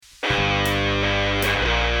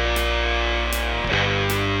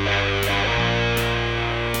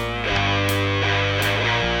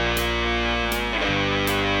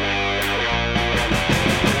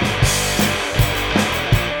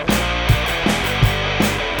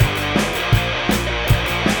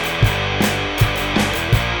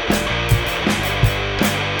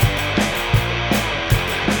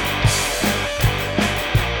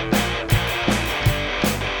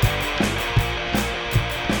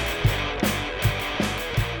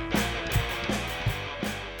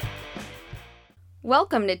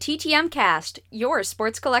Welcome to TTMcast, your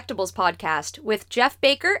sports collectibles podcast with Jeff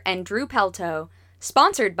Baker and Drew Pelto.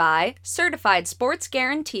 Sponsored by Certified Sports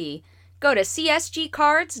Guarantee. Go to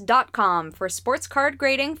csgcards.com for sports card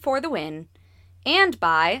grading for the win. And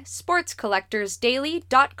by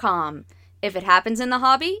sportscollectorsdaily.com. If it happens in the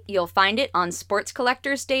hobby, you'll find it on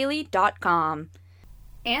sportscollectorsdaily.com.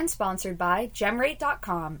 And sponsored by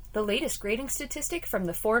gemrate.com. The latest grading statistic from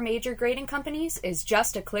the 4 major grading companies is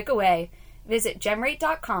just a click away. Visit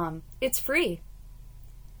gemrate.com. It's free.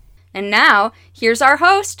 And now, here's our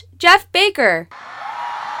host, Jeff Baker.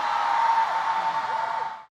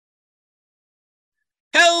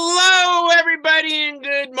 Hello, everybody, and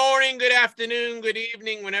good morning, good afternoon, good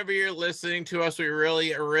evening, whenever you're listening to us. We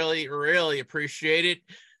really appreciate it.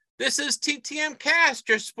 This is TTMcast,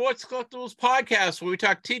 your sports collectibles podcast, where we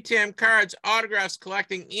talk TTM cards, autographs,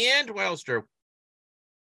 collecting, and what else, Drew?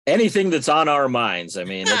 Anything that's on our minds. I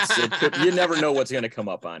mean, you never know what's going to come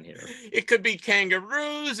up on here. It could be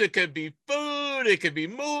kangaroos, it could be food, it could be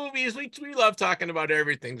movies. We love talking about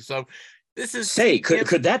everything. So this is... Say,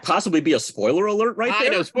 could that possibly be a spoiler alert right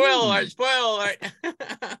there? I know, spoiler alert.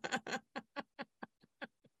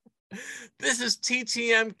 This is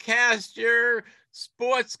TTMcast, your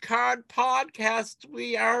sports card podcast.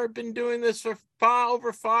 We have been doing this for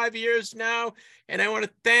over 5 years now, and I want to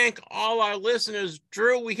thank all our listeners.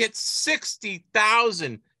 Drew, we hit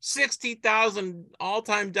 60,000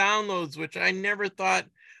 all-time downloads, which I never thought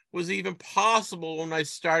was even possible when I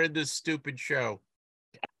started this stupid show.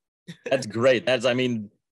 That's great.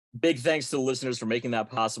 Big thanks to the listeners for making that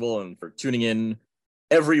possible and for tuning in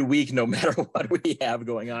every week, no matter what we have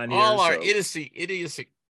going on here. All our idiocy.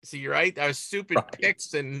 See, right? Our stupid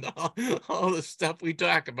picks and all the stuff we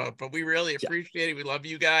talk about, but we really appreciate it. We love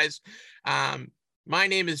you guys. My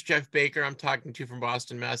name is Jeff Baker. I'm talking to you from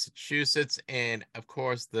Boston, Massachusetts, and of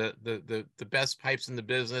course, the best pipes in the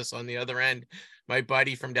business. On the other end, my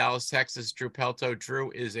buddy from Dallas, Texas, Drew Pelto. Drew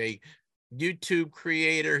is a YouTube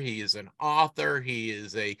creator. He is an author. He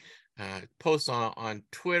is a posts on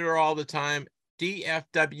Twitter all the time.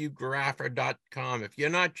 dfwgrapher.com. If you're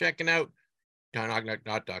not checking out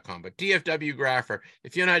not.com, but DFW Grapher.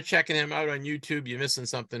 If you're not checking him out on YouTube, you're missing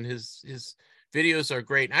something. His videos are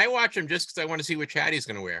great. And I watch him just because I want to see which hat he's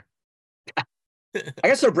going to wear. I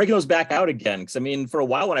gotta start breaking those back out again. Because, for a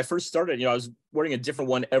while when I first started, I was wearing a different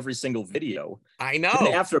one every single video. I know.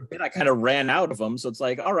 And after a bit, I kind of ran out of them. So it's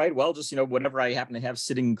like, all right, well, just, whatever I happen to have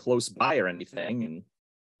sitting close by or anything. And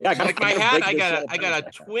yeah, like my hat, I got a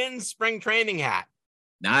twin spring training hat.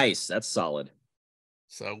 Nice. That's solid.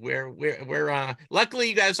 So we're luckily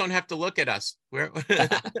you guys don't have to look at us.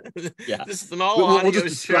 This is an all audio we'll just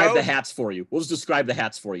describe show. The hats for you. We'll just describe the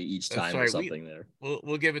hats for you each time or something there.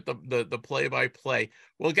 We'll give it the play-by-play.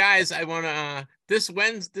 Well, guys, I want to this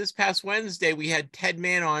past Wednesday we had Ted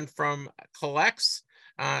Mann on from Collects,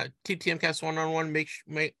 TTMcast 1-on-1.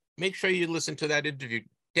 Make sure you listen to that interview.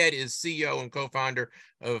 Ted is CEO and co-founder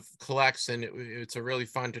of Collects, and it's a really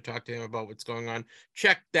fun to talk to him about what's going on.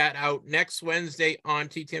 Check that out next Wednesday on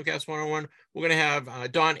TTMcast 101. We're going to have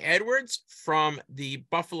Don Edwards from the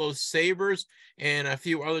Buffalo Sabres and a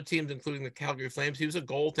few other teams, including the Calgary Flames. He was a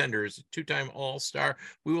goaltender, he's a 2-time All-Star.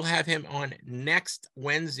 We will have him on next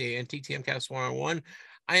Wednesday on TTMcast 101.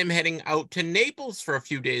 I am heading out to Naples for a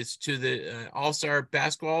few days to the All-Star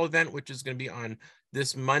basketball event, which is going to be on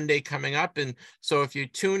this Monday coming up. And so if you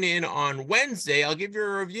tune in on Wednesday, I'll give you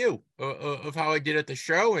a review of how I did at the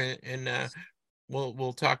show, and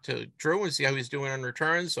we'll talk to Drew and see how he's doing on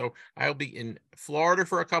returns. So I'll be in Florida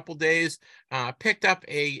for a couple days. Picked up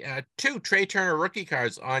 2 Trey Turner rookie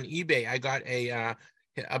cards on eBay. I got a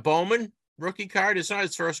Bowman rookie card. It's not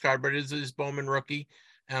his first card, but it is his Bowman rookie.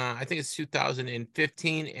 I think it's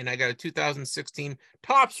 2015, and I got a 2016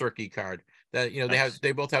 Topps rookie card that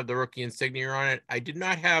they both have the rookie insignia on it. I did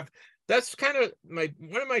not have. That's kind of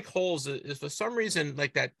one of my holes is for some reason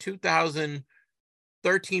like that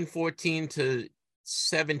 2013, 14 to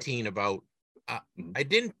 17 about. I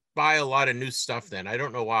didn't buy a lot of new stuff then. I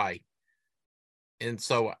don't know why. And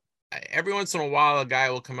so every once in a while, a guy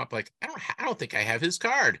will come up like, I don't think I have his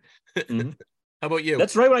card. Mm-hmm. How about you?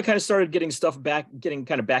 That's right when I kind of started getting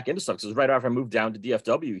kind of back into stuff. Because it was right after I moved down to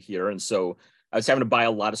DFW here. And so I was having to buy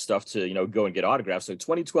a lot of stuff to, go and get autographs. So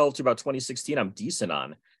 2012 to about 2016, I'm decent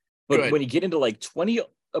on. But Good. When you get into like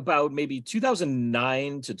about maybe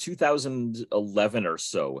 2009 to 2011 or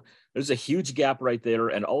so, there's a huge gap right there.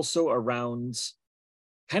 And also around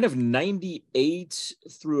kind of 98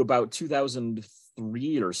 through about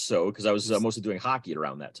 2003 or so, because I was mostly doing hockey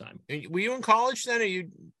around that time. Were you in college then? Or you?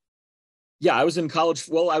 Yeah, I was in college.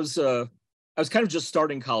 Well, I was I was kind of just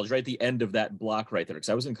starting college, right at the end of that block right there, because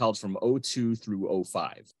I was in college from 02 through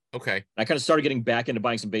 05. Okay. I kind of started getting back into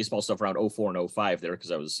buying some baseball stuff around 04 and 05 there,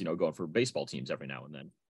 because I was, going for baseball teams every now and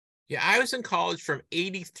then. Yeah, I was in college from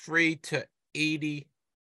 83 to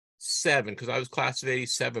 87 because I was class of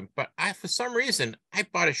 87. But for some reason, I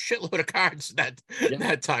bought a shitload of cards that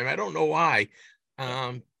time. I don't know why.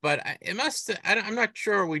 But it must, I'm not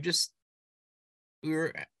sure. I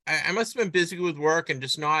must have been busy with work and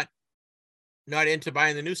just not into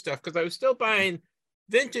buying the new stuff, because I was still buying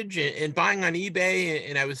vintage and buying on eBay,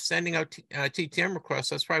 and I was sending out TTM requests.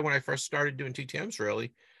 That's probably when I first started doing TTMs,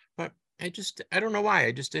 really. But I don't know why.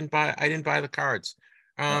 I didn't buy the cards.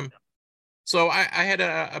 So I had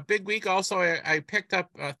a big week. Also, I picked up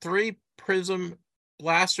 3 Prism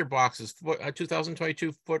blaster boxes,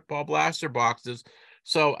 2022 football blaster boxes.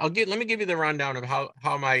 So let me give you the rundown of how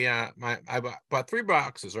I bought 3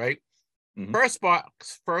 boxes, right? Mm-hmm.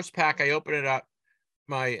 First pack, I opened it up.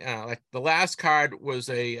 My the last card was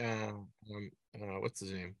a what's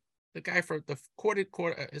his name? The guy for the quarter.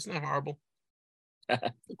 Isn't that horrible?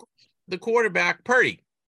 The quarterback, Purdy.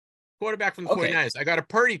 Quarterback from the 49ers. I got a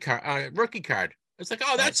Purdy card, rookie card. It's like,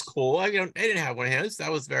 oh, that's cool. I didn't have one of his.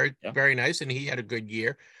 That was very nice, and he had a good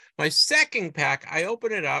year. My second pack, I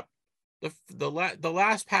opened it up. The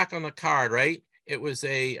last pack on the card, right? It was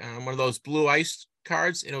a one of those blue ice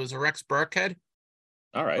cards, and it was a Rex Burkhead.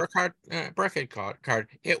 All right. Burkhead card.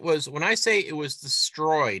 It was, when I say it was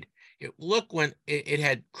destroyed, when it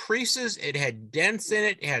had creases, it had dents in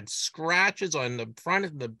it, it had scratches on the front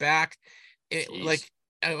and the back. Like,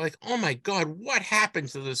 oh my God, what happened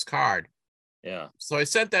to this card? Yeah. So I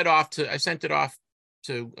sent it off to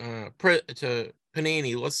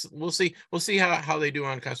Panini. We'll see how they do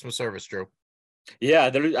on customer service, Drew.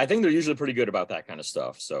 Yeah, I think they're usually pretty good about that kind of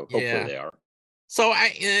stuff. So hopefully they are. So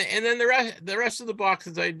and then the rest of the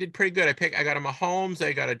boxes I did pretty good. I got a Mahomes,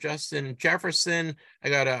 I got a Justin Jefferson, I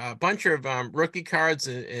got a bunch of rookie cards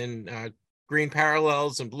in green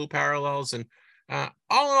parallels and blue parallels, and all in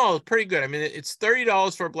all, pretty good. I mean, it's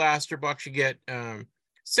 $30 for a blaster box. You get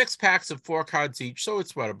 6 packs of 4 cards each, so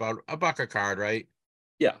it's about $1 a card, right?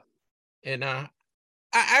 Yeah. And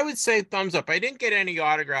I would say thumbs up. I didn't get any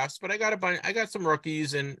autographs, but I got a bunch. I got some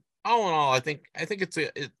rookies, and all in all, I think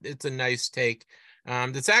it's a nice take.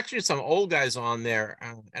 There's actually some old guys on there,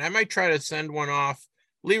 and I might try to send one off.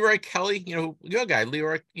 Leroy Kelly, your guy,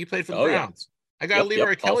 Leroy, he played for the Browns. Yeah. I got a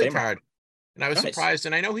Leroy Kelly card, and I was surprised,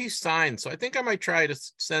 and I know he's signed, so I think I might try to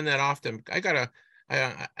send that off to him. I got a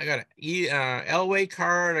Elway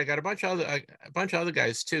card. I got a bunch of other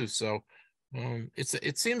guys too. So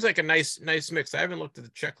it seems like a nice mix. I haven't looked at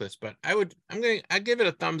the checklist, but I give it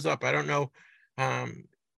a thumbs up. I don't know how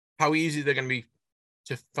easy they're going to be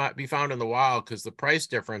to be found in the wild, because the price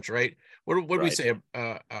difference, right? What do we say?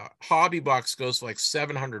 A hobby box goes for like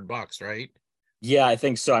 $700, right? Yeah, I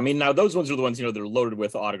think so. I mean, now those ones are the ones, they're loaded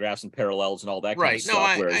with autographs and parallels and all that kind of stuff.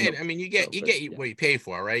 I mean, you get what you pay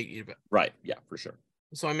for, right? Right. Yeah, for sure.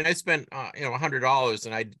 So, I mean, I spent, $100,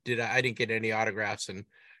 and I didn't get any autographs, and,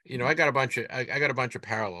 I got a bunch of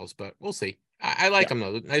parallels, but we'll see. I like them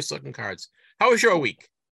though. Nice looking cards. How was your week?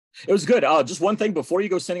 It was good. Just one thing before you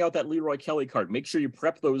go sending out that Leroy Kelly card, make sure you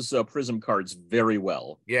prep those Prism cards very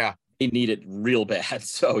well. Yeah. They need it real bad.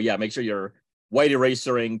 So yeah, make sure you're white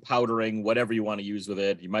erasering, powdering, whatever you want to use with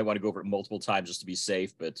it. You might want to go over it multiple times just to be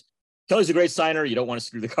safe, but Kelly's a great signer. You don't want to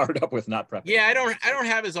screw the card up with not prepping. Yeah, I don't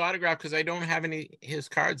have his autograph because I don't have his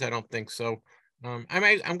cards. I don't think so. I'm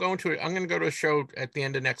going to go to a show at the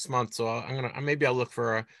end of next month, so maybe I'll look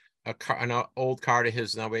for an old card of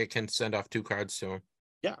his, and that way I can send off 2 cards to him.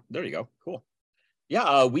 Yeah, there you go. Cool.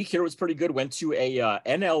 Yeah, week here was pretty good. Went to a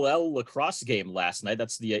NLL lacrosse game last night.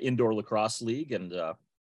 That's the indoor lacrosse league, and got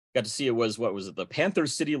to see the Panther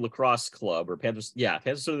City Lacrosse Club, Panther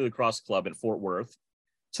City Lacrosse Club in Fort Worth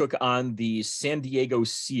took on the San Diego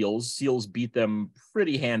Seals. Seals beat them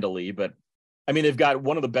pretty handily, but I mean, they've got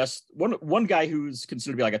one of the best, one guy who's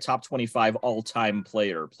considered to be like a top 25 all-time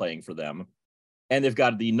player playing for them, and they've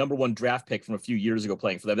got the #1 draft pick from a few years ago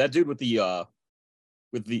playing for them. That dude with there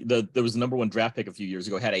was the #1 draft pick a few years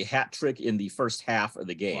ago, had a hat trick in the first half of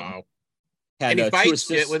the game. Wow. Had any fights?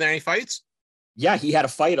 Were there any fights? Yeah, he had a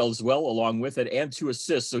fight as well along with it, and 2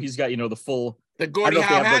 assists. So he's got, the Gordie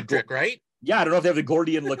Howe hat trick, right? Yeah, I don't know if they have the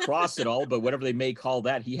Gordian lacrosse at all, but whatever they may call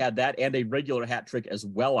that, he had that and a regular hat trick as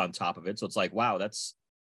well on top of it. So it's like, wow, that's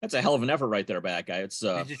a hell of an effort right there by that guy.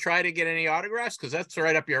 Did you try to get any autographs? Because that's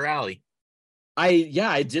right up your alley.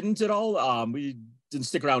 I didn't at all. We didn't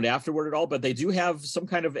stick around afterward at all, but they do have some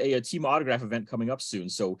kind of a team autograph event coming up soon.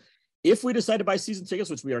 So if we decide to buy season tickets,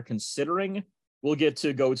 which we are considering, we'll get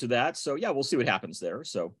to go to that. So yeah, we'll see what happens there.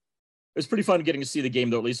 So was pretty fun getting to see the game,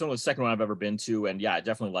 though. At least only the second one I've ever been to, and yeah, I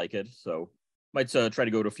definitely like it. So might try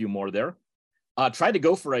to go to a few more there. Tried to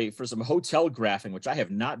go for some hotel graphing, which I have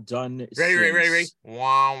not done. Ready.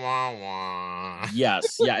 Wah, wah, wah.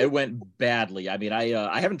 Yes, yeah, it went badly. I mean,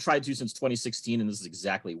 I haven't tried to since 2016, and this is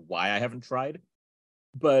exactly why I haven't tried.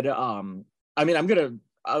 But I mean, I'm gonna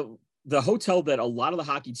the hotel that a lot of the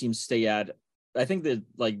hockey teams stay at. I think that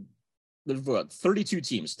like there's 32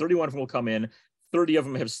 teams, 31 of them will come in. 30 of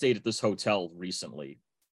them have stayed at this hotel recently.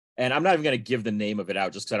 And I'm not even going to give the name of it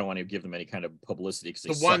out just because I don't want to give them any kind of publicity.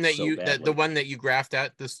 Because the one that the one that you graphed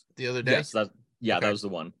at the other day. Yes, that was the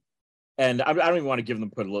one. And I don't even want to give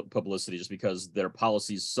them publicity just because their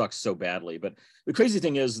policies suck so badly. But the crazy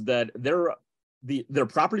thing is that their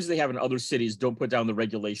properties they have in other cities don't put down the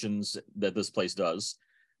regulations that this place does.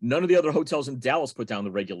 None of the other hotels in Dallas put down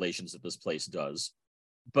the regulations that this place does.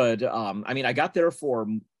 But I mean, I got there for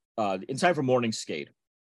in time for morning skate.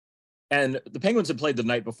 And the Penguins had played the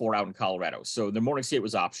night before out in Colorado. So their morning skate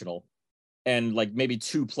was optional. And like maybe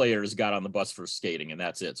 2 players got on the bus for skating, and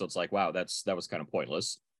that's it. So it's like, wow, that was kind of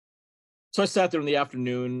pointless. So I sat there in the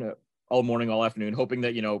afternoon, all morning, all afternoon, hoping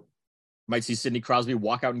that, might see Sidney Crosby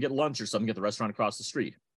walk out and get lunch or something at the restaurant across the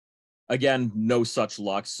street. Again, no such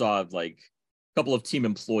luck. Saw like a couple of team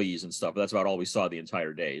employees and stuff, but that's about all we saw the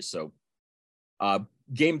entire day. So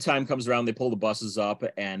game time comes around, they pull the buses up,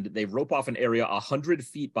 and they rope off an area 100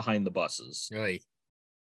 feet behind the buses. Right.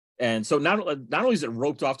 And so not only is it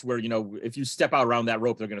roped off to where, if you step out around that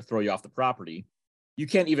rope, they're going to throw you off the property. You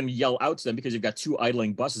can't even yell out to them because you've got 2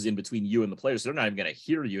 idling buses in between you and the players. So they're not even going to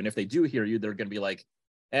hear you. And if they do hear you, they're going to be like,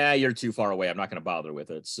 you're too far away. I'm not going to bother with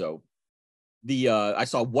it. So I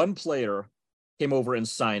saw one player came over and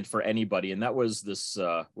signed for anybody. And that was this,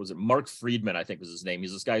 was it Mark Friedman, I think was his name.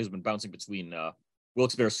 He's this guy who's been bouncing between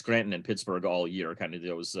Wilkes-Barre, Scranton, and Pittsburgh all year. Kind of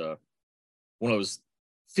was one of those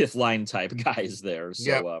 5th line type guys there. So,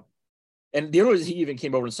 yep. And the only reason he even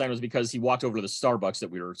came over and signed was because he walked over to the Starbucks that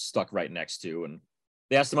we were stuck right next to. And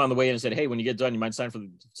they asked him on the way in and said, hey, when you get done, you mind sign over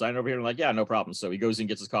here? And I'm like, yeah, no problem. So he goes in,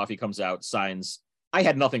 gets his coffee, comes out, signs. I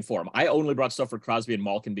had nothing for him. I only brought stuff for Crosby and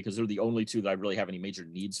Malkin because they're the only 2 that I really have any major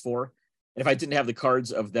needs for. And if I didn't have the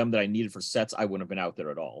cards of them that I needed for sets, I wouldn't have been out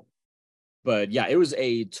there at all. But yeah, it was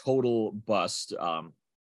a total bust.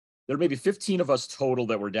 There were maybe 15 of us total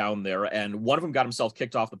that were down there, and one of them got himself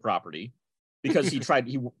kicked off the property because he tried.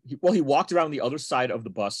 He walked around the other side of the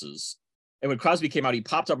buses, and when Crosby came out, he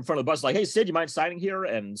popped up in front of the bus like, "Hey, Sid, you mind signing here?"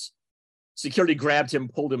 And security grabbed him,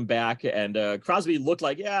 pulled him back, and Crosby looked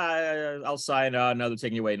like, "Yeah, I'll sign. No, they're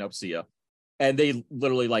taking you away. Nope, see ya." And they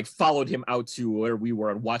literally like followed him out to where we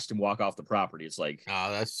were and watched him walk off the property. It's like,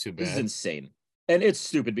 oh, that's too bad. This is insane, and it's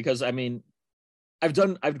stupid because I mean, I've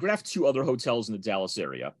graphed 2 other hotels in the Dallas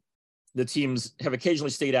area. The teams have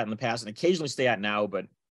occasionally stayed at in the past and occasionally stay at now, but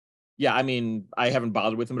yeah, I mean, I haven't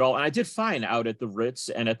bothered with them at all. And I did fine out at the Ritz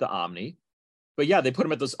and at the Omni, but yeah, they put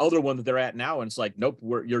them at this other one that they're at now. And it's like, nope,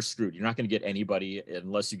 you're screwed. You're not going to get anybody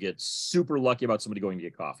unless you get super lucky about somebody going to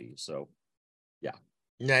get coffee. So yeah.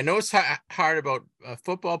 Yeah. I know it's hard about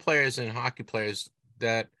football players and hockey players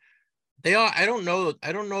that they all, I don't know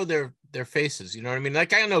their faces. You know what I mean?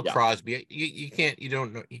 Like I know Crosby, you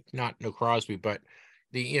don't not know Crosby, but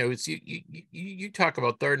it's you talk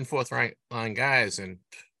about 3rd and 4th line guys, and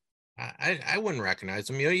I wouldn't recognize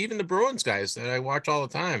them. Even the Bruins guys that I watch all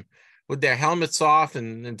the time with their helmets off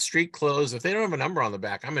and street clothes. If they don't have a number on the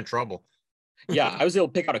back, I'm in trouble. Yeah, I was able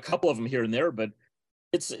to pick out a couple of them here and there, but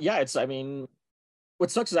I mean,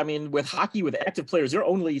 what sucks is, I mean, with hockey, with active players, there are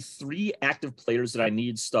only 3 active players that I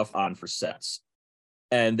need stuff on for sets,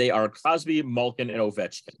 and they are Crosby, Malkin, and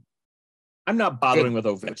Ovechkin. I'm not bothering with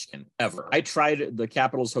Ovechkin ever. I tried the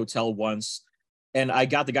Capitals Hotel once, and I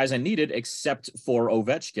got the guys I needed except for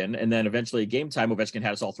Ovechkin. And then eventually, at game time, Ovechkin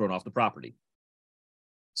had us all thrown off the property.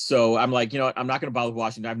 So I'm like, I'm not going to bother with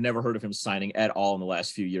Washington. I've never heard of him signing at all in the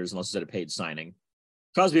last few years, unless it's at a paid signing.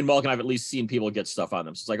 Crosby and Malkin, I've at least seen people get stuff on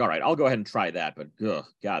them. So it's like, all right, I'll go ahead and try that. But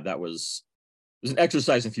God, it was an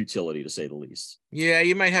exercise in futility, to say the least. Yeah,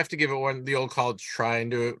 you might have to give it the old college try and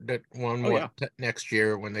do it more next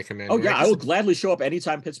year when they come in. Oh, right? Yeah, I will gladly show up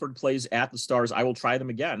anytime Pittsburgh plays at the Stars. I will try them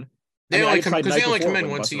again. They only come in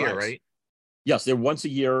once a year, right? Yes, they're once a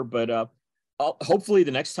year, but hopefully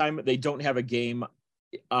the next time they don't have a game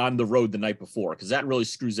on the road the night before, because that really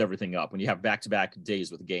screws everything up when you have back-to-back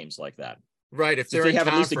days with games like that. Right, if they have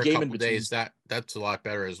at least a game in days, that's a lot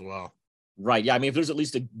better as well. Right. Yeah. I mean, if there's at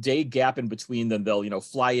least a day gap in between, then they'll,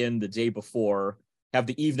 fly in the day before, have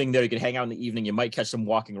the evening there. You can hang out in the evening. You might catch them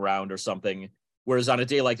walking around or something. Whereas on a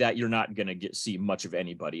day like that, you're not going to see much of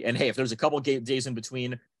anybody. And hey, if there's a couple days in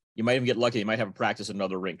between, you might even get lucky. You might have a practice at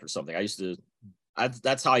another rink or something. I used to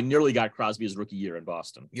That's how I nearly got Crosby his rookie year in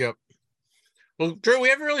Boston. Yep. Well, Drew, we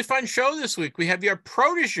have a really fun show this week. We have your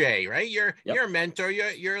protege, right? You're a mentor.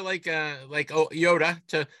 You're like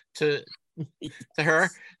Yoda to her.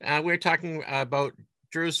 We're talking about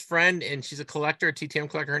Drew's friend, and she's a collector, a TTM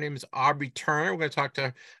collector. Her name is Aubrey Turner. We're going to talk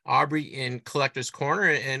to Aubrey in Collector's Corner.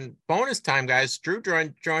 And bonus time, guys, Drew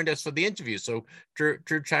joined us for the interview. So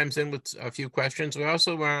Drew chimes in with a few questions. We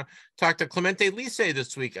also talked to Clemente Lisi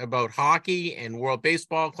this week about hockey and World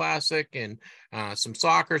Baseball Classic and some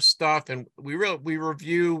soccer stuff. And we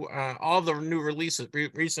review all the new releases,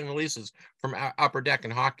 recent releases from Upper Deck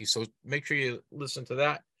and hockey. So make sure you listen to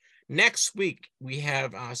that. Next week, we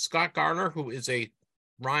have Scott Garner, who is a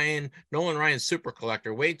Nolan Ryan super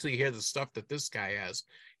collector. Wait till you hear the stuff that this guy has.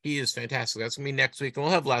 He is fantastic. That's going to be next week, and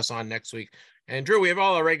we'll have Les on next week. And Drew, we have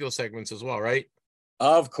all our regular segments as well, right?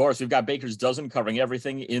 Of course. We've got Baker's Dozen covering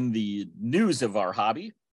everything in the news of our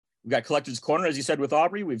hobby. We've got Collector's Corner, as you said, with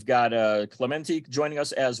Aubrey. We've got Clemente joining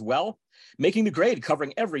us as well. Making the Grade,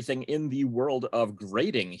 covering everything in the world of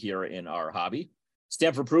grading here in our hobby.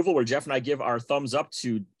 Stamp of Approval, where Jeff and I give our thumbs up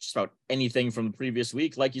to just about anything from the previous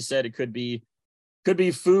week. Like you said, it could be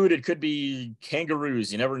food, it could be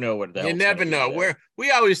kangaroos. You never know what the hell. You never know.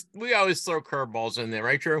 We always throw curveballs in there,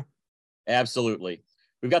 right, Drew? Absolutely.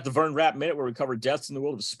 We've got the Vern Rapp Minute, where we cover deaths in the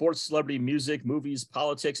world of sports, celebrity, music, movies,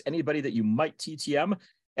 politics, anybody that you might TTM.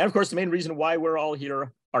 And of course, the main reason why we're all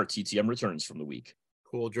here, our TTM returns from the week.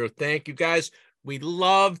 Cool, Drew. Thank you, guys. We'd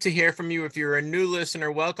love to hear from you. If you're a new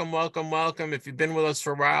listener, welcome. If you've been with us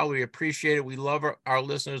for a while, we appreciate it. We love our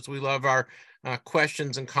listeners. We love our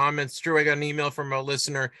questions and comments. Drew, I got an email from a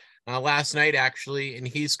listener last night, actually, and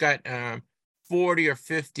he's got 40 or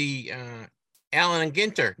 50 Allen and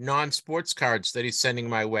Ginter non-sports cards that he's sending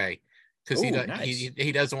my way because he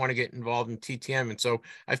doesn't want to get involved in TTM. And so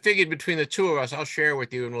I figured between the two of us, I'll share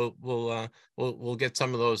with you, and we'll get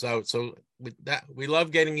some of those out. So with that, we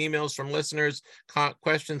love getting emails from listeners,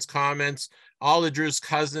 questions, comments. All the Drew's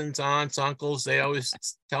cousins, aunts, uncles, they always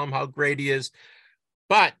tell him how great he is.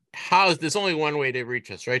 But there's only one way to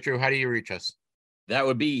reach us, right, Drew? How do you reach us? That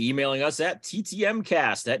would be emailing us at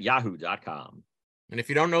ttmcast@yahoo.com. And if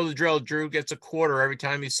you don't know the drill, Drew gets a quarter every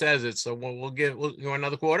time he says it. So you want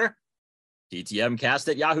another quarter?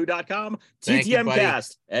 ttmcast@yahoo.com.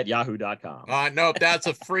 ttmcast@yahoo.com. Nope, that's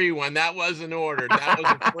a free one. That wasn't ordered. That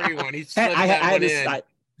was a free one. He slipped that one in.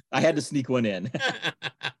 I had to sneak one in.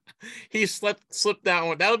 He slipped that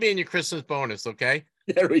one. That'll be in your Christmas bonus, okay?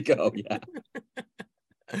 There we go. Yeah.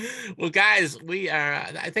 Well, guys,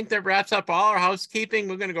 I think that wraps up all our housekeeping.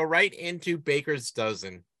 We're going to go right into Baker's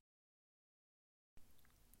Dozen.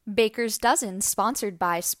 Baker's Dozen, sponsored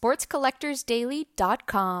by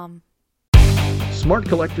sportscollectorsdaily.com. Smart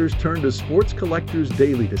collectors turn to Sports Collectors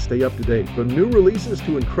Daily to stay up to date. From new releases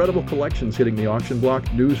to incredible collections hitting the auction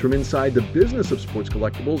block, news from inside the business of sports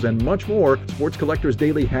collectibles, and much more, Sports Collectors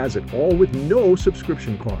Daily has it, all with no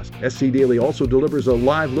subscription cost. SC Daily also delivers a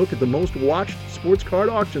live look at the most watched sports card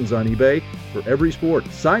auctions on eBay for every sport.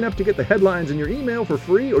 Sign up to get the headlines in your email for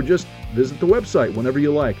free, or just visit the website whenever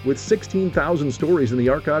you like. With 16,000 stories in the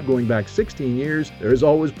archive going back 16 years, there is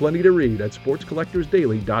always plenty to read at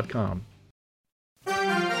sportscollectorsdaily.com.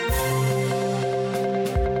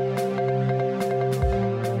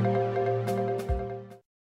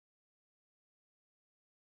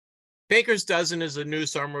 Baker's Dozen is a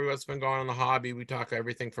news summary of what's been going on in the hobby. We talk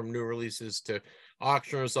everything from new releases to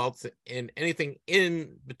auction results and anything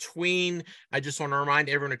in between. I just want to remind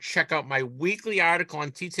everyone to check out my weekly article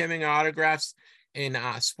on TTMing autographs in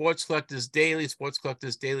Sports Collectors Daily,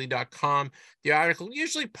 sportscollectorsdaily.com. The article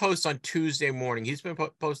usually posts on Tuesday morning. He's been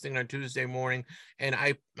posting on Tuesday morning, and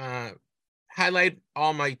I highlight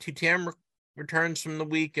all my TTM returns from the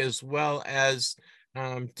week, as well as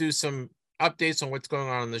do some updates on what's going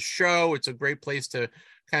on in the show. It's a great place to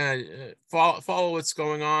kind of follow what's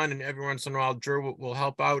going on, and every once in a while Drew will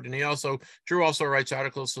help out. And Drew also writes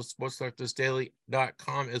articles for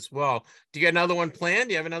sportscollectorsdaily.com as well. Do you get another one planned?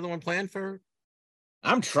 Do you have another one planned for?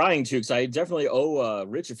 I'm trying to, because I definitely owe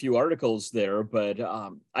Rich a few articles there, but I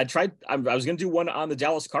was going to do one on the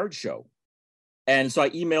Dallas Card Show. And so I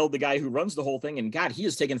emailed the guy who runs the whole thing, and God, he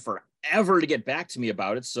has taken forever to get back to me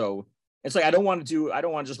about it. So it's like, I don't want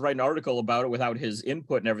to just write an article about it without his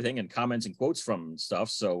input and everything and comments and quotes from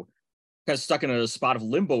stuff. So kind of stuck in a spot of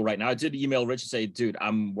limbo right now. I did email Rich and say, dude,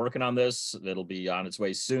 I'm working on this. It'll be on its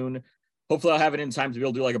way soon. Hopefully I'll have it in time to be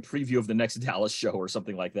able to do like a preview of the next Dallas show or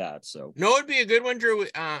something like that. So no, it'd be a good one, Drew.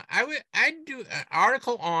 I'd do an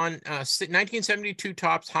article on 1972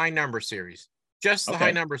 Topps high number series, just the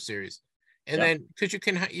high number series. And then, because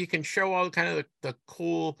you can show all kind of the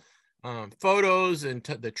cool photos and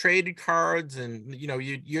the traded cards, and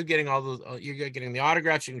you're getting all those. You're getting the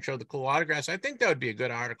autographs. You can show the cool autographs. I think that would be a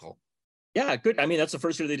good article. Yeah, good. I mean, that's the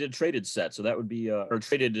first year they did a traded set, so that would be or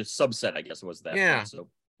traded subset, I guess it was that. Yeah. One. So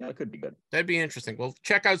yeah, it could be good. That'd be interesting. Well,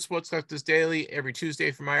 check out Sports Collectors Daily every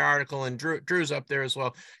Tuesday for my article, and Drew's up there as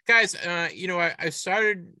well, guys. I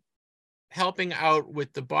started helping out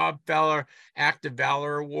with the Bob Feller Act of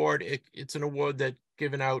Valor Award. It's an award that's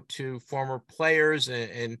given out to former players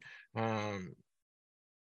and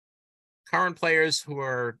current players who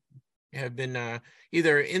have been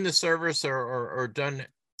either in the service or done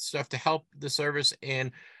stuff to help the service,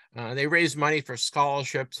 and they raise money for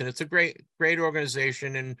scholarships, and it's a great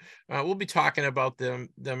organization, and we'll be talking about them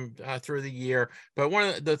through the year. But one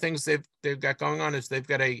of the things they've got going on is they've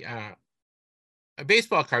got a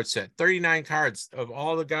baseball card set, 39 cards of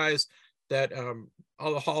all the guys that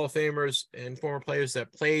all the Hall of Famers and former players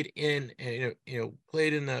that played in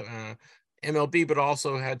played in the MLB, but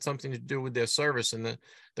also had something to do with their service. And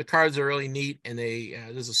the cards are really neat, and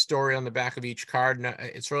there's a story on the back of each card, and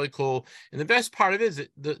it's really cool. And the best part of it is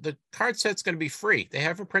the card set's going to be free. They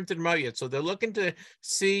haven't printed them out yet, so they're looking to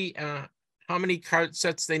see how many card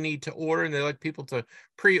sets they need to order, and they like people to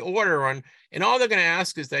pre-order on. And all they're going to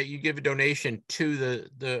ask is that you give a donation to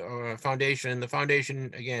the foundation. And the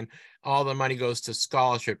foundation, again, all the money goes to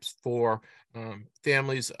scholarships for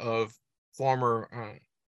families of former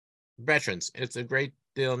veterans. It's a great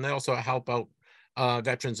deal, and they also help out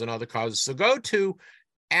veterans and other causes. So go to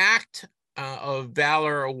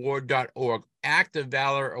actofvaloraward.org,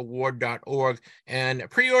 actofvaloraward.org, and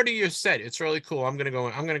pre-order your set. It's really cool. I'm gonna go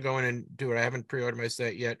in and do it. I haven't pre-ordered my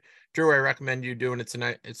set yet. Drew, I recommend you doing it.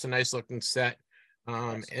 It's a nice looking set.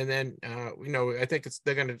 Nice. And then I think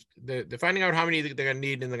they're finding out how many they're gonna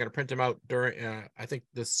need, and they're gonna print them out during I think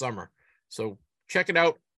this summer. So check it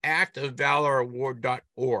out,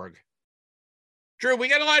 actofvaloraward.org. Drew, we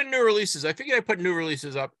got a lot of new releases. I figured I put new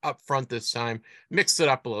releases up front this time. Mixed it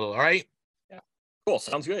up a little, all right? Yeah. Cool.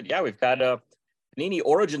 Sounds good. Yeah, we've got Panini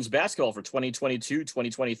Origins basketball for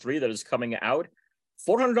 2022-2023 that is coming out.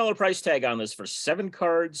 $400 price tag on this for 7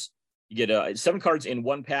 cards. You get 7 cards in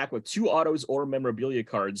one pack with 2 autos or memorabilia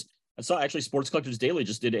cards. I saw actually Sports Collectors Daily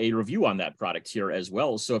just did a review on that product here as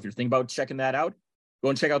well. So if you're thinking about checking that out, go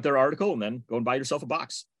and check out their article and then go and buy yourself a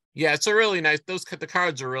box. Yeah, it's a really nice. The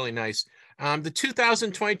cards are really nice. The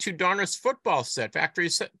 2022 Donruss football set, factory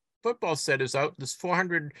set football set is out. There's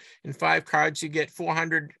 405 cards. You get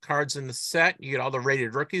 400 cards in the set. You get all the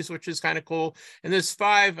rated rookies, which is kind of cool. And there's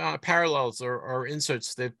 5 parallels or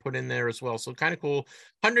inserts they've put in there as well. So kind of cool.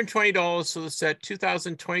 $120 for the set.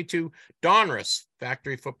 2022 Donruss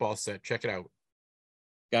factory football set. Check it out.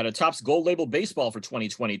 Got a Topps Gold Label baseball for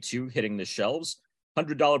 2022 hitting the shelves.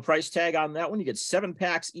 $100 price tag on that one. You get 7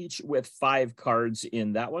 packs each with 5 cards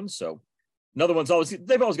in that one. So another one's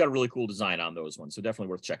they've always got a really cool design on those ones. So definitely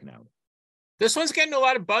worth checking out. This one's getting a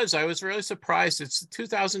lot of buzz. I was really surprised. It's the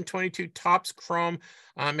 2022 Topps Chrome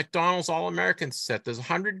McDonald's All-American set. There's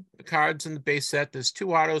 100 cards in the base set. There's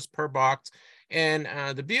 2 autos per box. And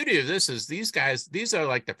the beauty of this is these are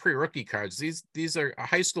like the pre-rookie cards. These are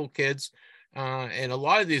high school kids. And a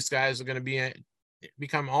lot of these guys are going to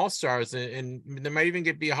become all-stars, and there might even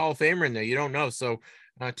be a Hall of Famer in there. You don't know. So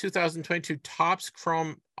 2022 Topps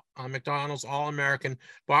Chrome McDonald's All-American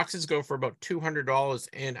boxes go for about $200,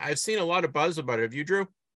 and I've seen a lot of buzz about it. Have you, Drew?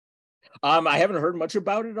 I haven't heard much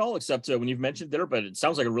about it at all, except when you've mentioned there, but it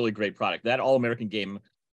sounds like a really great product. That All-American game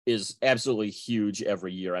is absolutely huge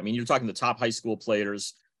every year. I mean, you're talking the top high school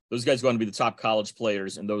players. Those guys are going to be the top college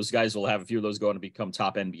players, and those guys will have a few of those going to become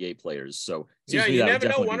top NBA players. So yeah, you never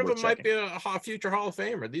know. One of them might be a future Hall of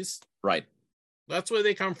Famer. Right. That's where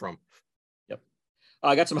they come from. Yep.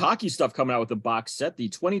 I got some hockey stuff coming out with the box set. The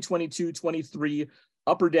 2022-23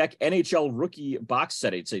 Upper Deck NHL Rookie box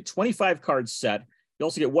set. It's a 25-card set. You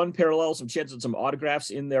also get 1 parallel, some chances at some autographs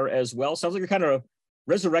in there as well. Sounds like you're kind of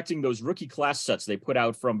resurrecting those rookie class sets they put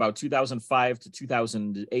out from about 2005 to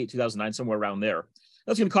 2008, 2009, somewhere around there.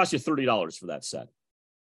 That's going to cost you $30 for that set.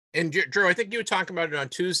 And Drew, I think you were talking about it on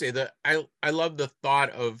Tuesday. I love the thought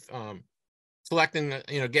of collecting,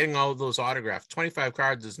 getting all of those autographs. 25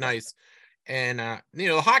 cards is nice. And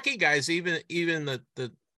the hockey guys, even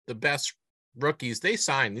the best rookies, they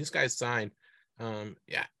sign. These guys sign.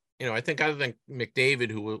 Yeah. I think other than McDavid,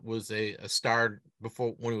 who was a star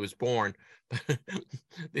before when he was born,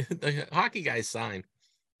 the hockey guys sign.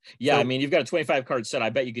 Yeah, so, I mean, you've got a 25-card set. I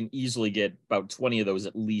bet you can easily get about 20 of those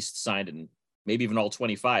at least signed, and maybe even all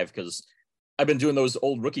 25, because I've been doing those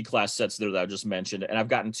old rookie class sets there that I just mentioned, and I've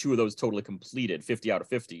gotten 2 of those totally completed, 50 out of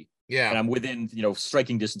 50. Yeah. And I'm within,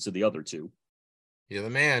 striking distance of the other 2. You're the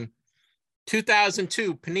man.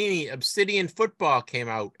 2002 Panini Obsidian Football came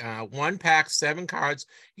out. 1 pack, 7 cards.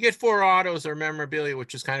 You get 4 autos or memorabilia,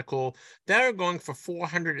 which is kind of cool. They're going for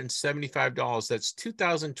 $475. That's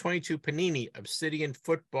 2022 Panini Obsidian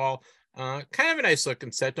Football. Kind of a nice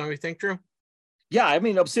looking set, don't you think, Drew? Yeah, I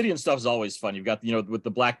mean, Obsidian stuff is always fun. You've got, with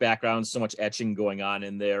the black background, so much etching going on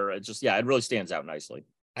in there. It just, it really stands out nicely.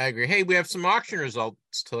 I agree. Hey, we have some auction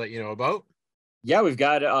results to let you know about. Yeah, we've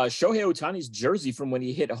got Shohei Ohtani's jersey from when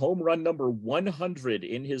he hit home run number 100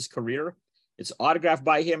 in his career. It's autographed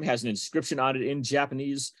by him, has an inscription on it in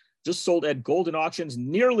Japanese. Just sold at Golden Auctions,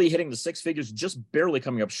 nearly hitting the 6 figures, just barely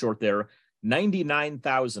coming up short there.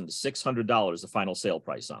 $99,600, the final sale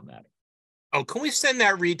price on that. Oh, can we send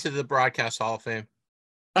that read to the Broadcast Hall of Fame?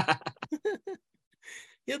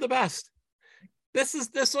 You're the best.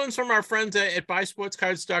 This one's from our friends at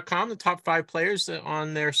buysportscards.com, the top 5 players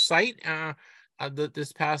on their site.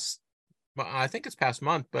 This past, I think it's past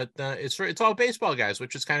month, but it's all baseball guys,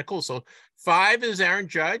 which is kind of cool. So 5 is Aaron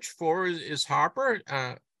Judge, 4 is Harper,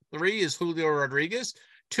 3 is Julio Rodriguez,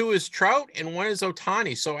 2 is Trout, and 1 is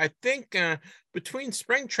Ohtani. So I think between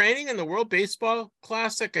spring training and the World Baseball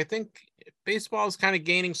Classic, I think baseball is kind of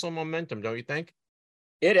gaining some momentum, don't you think?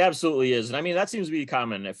 It absolutely is. And I mean, that seems to be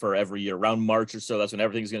common for every year. Around March or so, that's when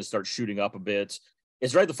everything's going to start shooting up a bit.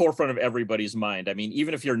 It's right at the forefront of everybody's mind. I mean,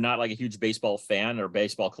 even if you're not like a huge baseball fan or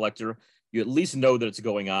baseball collector, you at least know that it's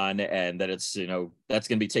going on and that it's, that's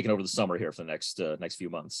going to be taking over the summer here for the next few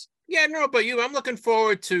months. Yeah, no, but I'm looking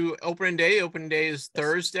forward to opening day. Opening day is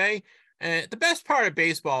Thursday. And the best part of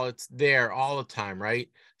baseball, it's there all the time, right?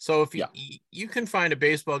 So if you can find a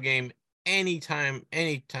baseball game anytime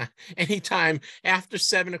after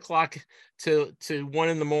 7 o'clock to 1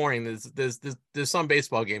 in the morning, there's some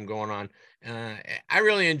baseball game going on. I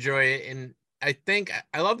really enjoy it, and I think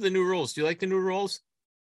I love the new rules. Do you like the new rules?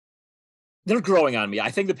 They're growing on me.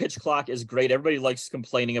 I think the pitch clock is great. Everybody likes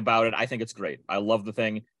complaining about it. I think it's great. I love the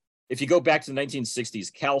thing. If you go back to the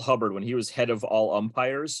 1960s, Cal Hubbard, when he was head of all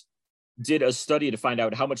umpires, did a study to find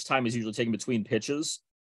out how much time is usually taken between pitches.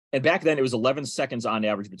 And back then it was 11 seconds on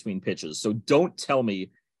average between pitches. So don't tell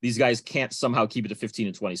me these guys can't somehow keep it to 15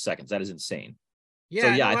 and 20 seconds. That is insane. Yeah. So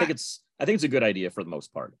yeah, I think it's a good idea for the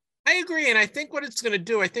most part. I agree. And I think what it's going to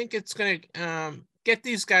do, I think it's going to get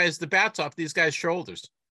these guys, the bats off these guys' shoulders.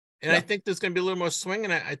 And I think there's going to be a little more swing.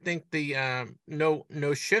 And I think the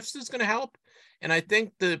no shifts is going to help. And I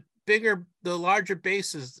think the larger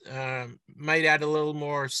bases might add a little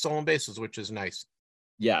more stolen bases, which is nice.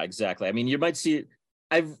 Yeah, exactly. I mean, you might see,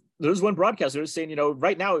 there's one broadcaster saying,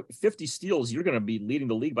 right now, 50 steals, you're going to be leading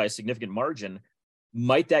the league by a significant margin.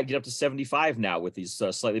 Might that get up to 75 now with these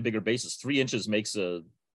slightly bigger bases? 3 inches makes a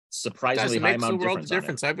surprisingly high amount of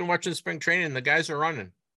difference. I've been watching spring training, and the guys are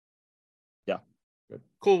running. Yeah. Good.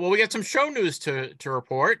 Cool. Well, we got some show news to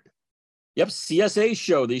report. Yep. CSA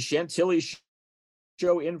show, the Chantilly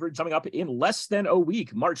show in Virginia, coming up in less than a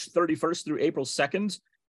week, March 31st through April 2nd.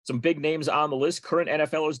 Some big names on the list: current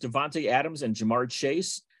NFLers Devontae Adams and Jamar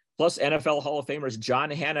Chase, plus NFL Hall of Famers John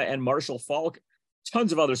Hanna and Marshall Faulk.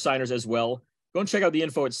 Tons of other signers as well. Go and check out the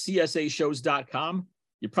info at csashows.com.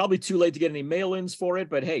 You're probably too late to get any mail-ins for it,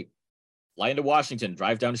 but hey, fly into Washington,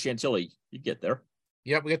 drive down to Chantilly. You get there.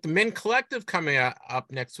 Yep, we got the Min Collective coming up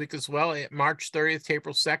next week as well, at March 30th to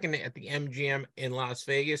April 2nd at the MGM in Las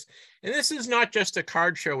Vegas. And this is not just a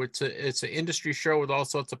card show; it's an industry show with all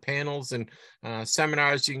sorts of panels and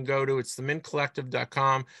seminars you can go to. It's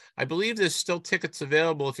themincollective.com. I believe there's still tickets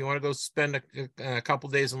available if you want to go spend a couple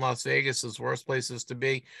days in Las Vegas. It's worst places to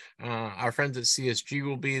be. Our friends at CSG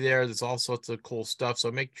will be there. There's all sorts of cool stuff, so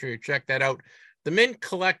make sure you check that out. The Min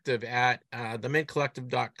Collective at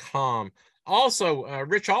themincollective.com. Also,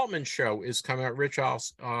 Rich Altman's show is coming out. Rich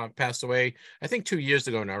passed away, I think 2 years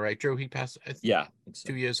ago now, right, Drew? He passed, yeah,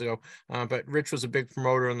 2 years ago. But Rich was a big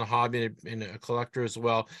promoter in the hobby and a collector as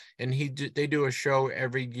well. And they do a show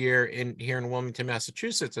every year here in Wilmington,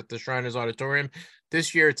 Massachusetts at the Shriners Auditorium.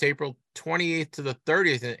 This year, it's April 28th to the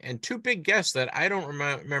 30th. And 2 big guests that I don't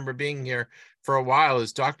remember being here for a while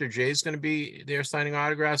is Dr. J's going to be there signing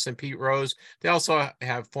autographs, and Pete Rose. They also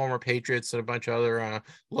have former Patriots and a bunch of other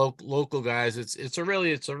local guys. It's a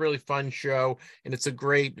really fun show, and it's a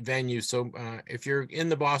great venue. So if you're in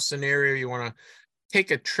the Boston area, you want to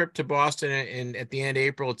take a trip to Boston, and at the end of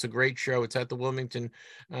April, it's a great show. It's at the Wilmington,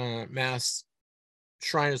 Mass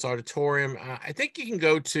Shriners Auditorium. I think you can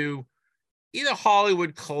go to either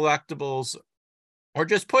Hollywood Collectibles or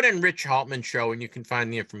just put in Rich Altman show, and you can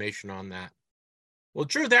find the information on that. Well,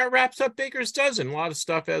 Drew, that wraps up Baker's Dozen. A lot of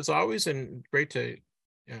stuff as always, and great to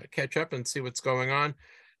catch up and see what's going on.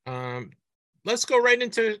 Let's go right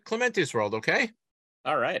into Clemente's world, okay?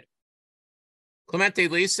 All right. Clemente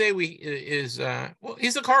Lisi,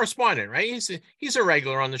 he's a correspondent, right? He's a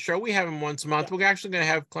regular on the show. We have him once a month. We're actually going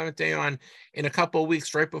to have Clemente on in a couple of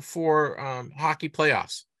weeks, right before hockey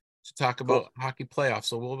playoffs, to talk about hockey playoffs.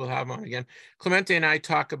 So we'll have him on again. Clemente and I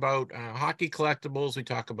talk about hockey collectibles. We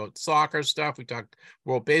talk about soccer stuff. We talk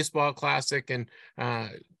World Baseball Classic, and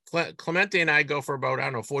Clemente and I go for about, I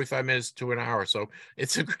don't know, 45 minutes to an hour. So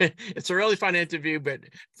it's a really fun interview. But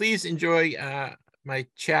please enjoy my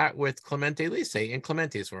chat with Clemente Lisi in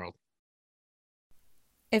Clemente's World.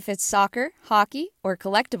 If it's soccer, hockey, or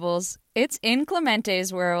collectibles, it's in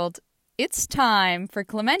Clemente's World. It's time for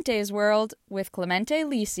Clemente's World with Clemente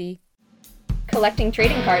Lisi. Collecting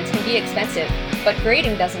trading cards can be expensive, but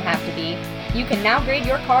grading doesn't have to be. You can now grade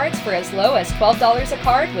your cards for as low as $12 a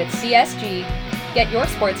card with CSG. Get your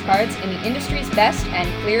sports cards in the industry's best and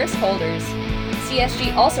clearest holders.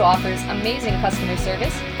 CSG also offers amazing customer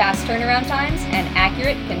service, fast turnaround times, and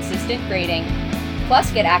accurate, consistent grading.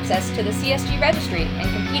 Plus, get access to the CSG registry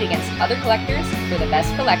and compete against other collectors for the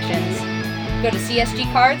best collections. Go to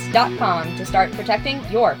csgcards.com to start protecting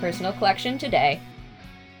your personal collection today.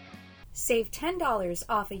 Save $10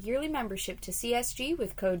 off a yearly membership to CSG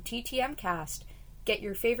with code TTMcast. Get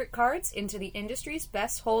your favorite cards into the industry's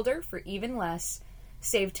best holder for even less.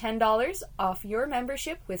 Save $10 off your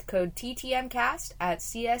membership with code TTMcast at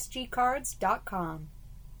csgcards.com.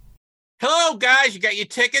 Hello, guys. You got your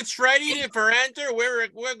tickets ready for enter?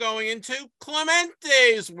 We're going into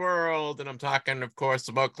Clemente's World, and I'm talking, of course,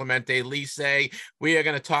 about Clemente Lisi. We are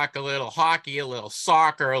going to talk a little hockey, a little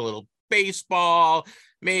soccer, a little baseball,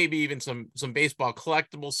 maybe even some baseball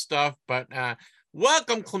collectible stuff. But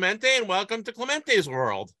welcome, Clemente, and welcome to Clemente's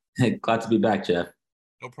World. Glad to be back, Jeff.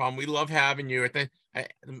 No problem. We love having you. I think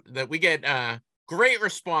that we get great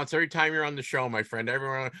response every time you're on the show, my friend.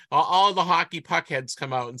 Everyone, all the hockey puckheads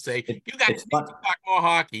come out and say, "You guys need to talk more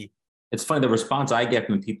hockey." It's funny, the response I get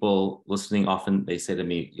from people listening, often they say to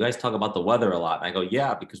me, "You guys talk about the weather a lot." And I go,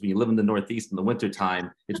 "Yeah, because when you live in the Northeast in the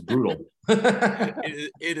wintertime, it's brutal."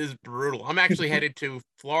 It is brutal. I'm actually headed to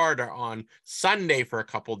Florida on Sunday for a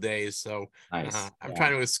couple days, so nice. I'm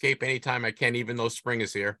trying to escape anytime I can, even though spring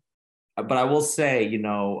is here. But I will say,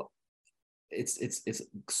 it's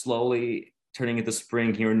slowly turning into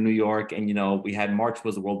spring here in New York, and we had March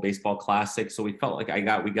was the World Baseball Classic, so we felt like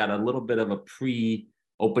we got a little bit of a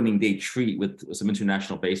pre-opening day treat with some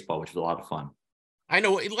international baseball, which was a lot of fun. I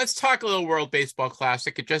know. Let's talk a little World Baseball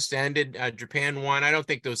Classic. It just ended. Japan won. I don't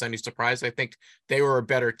think there was any surprise. I think they were a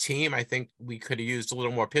better team. I think we could have used a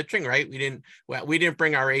little more pitching, right? We didn't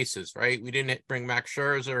bring our aces, right? We didn't bring Max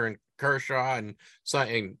Scherzer and Kershaw and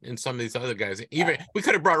some of these other guys. Even we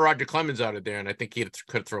could have brought Roger Clemens out of there, and I think he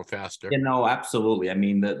could throw faster. Absolutely. I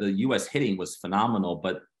mean, the U.S. hitting was phenomenal,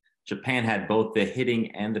 but Japan had both the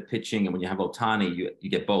hitting and the pitching, and when you have Ohtani, you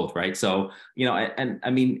get both, right? So and I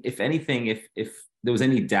mean, if anything, if there was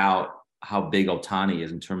any doubt how big Ohtani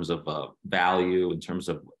is in terms of value, in terms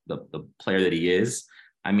of the player that he is,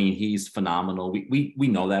 I mean, he's phenomenal. We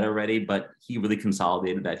know that already, but he really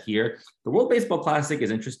consolidated that here. The World Baseball Classic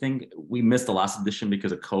is interesting. We missed the last edition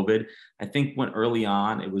because of COVID. I think when early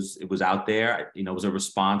on it was out there, it was a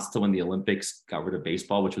response to when the Olympics got rid of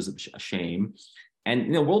baseball, which was a shame.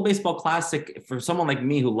 And World Baseball Classic, for someone like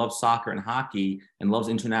me who loves soccer and hockey and loves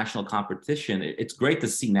international competition, it's great to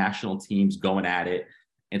see national teams going at it.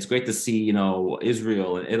 It's great to see,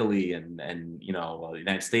 Israel and Italy and the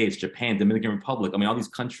United States, Japan, Dominican Republic. I mean, all these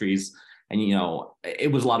countries, and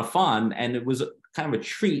it was a lot of fun, and it was kind of a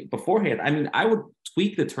treat beforehand. I mean, I would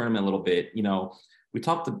tweak the tournament a little bit. We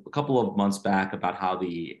talked a couple of months back about how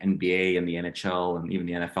the NBA and the NHL and even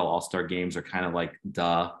the NFL All-Star games are kind of like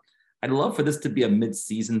duh. I'd love for this to be a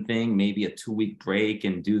mid-season thing, maybe a 2-week break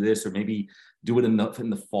and do this, or maybe do it in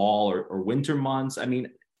the fall or winter months. I mean,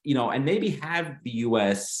 and maybe have the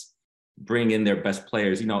U.S. bring in their best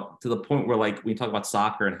players, to the point where, like, when you talk about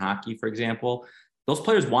soccer and hockey, for example, those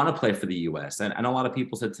players want to play for the U.S. And I know a lot of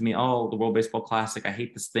people said to me, "Oh, the World Baseball Classic, I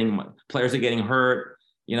hate this thing. Players are getting hurt.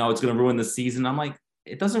 It's going to ruin the season." I'm like,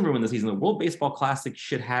 it doesn't ruin the season. The World Baseball Classic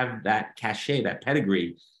should have that cachet, that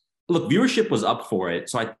pedigree. Look, viewership was up for it.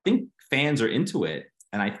 So I think fans are into it.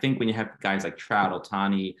 And I think when you have guys like Trout,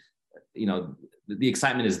 Ohtani, the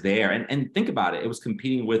excitement is there. And think about it. It was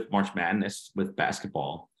competing with March Madness with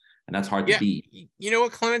basketball. And that's hard to beat. You know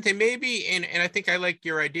what, Clemente, maybe, and I think I like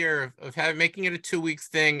your idea of making it a 2-week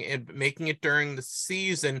thing and making it during the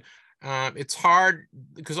season. It's hard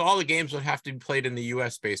because all the games would have to be played in the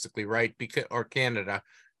U.S. basically, right? Or Canada.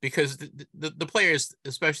 because the players,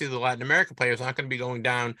 especially the Latin American players, aren't going to be going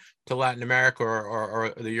down to Latin America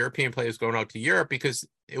or the European players going out to Europe, because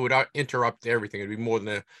it would interrupt everything. It'd be more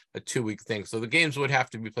than a 2-week thing. So the games would have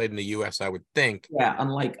to be played in the U.S., I would think. Yeah,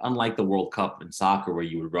 unlike the World Cup in soccer, where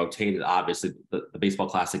you would rotate it, obviously the Baseball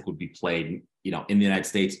Classic would be played, in the United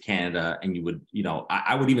States, Canada, and you would,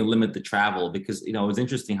 I would even limit the travel, because, it was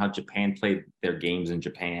interesting how Japan played their games in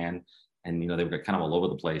Japan, and, they were kind of all over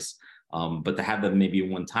the place. But to have them maybe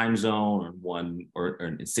in one time zone or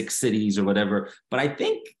in 6 cities or whatever. But I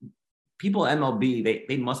think people at MLB,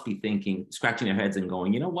 they must be thinking, scratching their heads and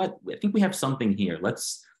going, you know what? I think we have something here.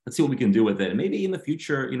 Let's see what we can do with it. And maybe in the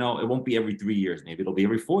future, it won't be every 3 years. Maybe it'll be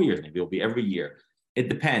every 4 years. Maybe it'll be every year. It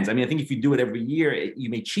depends. I mean, I think if you do it every year, you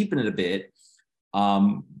may cheapen it a bit.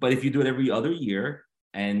 But if you do it every other year,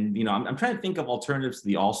 and, I'm trying to think of alternatives to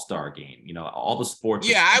the All-Star game, all the sports.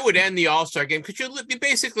 Yeah, I would end the All-Star game, because you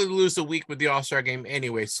basically lose a week with the All-Star game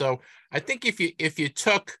anyway. So I think if you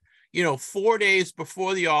took, 4 days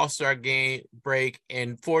before the All-Star game break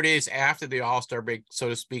and 4 days after the All-Star break, so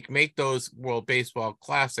to speak, make those World Baseball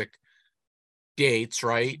Classic dates,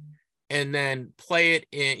 right? And then play it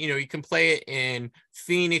in, you can play it in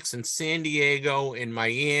Phoenix and San Diego and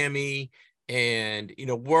Miami, and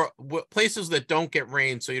places that don't get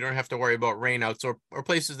rain, so you don't have to worry about rainouts, or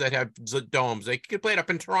places that have domes. They could play it up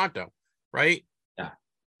in Toronto, right?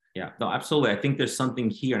 Yeah, no, absolutely. I think there's something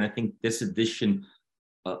here, and I think this edition,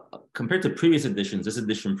 compared to previous editions, this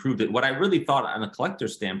edition proved it. What I really thought on a collector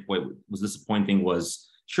standpoint was disappointing was,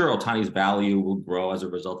 sure, Ohtani's value will grow as a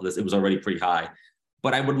result of this. It was already pretty high.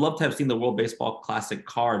 But I would love to have seen the World Baseball Classic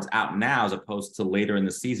cards out now as opposed to later in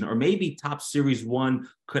the season. Or maybe Top Series 1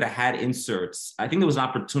 could have had inserts. I think there was an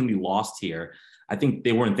opportunity lost here. I think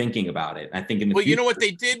they weren't thinking about it. I think in the future, you know what? They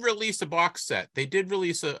did release a box set. They did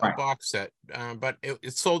release a box set, but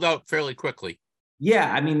it sold out fairly quickly.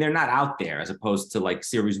 Yeah, I mean, they're not out there as opposed to like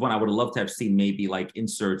Series 1. I would have loved to have seen maybe like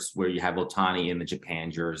inserts where you have Ohtani in the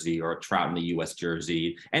Japan jersey or Trout in the US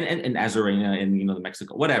jersey and Azarena in, the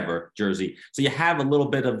Mexico, whatever jersey. So you have a little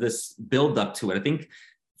bit of this build up to it. I think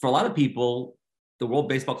for a lot of people, the World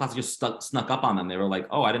Baseball Classic just snuck up on them. They were like,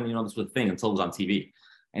 oh, I didn't even know this was a thing until it was on TV.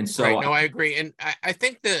 And so right, no, I agree. And I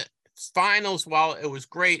think the finals, while it was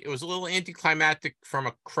great, it was a little anticlimactic from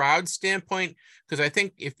a crowd standpoint, because I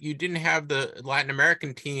think if you didn't have the Latin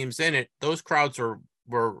American teams in it, those crowds were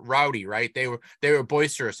rowdy, right? They were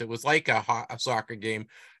boisterous. It was like a soccer game.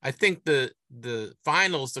 I think the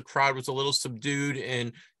finals, the crowd was a little subdued,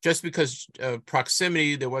 and just because of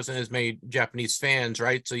proximity, there wasn't as many Japanese fans,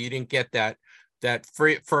 right? So you didn't get that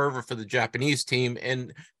fervor for the Japanese team.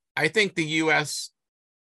 And I think the U.S.,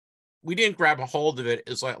 we didn't grab a hold of it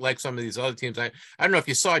as like some of these other teams. I don't know if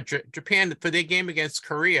you saw Japan for their game against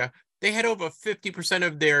Korea. They had over 50%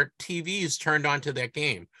 of their TVs turned on to that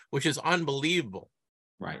game, which is unbelievable.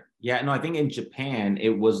 Right. Yeah. No, I think in Japan, it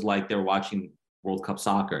was like they're watching World Cup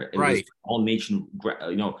soccer. It right. was all nation,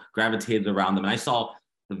 gravitated around them. And I saw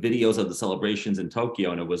the videos of the celebrations in Tokyo,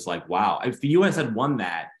 and it was like, wow, if the U.S. had won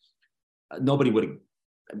that,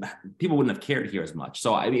 people wouldn't have cared here as much.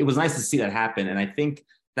 So it was nice to see that happen. And I think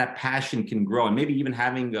that passion can grow, and maybe even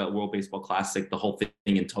having a World Baseball Classic, the whole thing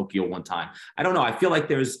in Tokyo one time. I don't know. I feel like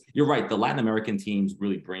you're right. The Latin American teams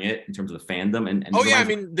really bring it in terms of the fandom. And I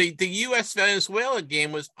mean, the U.S. Venezuela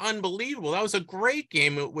game was unbelievable. That was a great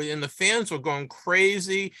game, and the fans were going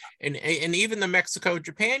crazy. And even the Mexico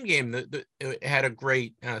Japan game, it had a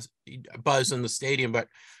great buzz in the stadium. But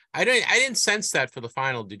I didn't sense that for the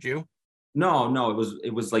final. Did you? No.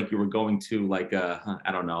 It was like you were going to like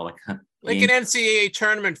I don't know, like an NCAA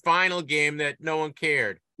tournament final game that no one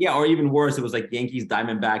cared. Yeah, or even worse, it was like Yankees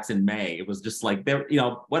Diamondbacks in May. It was just like they're,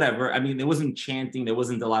 whatever. I mean, there wasn't chanting, there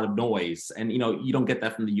wasn't a lot of noise, and you don't get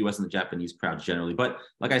that from the U.S. and the Japanese crowds generally. But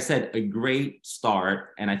like I said, a great start,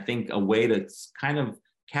 and I think a way to kind of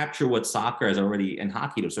capture what soccer has already, and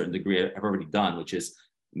hockey to a certain degree have already done, which is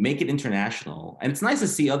make it international. And it's nice to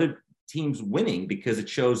see other teams winning, because it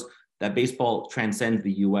shows that baseball transcends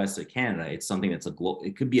the U.S. or Canada. It's something that's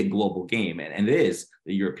it could be a global game, and it is.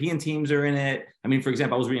 The European teams are in it. I mean, for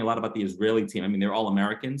example, I was reading a lot about the Israeli team. I mean, they're all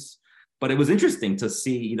Americans, but it was interesting to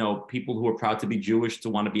see, people who are proud to be Jewish to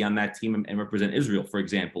want to be on that team and represent Israel, for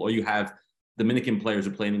example. Or you have Dominican players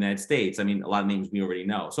who play in the United States. I mean, a lot of names we already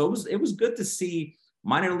know. So it was good to see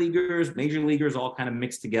minor leaguers, major leaguers all kind of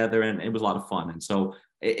mixed together, and it was a lot of fun. And so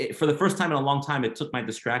for the first time in a long time, it took my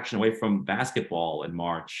distraction away from basketball in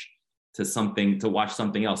March to watch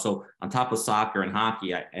something else. So on top of soccer and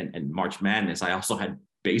hockey and March Madness, I also had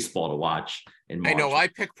baseball to watch in March. I know. I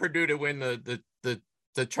picked Purdue to win the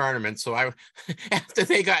the tournament. So after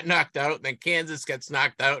they got knocked out, and then Kansas gets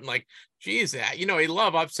knocked out, and like, geez, you know, he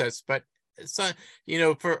love upsets, but it's you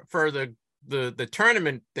know, for the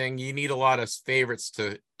tournament thing, you need a lot of favorites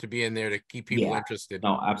to be in there to keep people interested.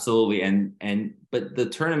 No, absolutely. But the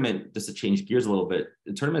tournament, just to change gears a little bit,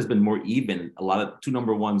 the tournament has been more even. A lot of 2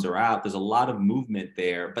 number ones are out. There's a lot of movement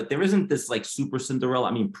there, but there isn't this like super Cinderella.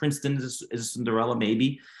 I mean, Princeton is a Cinderella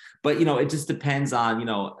maybe, but you know, it just depends on, you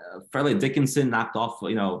know, Fairleigh Dickinson knocked off,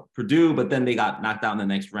 you know, Purdue, but then they got knocked out in the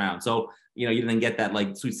next round. So, you know, you didn't get that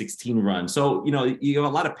like Sweet 16 run. So, you know, you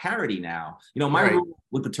have a lot of parity now. You know, my rule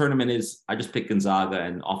with the tournament is I just pick Gonzaga,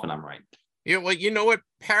 and often I'm right. Yeah, well, you know what?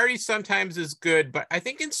 Parity sometimes is good, but I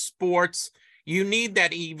think in sports, you need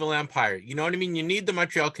that evil empire. You know what I mean? You need the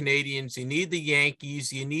Montreal Canadiens, you need the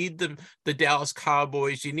Yankees, you need the Dallas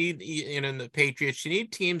Cowboys, you need, you know, the Patriots. You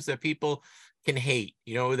need teams that people can hate.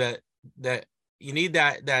 You know, that you need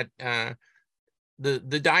that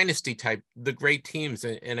the dynasty type, the great teams,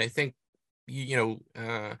 and I think, you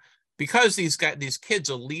know, because these kids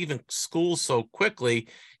are leaving school so quickly,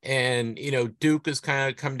 and you know, Duke has kind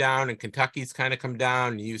of come down, and Kentucky's kind of come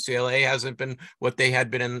down, and UCLA hasn't been what they had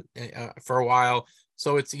been in for a while.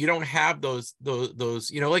 So it's, you don't have those,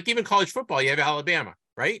 you know, like even college football, you have Alabama,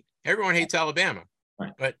 right? Everyone hates Alabama,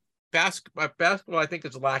 right? But basketball, I think,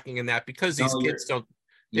 is lacking in that, because these kids don't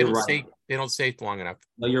stay long enough.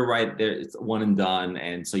 No, you're right. It's one and done,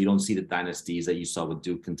 and so you don't see the dynasties that you saw with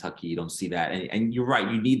Duke, Kentucky. You don't see that, and you're right.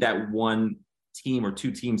 You need that one team or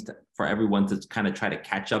 2 teams for everyone to kind of try to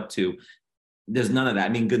catch up to. There's none of that.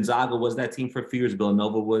 I mean, Gonzaga was that team for a few years.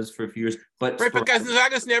 Villanova was for a few years, but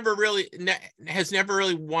Gonzaga's has never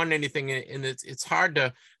really won anything, and it's hard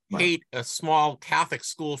to hate a small Catholic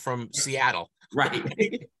school from Seattle,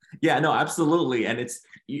 right? Yeah, no, absolutely. And it's,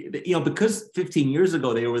 you know, because 15 years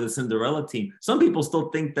ago they were the Cinderella team, some people still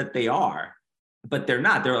think that they are, but they're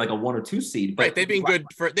not. They're like a 1 or 2 seed. But right, they've been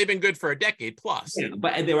good for a decade plus. Yeah,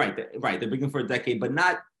 but they're right. They're been good for a decade, but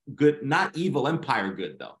not good, not evil empire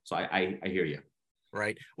good though. So I hear you.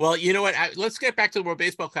 Right. Well, you know what? Let's get back to the World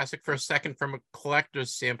Baseball Classic for a second from a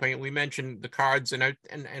collector's standpoint. We mentioned the cards, and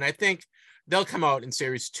I think they'll come out in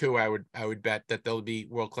Series 2. I would bet that they'll be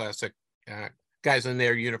World Classic guys in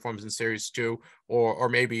their uniforms in Series 2, or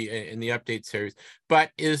maybe in the update series. But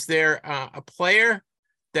is there a player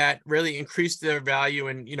that really increased their value?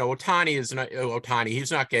 And you know, Ohtani is not Ohtani.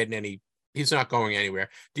 He's not going anywhere.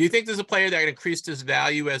 Do you think there's a player that increased his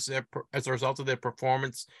value as a result of their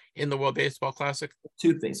performance in the World Baseball Classic?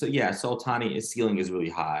 2 things. So yeah, so Ohtani, his ceiling is really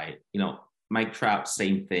high. You know, Mike Trout,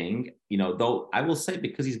 same thing. You know, though I will say,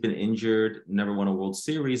 because he's been injured, never won a World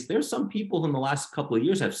Series, there's some people who in the last couple of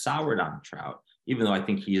years have soured on Trout, even though I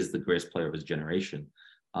think he is the greatest player of his generation.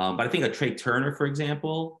 But I think a Trey Turner, for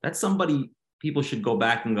example, that's somebody people should go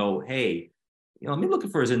back and go, hey, you know, let me look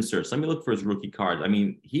for his inserts. Let me look for his rookie cards. I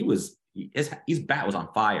mean, his bat was on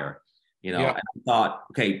fire, you know, and I thought,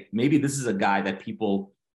 okay, maybe this is a guy that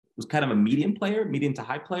people was kind of a medium to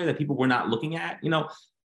high player that people were not looking at. You know,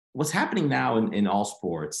 what's happening now in all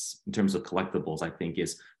sports in terms of collectibles, I think,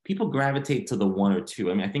 is people gravitate to the 1 or 2.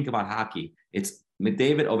 I mean, I think about hockey. It's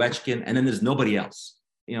McDavid, Ovechkin, and then there's nobody else.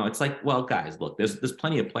 You know, it's like, well, guys, look, there's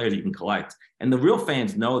plenty of players you can collect. And the real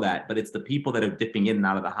fans know that, but it's the people that are dipping in and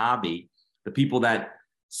out of the hobby, the people that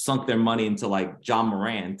sunk their money into like John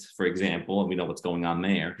Morant, for example, and we know what's going on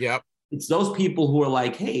there. Yep. It's those people who are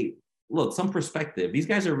like, hey, look, some perspective. These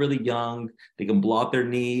guys are really young. They can blow out their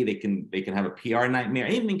knee. They can have a PR nightmare.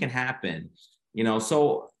 Anything can happen, you know?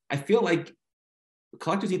 So I feel like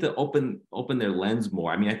collectors need to open their lens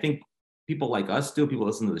more. I mean, I think people like us do, people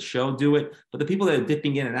listen to the show do it, but the people that are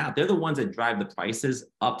dipping in and out, they're the ones that drive the prices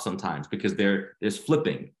up sometimes, because there's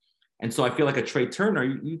flipping. And so I feel like a Trey Turner,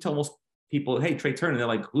 you tell most people, hey, Trey Turner, they're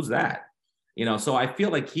like, who's that? You know, so I feel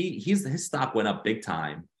like his stock went up big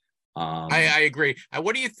time. I agree.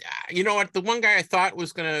 What do you know what, the one guy I thought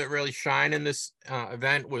was going to really shine in this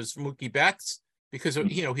event was Mookie Betts, because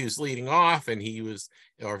you know, he was leading off and he was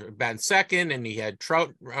batting second, and he had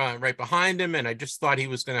Trout right behind him, and I just thought he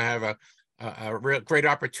was going to have a real great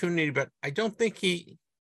opportunity, but I don't think he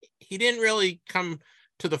didn't really come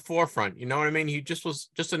to the forefront. You know what I mean? He just was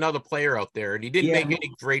just another player out there, and he didn't make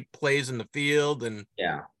any great plays in the field. And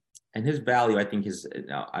and his value, I think, is,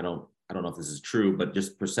 I don't know if this is true, but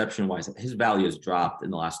just perception wise, his value has dropped in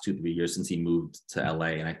the last 2-3 years since he moved to LA.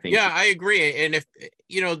 And I think, I agree. And if,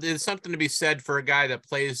 you know, there's something to be said for a guy that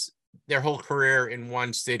plays their whole career in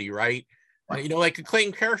one city, right? You know, like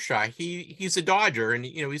Clayton Kershaw, he's a Dodger, and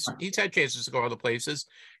you know, he's had chances to go other places.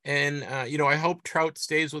 And you know, I hope Trout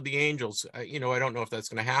stays with the Angels. You know, I don't know if that's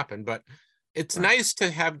going to happen, but it's nice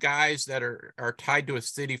to have guys that are tied to a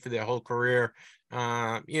city for their whole career.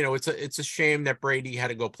 It's a shame that Brady had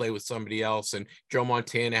to go play with somebody else, and Joe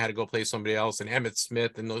Montana had to go play somebody else, and Emmitt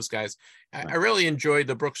Smith and those guys. I really enjoyed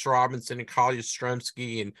the Brooks Robinson and Collier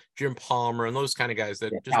Stremski and Jim Palmer and those kind of guys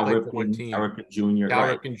that just played for one team. Cal Ripken Jr.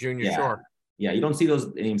 Cal Ripken Jr. Yeah. Sure. Yeah, you don't see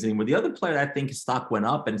those names anymore. The other player, I think his stock went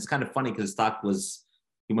up, and it's kind of funny because his stock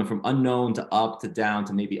he went from unknown to up to down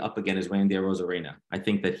to maybe up again, is Randy Arozarena. I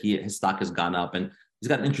think that his stock has gone up, and he's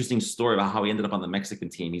got an interesting story about how he ended up on the Mexican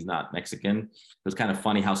team. He's not Mexican. It was kind of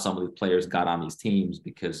funny how some of the players got on these teams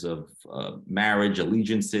because of marriage,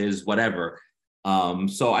 allegiances, whatever.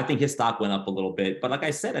 So I think his stock went up a little bit. But like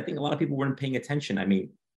I said, I think a lot of people weren't paying attention. I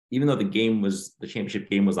mean, even though the championship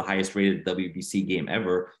game was the highest rated WBC game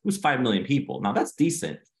ever, it was 5 million people. Now that's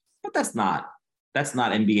decent, but that's not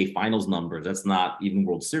NBA Finals numbers. That's not even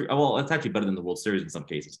World Series. Well, it's actually better than the World Series in some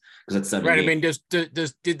cases because it's 7 Right. games. I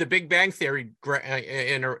mean, did the Big Bang Theory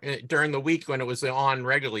during the week when it was on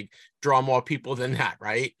regularly draw more people than that?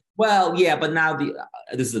 Right. Well, yeah, but now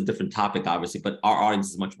this is a different topic, obviously, but our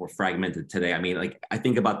audience is much more fragmented today. I mean, like I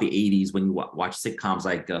think about the 80s when you watch sitcoms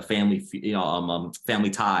like Family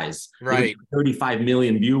Ties, right? 35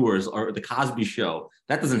 million viewers, or The Cosby Show.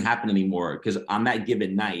 That doesn't happen anymore because on that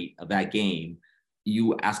given night of that game,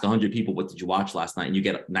 you ask 100 people, what did you watch last night? And you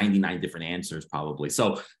get 99 different answers probably.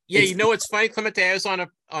 So yeah, it's funny, Clemente, I was on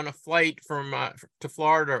a flight from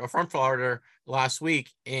Florida last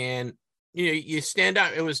week, and you stand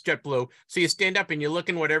up. It was JetBlue, so you stand up and you look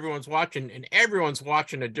in what everyone's watching, and everyone's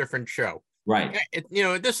watching a different show. Right.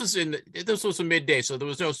 This was a midday, so there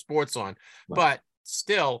was no sports on, right. But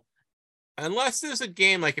still, unless there's a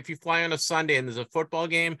game, like if you fly on a Sunday and there's a football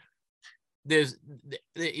game,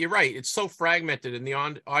 you're right. It's so fragmented, and the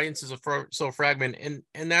audiences are so fragmented,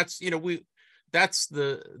 and that's that's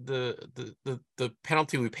the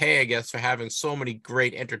penalty we pay, I guess, for having so many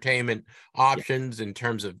great entertainment options in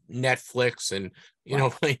terms of Netflix and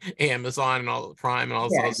Amazon and all the Prime and all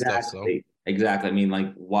this stuff. So exactly. I mean,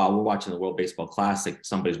 like while we're watching the World Baseball Classic,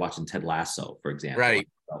 somebody's watching Ted Lasso, for example. Right.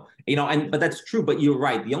 So, but that's true. But you're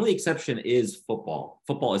right. The only exception is football.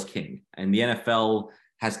 Football is king, and the NFL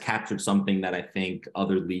has captured something that I think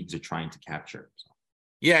other leagues are trying to capture. So.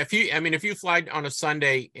 Yeah, if you fly on a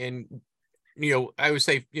Sunday and I would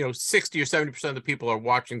say 60 or 70% of the people are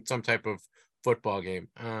watching some type of football game.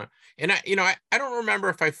 And I don't remember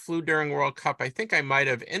if I flew during World Cup. I think I might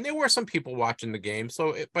have, and there were some people watching the game.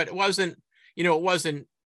 So, but it wasn't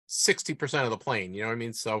 60% of the plane. You know what I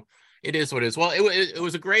mean? So it is what it is. Well, it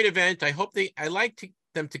was a great event. I hope I like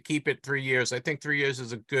them to keep it 3 years. I think 3 years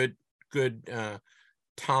is a good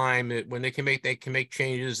time when they can make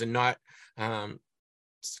changes and not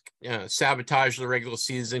sabotage the regular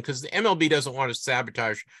season, because the MLB doesn't want to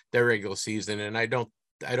sabotage their regular season, and I don't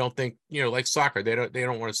think like soccer, they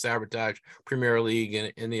don't want to sabotage Premier League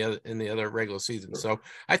and in the other regular season. So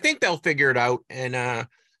I think they'll figure it out. And I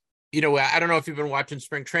don't know if you've been watching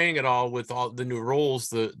spring training at all with all the new rules,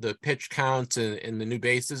 the pitch counts and the new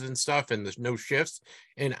bases and stuff, and there's no shifts.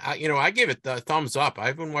 And I give it the thumbs up.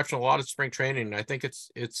 I've been watching a lot of spring training, and I think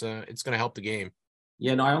it's going to help the game.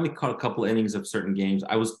 Yeah, no, I only caught a couple of innings of certain games.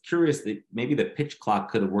 I was curious that maybe the pitch clock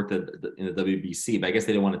could have worked in the WBC, but I guess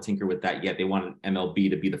they didn't want to tinker with that yet. They wanted MLB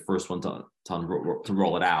to be the first one to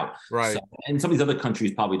roll it out. Right. So, and some of these other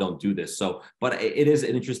countries probably don't do this. So, but it is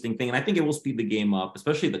an interesting thing. And I think it will speed the game up,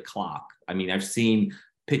 especially the clock. I mean, I've seen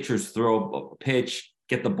pitchers throw a pitch,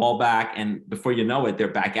 get the ball back, and before you know it, they're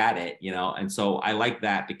back at it, And so I like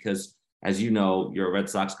that because, as you know, you're a Red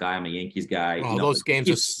Sox guy. I'm a Yankees guy. Oh, those games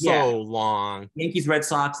are so long. Yankees, Red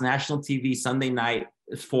Sox, national TV, Sunday night.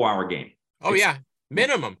 It's 4-hour game. Oh, yeah.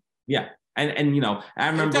 Minimum. Yeah. And I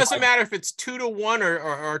remember. It doesn't matter if it's 2-1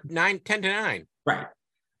 or 10-9. Right.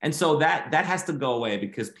 And so that has to go away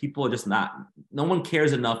because people are just no one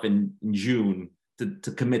cares enough in June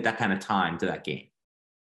to commit that kind of time to that game.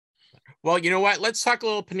 Well, you know what? Let's talk a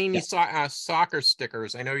little Panini soccer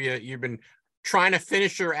stickers. I know you've been trying to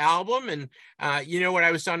finish your album, and when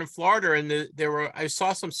I was down in Florida, and I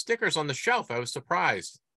saw some stickers on the shelf. I was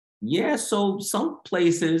surprised. Yeah, so some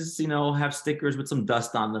places have stickers with some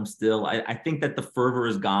dust on them still. I think that the fervor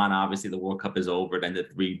is gone. Obviously the World Cup is over. It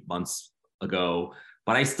ended 3 months ago,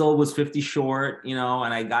 but I still was 50 short, and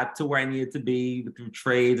I got to where I needed to be through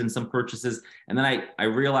trades and some purchases, and then I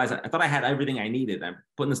realized I thought I had everything I needed. I'm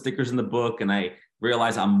putting the stickers in the book, and I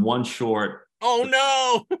realized I'm one short. Oh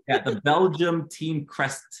no! Yeah, the Belgium team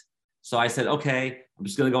crest. So I said, okay, I'm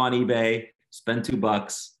just gonna go on eBay, spend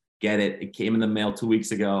 $2, get it. It came in the mail 2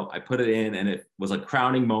 weeks ago. I put it in, and it was a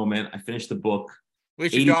crowning moment. I finished the book.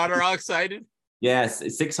 Was your daughter all excited? Yes,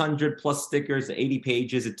 600 plus stickers, 80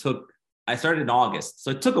 pages. I started in August,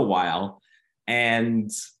 so it took a while,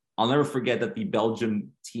 and I'll never forget that the Belgium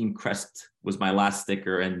team crest was my last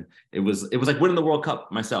sticker, and it was like winning the World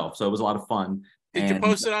Cup myself. So it was a lot of fun. Did you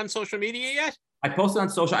post it on social media yet? I posted on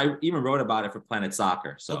social. I even wrote about it for Planet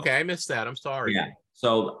Soccer. So okay, I missed that. I'm sorry. Yeah.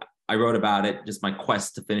 So I wrote about it, just my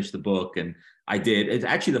quest to finish the book, and I did. It's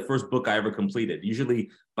actually the first book I ever completed. Usually,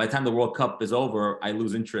 by the time the World Cup is over, I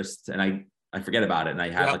lose interest and I forget about it, and I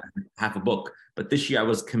have like half a book. But this year, I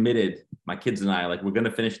was committed. My kids and I, like, we're going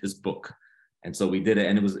to finish this book, and so we did it,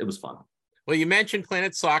 and it was fun. Well, you mentioned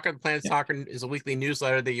Planet Soccer. Planet Soccer is a weekly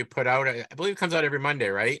newsletter that you put out. I believe it comes out every Monday,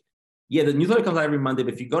 right? Yeah, the newsletter comes out every Monday,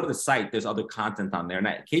 but if you go to the site, there's other content on there. And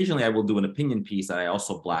occasionally I will do an opinion piece that I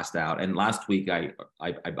also blast out. And last week I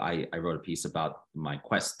wrote a piece about my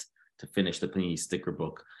quest to finish the Panini sticker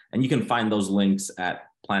book. And you can find those links at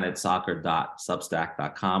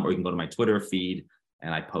planetsoccer.substack.com, or you can go to my Twitter feed,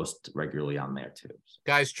 and I post regularly on there too.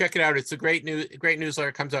 Guys, check it out. It's a great newsletter.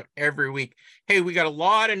 It comes out every week. Hey, we got a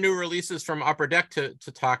lot of new releases from Upper Deck to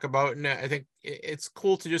talk about. And I think it's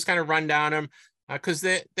cool to just kind of run down them because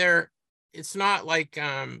it's not like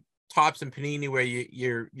Topps and Panini where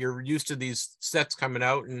you're used to these sets coming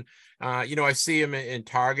out, and I see them in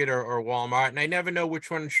Target or Walmart, and I never know which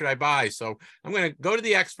one should I buy. So I'm going to go to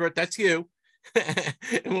the expert. That's you.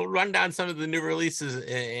 And we'll run down some of the new releases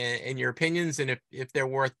and your opinions, and if they're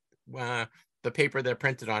worth the paper they're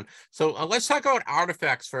printed on. So let's talk about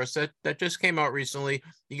Artifacts first. That just came out recently.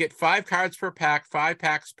 You get 5 cards per pack, 5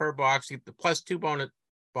 packs per box. You get the plus 2 bonus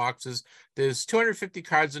boxes. There's 250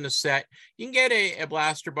 cards in a set. You can get a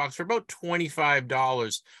blaster box for about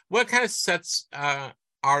 $25. What kind of sets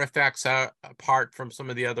Artifacts apart from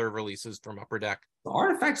some of the other releases from Upper Deck? The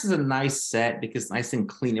Artifacts is a nice set because it's nice and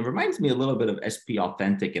clean. It reminds me a little bit of SP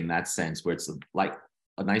Authentic in that sense, where it's like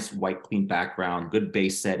a nice white clean background, good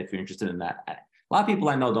base set if you're interested in that. A lot of people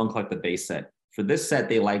I know don't collect the base set. For this set,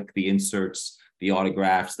 they like the inserts, the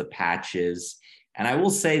autographs, the patches. And I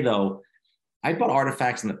will say though, I bought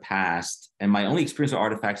Artifacts in the past, and my only experience with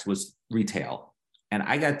Artifacts was retail. And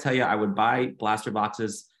I got to tell you, I would buy blaster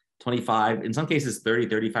boxes, $25, in some cases $30,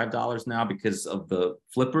 $35 now because of the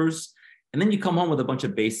flippers. And then you come home with a bunch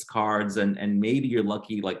of base cards, and maybe you're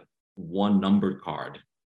lucky, like one numbered card.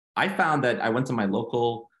 I found that I went to my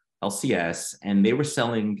local LCS, and they were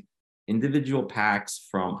selling individual packs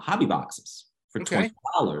from hobby boxes for $20.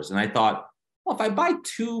 And I thought, well, if I buy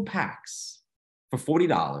 2 packs for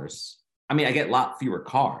 $40, I mean, I get a lot fewer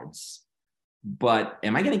cards, but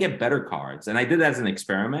am I going to get better cards? And I did that as an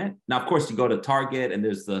experiment. Now, of course, you go to Target and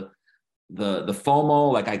there's the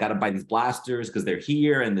FOMO, like I got to buy these blasters because they're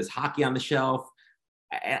here, and there's hockey on the shelf.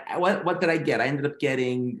 What did I get? I ended up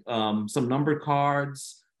getting some numbered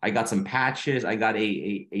cards. I got some patches. I got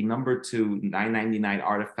a number 2 $9.99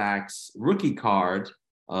 Artifacts rookie card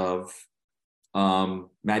of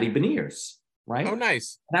Matty Beniers. Right? Oh,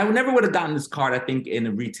 nice. And I never would have gotten this card, I think,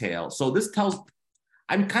 in retail. So this tells,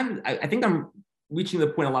 I think I'm reaching the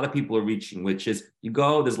point a lot of people are reaching, which is you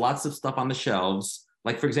go, there's lots of stuff on the shelves.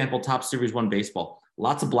 Like, for example, Topps Series 1 baseball,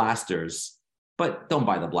 lots of blasters, but don't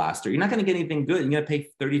buy the blaster. You're not going to get anything good. You're going to pay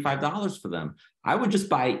 $35 for them. I would just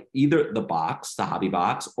buy either the box, the hobby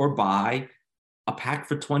box, or buy a pack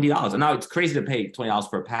for $20. And now it's crazy to pay $20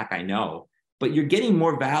 for a pack, I know. But you're getting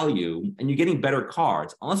more value and you're getting better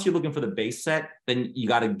cards. Unless you're looking for the base set, then you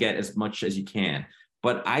got to get as much as you can.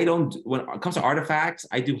 But when it comes to Artifacts,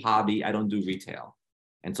 I do hobby, I don't do retail.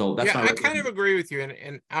 And so that's I kind of agree with you.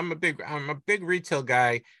 And I'm a big retail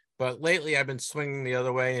guy, but lately I've been swinging the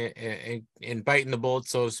other way and biting the bullet,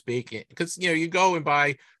 so to speak. Because you go and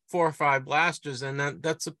buy 4 or 5 blasters, and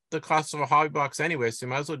that's the cost of a hobby box anyway. So you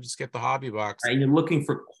might as well just get the hobby box. And you're looking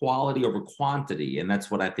for quality over quantity, and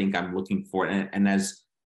that's what I think I'm looking for. And as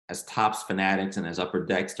Topps fanatics and as Upper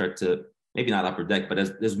Deck start to, maybe not Upper Deck, but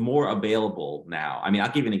as there's more available now. I mean,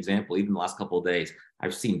 I'll give you an example. Even the last couple of days,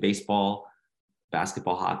 I've seen baseball,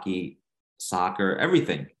 basketball, hockey, soccer,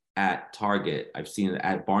 everything at Target. I've seen it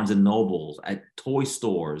at Barnes and Nobles, at toy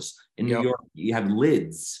stores in New York. You have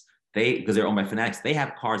lids. Because they're owned by fanatics, they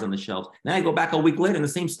have cards on the shelves. Then I go back a week later and the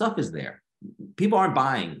same stuff is there. People aren't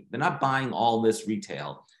buying. They're not buying all this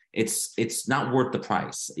retail. It's not worth the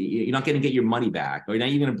price. You're not going to get your money back, or you're not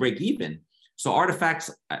even going to break even. So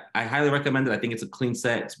Artifacts, I highly recommend it. I think it's a clean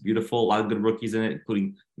set. It's beautiful. A lot of good rookies in it,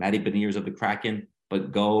 including Matty Beniers of the Kraken.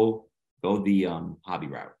 But go the hobby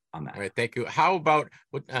route on that. All right, thank you. How about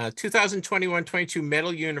 2021-22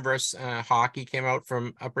 Metal Universe hockey came out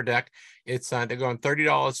from Upper Deck. It's they're going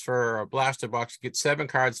 $30 for a blaster box. You get 7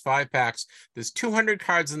 cards, 5 packs. There's 200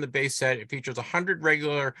 cards in the base set. It features 100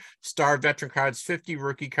 regular star veteran cards, 50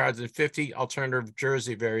 rookie cards, and 50 alternative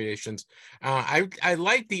jersey variations. I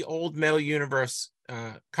like the old Metal Universe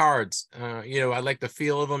cards. I like the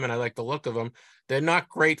feel of them and I like the look of them. They're not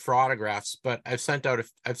great for autographs, but I've sent out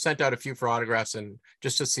a few for autographs and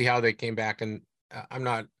just to see how they came back, and I'm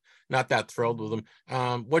not that thrilled with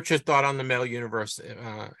them. What's your thought on the Metal Universe?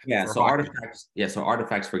 So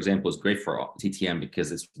Artifacts, for example, is great for TTM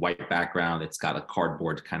because it's white background. It's got a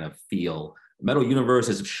cardboard kind of feel. Metal Universe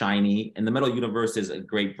is shiny, and the Metal Universe is a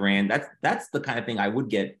great brand. That's the kind of thing I would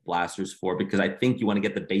get blasters for, because I think you want to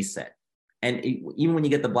get the base set. And even when you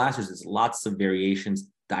get the blasters, there's lots of variations,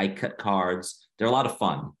 die cut cards. They're a lot of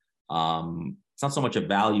fun. It's not so much a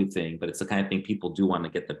value thing, but it's the kind of thing people do want to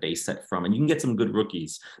get the base set from. And you can get some good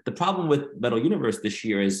rookies. The problem with Metal Universe this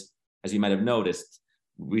year is, as you might have noticed,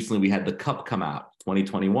 recently we had the Cup come out,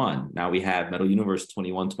 2021. Now we have Metal Universe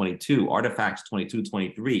 21-22, Artifacts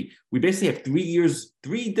 22-23. We basically have 3 years,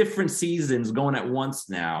 3 different seasons going at once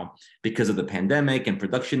now because of the pandemic and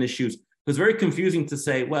production issues. It was very confusing to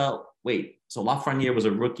say, well, wait, so Lafreniere was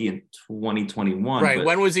a rookie in 2021. Right.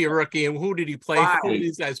 When was he a rookie and who did he play for? Who are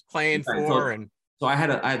these guys playing for? So I had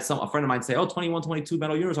a friend of mine say, 21-22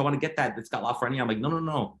 Metal Universe, I want to get that. It's got Lafreniere. I'm like,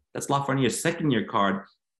 no. That's Lafreniere's second-year card.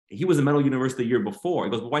 He was a Metal Universe the year before.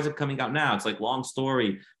 He goes, well, why is it coming out now? It's like long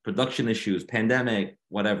story, production issues, pandemic,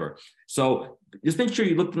 whatever. So just make sure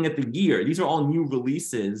you're looking at the year. These are all new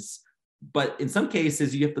releases, but in some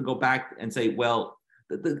cases you have to go back and say, well,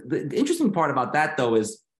 the interesting part about that though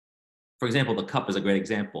is, for example, the Cup is a great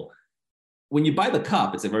example. When you buy the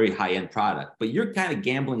Cup, it's a very high-end product, but you're kind of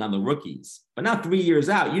gambling on the rookies. But now 3 years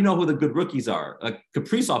out, you know who the good rookies are. Like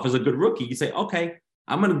Kaprizov is a good rookie. You say, okay,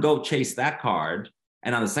 I'm going to go chase that card.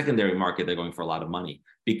 And on the secondary market, they're going for a lot of money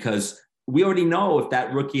because we already know if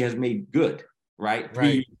that rookie has made good, right?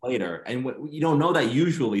 3 years later. And you don't know that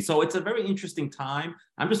usually. So it's a very interesting time.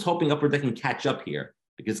 I'm just hoping Upper Deck can catch up here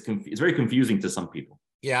because it's very confusing to some people.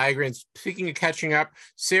 Yeah, I agree. And speaking of catching up,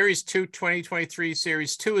 Series 2 2023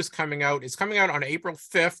 Series 2 is coming out. It's coming out on April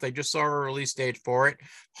 5th. They just saw a release date for it.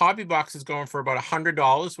 Hobby Box is going for about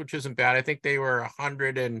 $100, which isn't bad. I think they were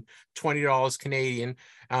 $120 Canadian.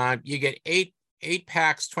 You get eight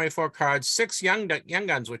packs, 24 cards, 6 young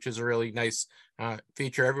guns, which is a really nice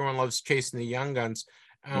feature. Everyone loves chasing the young guns.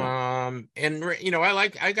 And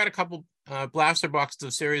I got a couple blaster boxes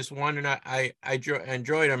of Series 1 and I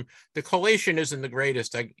enjoyed them. The collation isn't the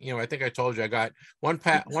greatest. I think I told you I got one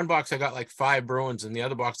box I got like 5 Bruins and the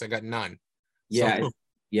other box I got none.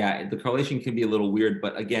 Yeah, the correlation can be a little weird,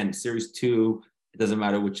 but again, Series 2, it doesn't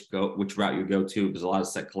matter which route you go to, because a lot of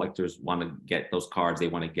set collectors want to get those cards. They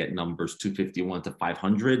want to get numbers 251 to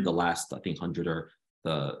 500. The last, I think, 100 are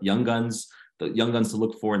the young guns. The young guns to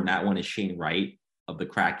look for, and that one is Shane Wright of the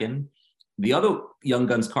Kraken. The other young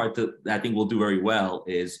guns card that I think will do very well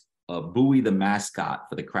is Bowie, the mascot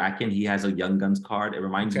for the Kraken. He has a young guns card. It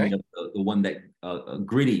reminds me of the one that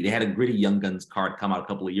Gritty. They had a Gritty young guns card come out a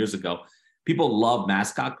couple of years ago. People love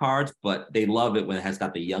mascot cards, but they love it when it has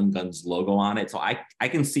got the Young Guns logo on it. So I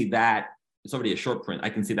can see that. It's already a short print. I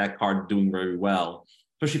can see that card doing very well,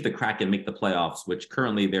 especially if the Kraken make the playoffs, which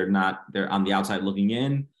currently they're not. They're on the outside looking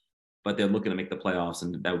in, but they're looking to make the playoffs,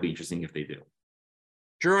 and that would be interesting if they do.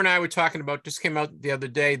 Drew and I were talking about, just came out the other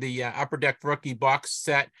day, the Upper Deck rookie box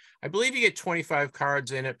set. I believe you get 25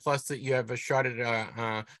 cards in it, plus that you have a shot at,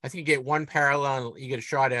 I think you get one parallel and you get a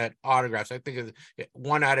shot at autographs. I think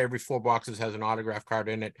 1 out of every 4 boxes has an autograph card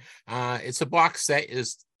in it. It's a box set,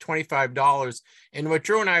 is $25. And what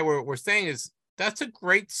Drew and I were saying is, that's a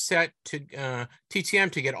great set to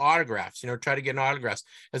TTM to get autographs, try to get autographs,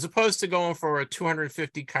 as opposed to going for a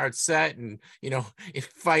 250 card set and,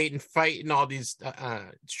 fight and all these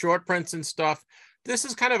short prints and stuff. This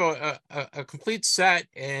is kind of a complete set,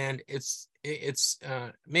 and it's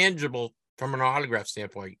manageable from an autograph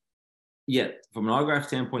standpoint. Yeah, from an autograph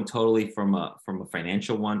standpoint, totally. From a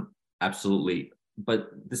financial one, absolutely. But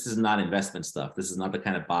this is not investment stuff. This is not the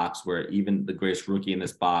kind of box where even the greatest rookie in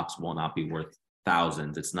this box will not be worth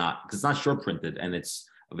thousands. It's not, because it's not short printed and it's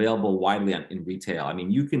available widely in retail. I mean,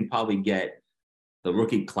 you can probably get the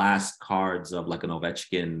rookie class cards of like an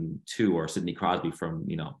Ovechkin 2 or Sidney Crosby from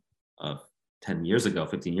 10 years ago,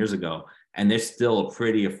 15 years ago, and they're still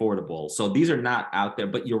pretty affordable. So these are not out there.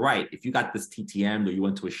 But you're right. If you got this TTM or you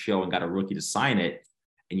went to a show and got a rookie to sign it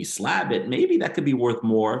and you slab it, maybe that could be worth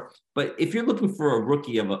more. But if you're looking for a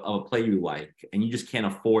rookie of a player you like, and you just can't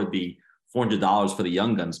afford the $400 for the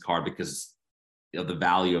Young Guns card because of the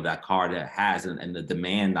value of that card it has and the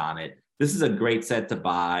demand on it, this is a great set to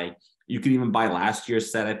buy. You could even buy last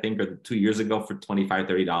year's set, I think, or 2 years ago for $25,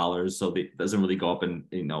 $30. So it doesn't really go up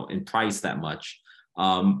in price that much.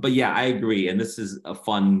 But yeah, I agree. And this is a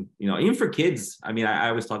fun, even for kids. I mean, I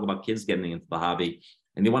always talk about kids getting into the hobby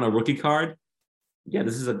and they want a rookie card. Yeah,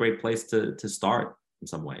 this is a great place to start.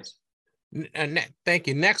 some ways. Thank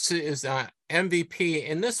you. Next is MVP,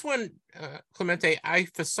 and this one, Clemente,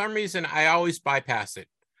 for some reason I always bypass it.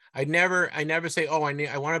 I never say, oh,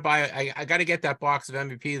 I want to buy. I got to get that box of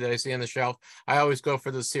MVP that I see on the shelf. I always go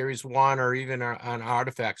for the Series 1 or even on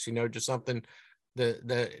Artifacts. Just something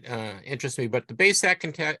that interests me. But the base set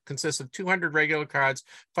consists of 200 regular cards,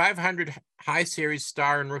 500 high series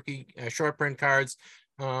star and rookie short print cards.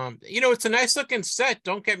 It's a nice looking set.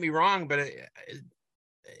 Don't get me wrong, but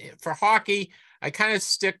for hockey, I kind of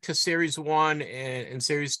stick to Series 1 and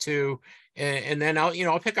Series 2, and then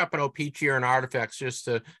I'll pick up an OPC or an Artifacts just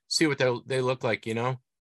to see what they look like.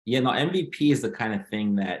 Yeah, no, MVP is the kind of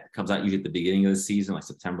thing that comes out usually at the beginning of the season, like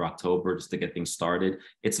September, October, just to get things started.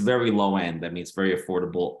 It's very low end. I mean, it's very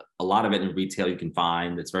affordable. A lot of it in retail you can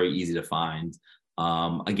find. It's very easy to find.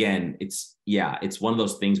 Again, it's one of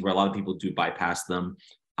those things where a lot of people do bypass them.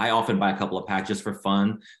 I often buy a couple of packs just for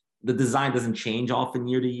fun. The design doesn't change often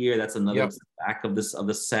year to year. That's another back of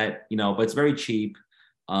the set, but it's very cheap.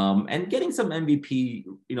 And getting some MVP,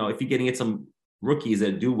 if you're getting it some rookies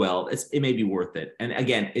that do well, it may be worth it. And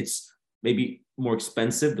again, it's maybe more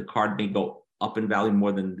expensive. The card may go up in value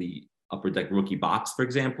more than the Upper Deck rookie box, for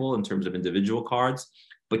example, in terms of individual cards.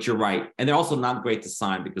 But you're right. And they're also not great to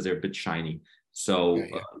sign because they're a bit shiny. So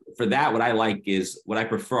for that, what I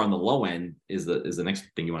prefer on the low end is the next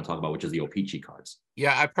thing you want to talk about, which is the OPC cards.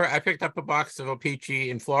 Yeah, I picked up a box of OPC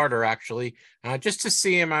in Florida, actually, just to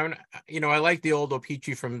see him. I like the old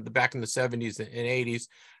OPC from back in the 70s and 80s.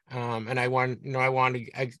 And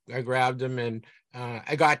I grabbed him, and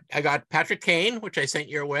I got Patrick Kane, which I sent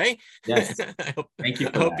your way. Yes. Thank you.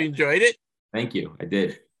 I hope you enjoyed it. Thank you. I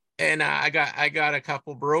did. And I got a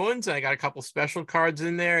couple Bruins, and I got a couple special cards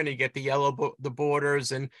in there, and you get the yellow the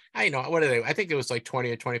borders, and what are they? I think it was like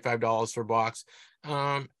 $20 or $25 for a box.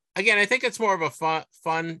 Again, I think it's more of a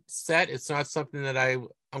fun set. It's not something that I'm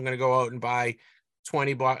going to go out and buy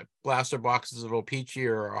 20 blaster boxes of OPC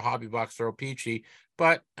or a hobby box for OPC.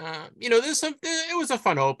 But it was a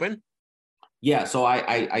fun open. Yeah, so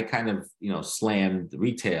I kind of slammed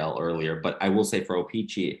retail earlier, but I will say for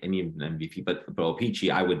OPC and even MVP, but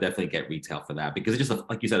OPC I would definitely get retail for that because it's just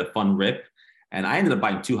like you said, a fun rip. And I ended up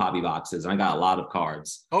buying 2 hobby boxes, and I got a lot of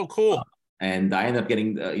cards. Oh, cool! And I ended up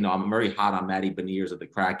getting I'm very hot on Matty Beniers of the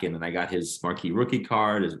Kraken, and I got his marquee rookie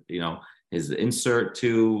card, his insert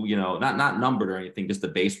too. Not numbered or anything, just the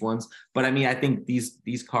base ones. But I mean, I think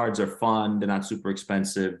these cards are fun. They're not super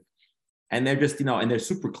expensive. And they're just, and they're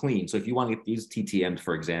super clean. So if you want to get these TTMs,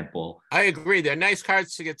 for example. I agree. They're nice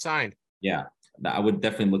cards to get signed. Yeah. I would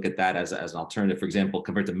definitely look at that as an alternative, for example,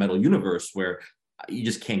 compared to Metal Universe, where you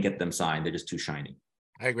just can't get them signed. They're just too shiny.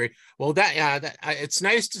 I agree. Well, it's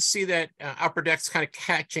nice to see that Upper Deck's kind of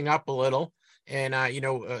catching up a little. And,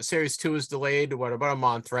 Series 2 is delayed, about a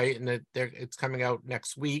month, right? And it's coming out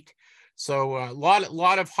next week. So a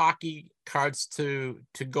lot of hockey cards to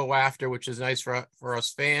go after, which is nice for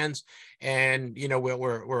us fans. And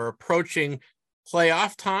we're approaching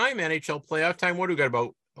playoff time, NHL playoff time. What do we got,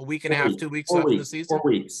 about a week and a half, 2 weeks left in the season?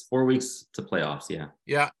 4 weeks to playoffs. Yeah.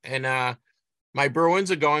 Yeah, and my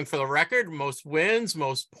Bruins are going for the record, most wins,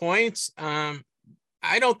 most points. I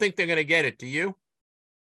don't think they're going to get it. Do you?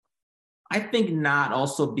 I think not.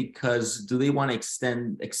 Also, because do they want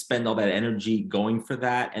to expend all that energy going for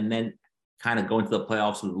that, and then kind of go into the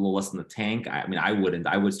playoffs with a little less in the tank? I mean, I wouldn't.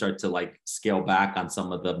 I would start to scale back on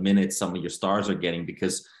some of the minutes some of your stars are getting,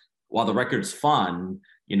 because while the record's fun,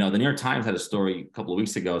 the New York Times had a story a couple of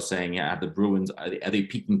weeks ago saying, yeah, the Bruins, are they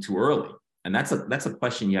peaking too early? And that's a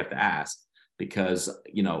question you have to ask, because,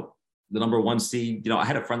 the number 1 seed, I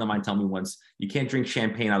had a friend of mine tell me once, you can't drink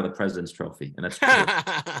champagne out of the President's Trophy. And that's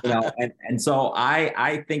true. And so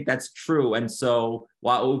I think that's true. And so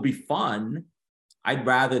while it would be fun, I'd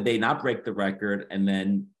rather they not break the record and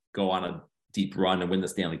then go on a deep run and win the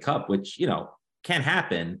Stanley Cup, which, can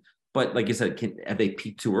happen. But like you said, have they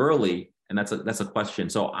peaked too early? And that's a question.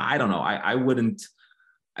 So I don't know. I wouldn't,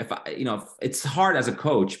 if it's hard as a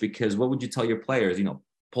coach, because what would you tell your players,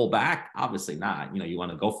 pull back? Obviously not, you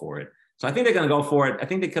want to go for it. So I think they're going to go for it. I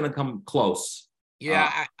think they're going to come close.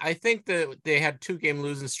 Yeah, I think that they had 2-game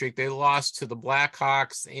losing streak. They lost to the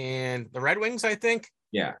Blackhawks and the Red Wings, I think.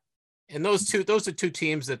 Yeah. And those are 2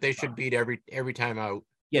 teams that they should beat every time out.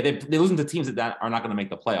 Yeah, they're losing to teams that are not going to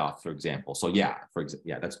make the playoffs, for example. So yeah, that's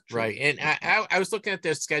true. Right. And I was looking at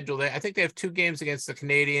their schedule. I think they have 2 games against the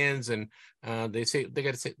Canadians, and they say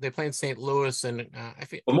they play in St. Louis, and I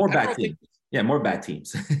feel more bad teams. Yeah, more bad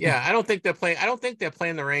teams. Yeah, I don't think they're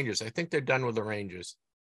playing the Rangers. I think they're done with the Rangers.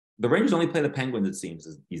 The Rangers only play the Penguins, it seems,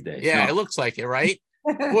 these days. Yeah, It looks like it, right?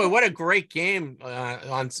 Boy, what a great game!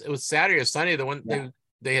 It was Saturday or Sunday. The one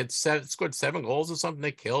they had scored 7 goals or something.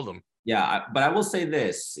 They killed them. Yeah, but I will say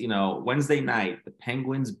this, Wednesday night, the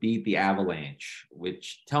Penguins beat the Avalanche,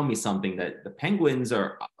 which tell me something that the Penguins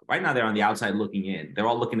are right now, they're on the outside looking in. They're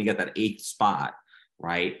all looking to get that 8th spot,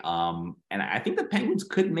 right? And I think the Penguins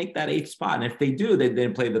could make that 8th spot. And if they do, they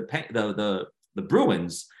then play the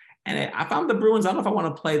Bruins. And I found the Bruins, I don't know if I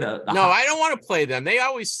want to play the No, I don't want to play them. They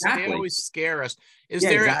always scare us.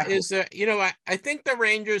 I think the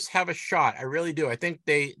Rangers have a shot. I really do. I think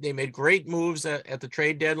they made great moves at the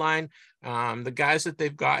trade deadline. The guys that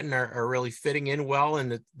they've gotten are really fitting in well,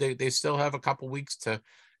 and they still have a couple weeks to,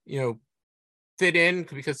 fit in,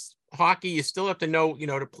 because hockey, you still have to know,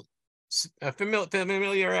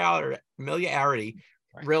 familiarity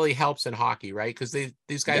Right. really helps in hockey, right? Because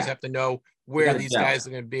these guys have to know where these guys are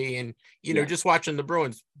going to be. And, just watching the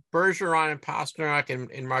Bruins, Bergeron and Pastrnak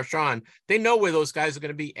and Marchand, they know where those guys are going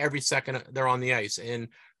to be every second they're on the ice. And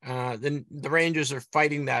then the Rangers are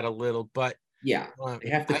fighting that a little, but they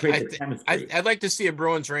have to create the chemistry. I'd like to see a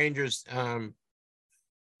Bruins-Rangers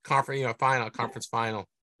conference final.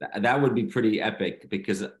 That would be pretty epic,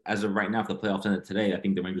 because as of right now, if the playoffs ended today, I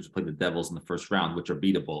think the Rangers would play the Devils in the first round, which are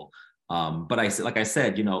beatable. But like I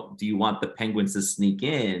said, do you want the Penguins to sneak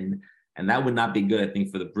in? And that would not be good, I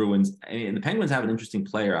think, for the Bruins. And the Penguins have an interesting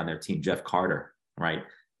player on their team, Jeff Carter, right?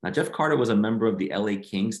 Now, Jeff Carter was a member of the LA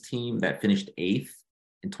Kings team that finished 8th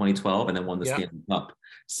in 2012 and then won the Stanley Cup.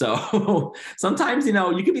 So sometimes, you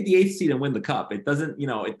could be the 8th seed and win the cup. It doesn't,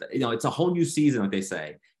 it's a whole new season, like they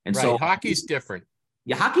say. And so hockey's different.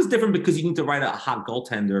 Yeah, hockey's different because you need to write a hot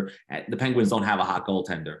goaltender. The Penguins don't have a hot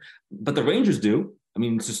goaltender, but the Rangers do. I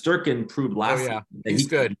mean, Shesterkin proved last season that he's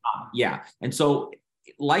good. Yeah. And so,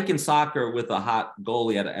 like in soccer with a hot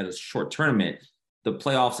goalie at a short tournament, the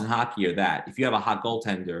playoffs in hockey are that. If you have a hot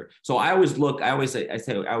goaltender. So I always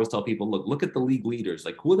tell people, look at the league leaders.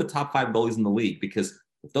 Like, who are the top 5 goalies in the league? Because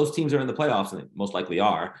if those teams are in the playoffs, and they most likely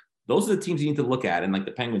are, those are the teams you need to look at. And like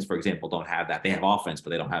the Penguins, for example, don't have that. They have offense,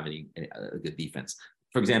 but they don't have any good defense.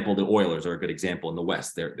 For example, the Oilers are a good example in the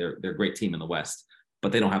West. They're a great team in the West,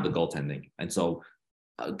 but they don't have the goaltending. And so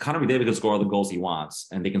Connor McDavid can score all the goals he wants,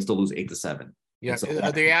 and they can still lose 8-7. Yeah, so,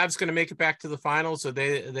 are the Avs going to make it back to the finals? Are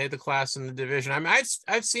they the class in the division? I mean,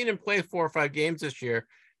 I've seen him play 4 or 5 games this year,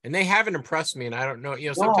 and they haven't impressed me. And I don't know,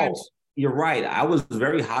 sometimes. You're right. I was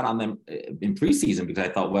very hot on them in preseason because I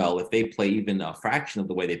thought, well, if they play even a fraction of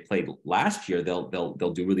the way they played last year, they'll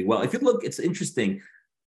do really well. If you look, it's interesting.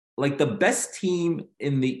 Like the best team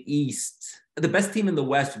in the East, the best team in the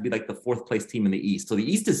West would be like the 4th place team in the East. So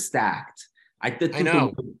the East is stacked. I think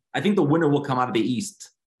the winner will come out of the East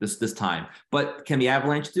this time. But can the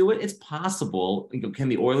Avalanche do it? It's possible. Can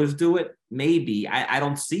the Oilers do it? Maybe. I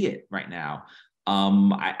don't see it right now.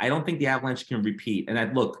 I don't think the Avalanche can repeat. And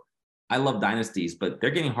I love dynasties, but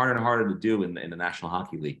they're getting harder and harder to do in the National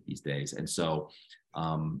Hockey League these days. And so,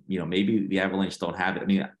 maybe the Avalanche don't have it. I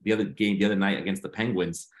mean, the other night against the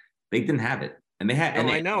Penguins, they didn't have it. And they had,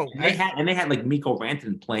 they had like Mikko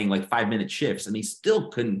Rantanen playing like 5-minute shifts, and they still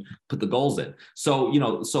couldn't put the goals in.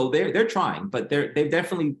 So, so they're trying, but they've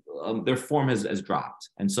definitely their form has dropped.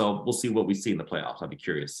 And so we'll see what we see in the playoffs. I'll be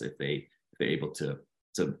curious if they're able to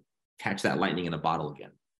catch that lightning in a bottle again.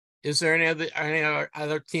 Is there any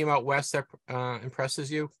other team out west that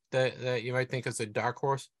impresses you that you might think is a dark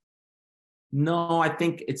horse? No, I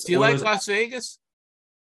think it's. Do you like Las Vegas?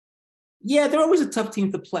 Yeah, they're always a tough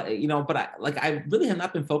team to play, but I really have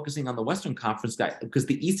not been focusing on the Western Conference guy because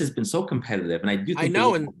the East has been so competitive, and I do. Think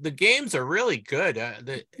and the games are really good.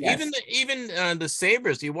 Even the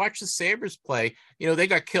Sabres. You watch the Sabres play. They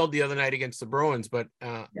got killed the other night against the Bruins, but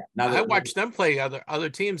I watched them play other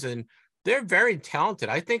teams, and they're very talented.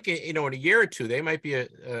 I think in a year or two they might be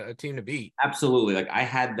a team to beat. Absolutely. Like I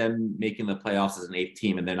had them making the playoffs as an 8th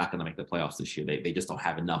team, and they're not going to make the playoffs this year. They just don't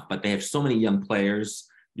have enough. But they have so many young players.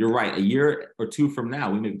 You're right. A year or 2 from now,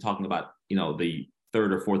 we may be talking about, the 3rd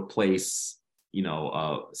or 4th place,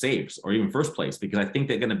 saves, or even 1st place, because I think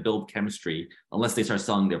they're going to build chemistry unless they start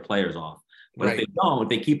selling their players off. But if they don't, if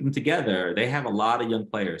they keep them together, they have a lot of young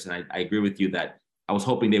players. And I agree with you that I was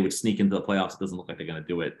hoping they would sneak into the playoffs. It doesn't look like they're going to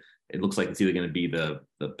do it. It looks like it's either going to be the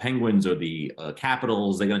Penguins or the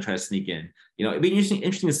Capitals. They're going to try to sneak in. It'd be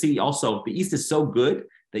interesting to see also. The East is so good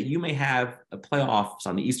that you may have a playoffs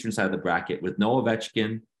on the eastern side of the bracket with no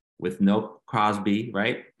Ovechkin, with no Crosby,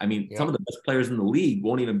 right? I mean, some of the best players in the league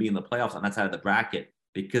won't even be in the playoffs on that side of the bracket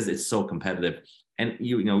because it's so competitive. And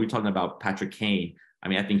we're talking about Patrick Kane. I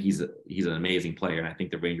mean, I think he's an amazing player, and I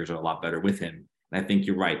think the Rangers are a lot better with him. And I think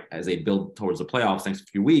you're right. As they build towards the playoffs next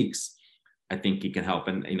few weeks, I think he can help.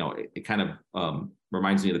 And it kind of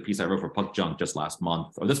reminds me of the piece I wrote for Puck Junk just this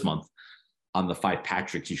month, on the 5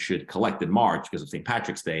 Patricks you should collect in March because of St.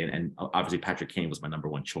 Patrick's Day. And obviously Patrick Kane was my number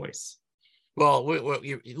 1 choice. Well,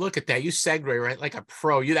 you look at that. You segue right like a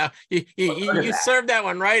pro. You served that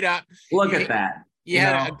one right up. Look at that. You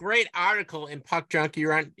had a great article in Puck Junkie.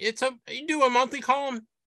 You do a monthly column.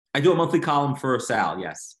 I do a monthly column for Sal.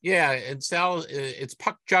 Yes. Yeah, and Sal, it's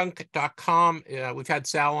puckjunk.com. We've had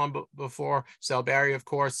Sal on before, Sal Barry, of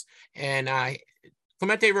course, and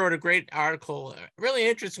Clemente wrote a great article, a really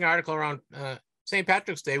interesting article around St.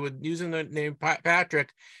 Patrick's Day with using the name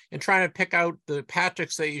Patrick and trying to pick out the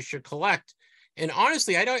Patricks that you should collect. And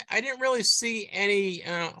honestly, I didn't really see any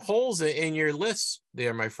holes in your list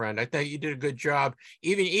there, my friend. I thought you did a good job.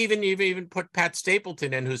 Even put Pat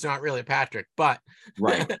Stapleton in, who's not really a Patrick, but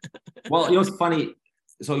right. Well, it's funny.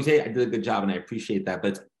 So you say I did a good job, and I appreciate that.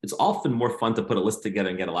 But it's often more fun to put a list together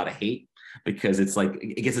and get a lot of hate because it's like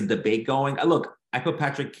it gets a debate going. Look, I put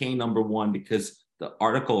Patrick Kane number 1 because the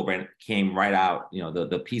article came right out,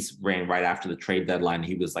 the piece ran right after the trade deadline.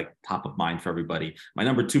 He was like top of mind for everybody. My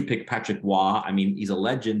number 2 pick, Patrick Waugh. I mean, he's a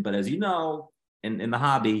legend, but as you know, in the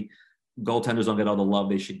hobby, goaltenders don't get all the love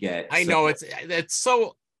they should get. I know it's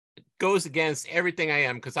so goes against everything I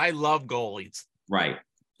am because I love goalies. Right.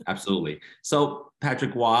 Absolutely. So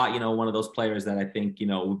Patrick Waugh, one of those players that I think,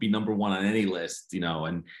 would be number 1 on any list,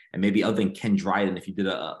 and maybe other than Ken Dryden, if you did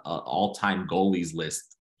a all-time goalies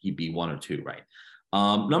list, he'd be 1 or 2, right?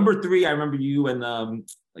 Number 3, I remember you and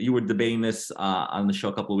you were debating this on the show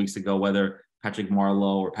a couple of weeks ago, whether Patrick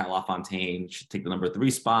Marleau or Pat LaFontaine should take the number 3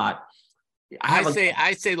 spot.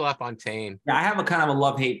 I say LaFontaine. Yeah, I have a kind of a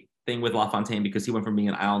love-hate thing with LaFontaine because he went from being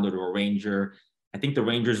an Islander to a Ranger. I think the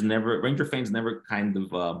Ranger fans never kind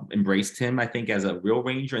of embraced him, I think, as a real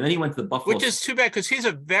Ranger. And then he went to the Buffalo. Which is too bad because he was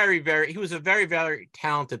a very, very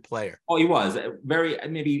talented player. Oh, he was very,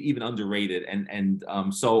 maybe even underrated. And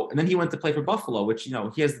then he went to play for Buffalo, which,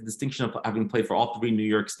 he has the distinction of having played for all 3 New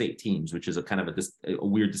York State teams, which is a kind of a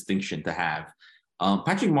weird distinction to have.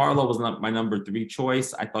 Patrick Marleau was not my number 3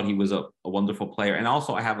 choice. I thought he was a wonderful player. And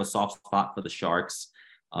also I have a soft spot for the Sharks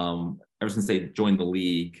ever since they joined the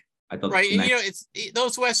league. I thought right, and it's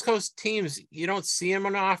those West Coast teams. You don't see them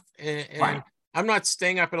enough, and right. I'm not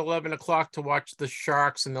staying up at 11 o'clock to watch the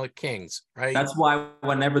Sharks and the Kings. Right. That's why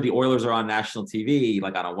whenever the Oilers are on national TV,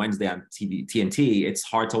 like on a Wednesday on TNT, it's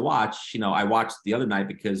hard to watch. I watched the other night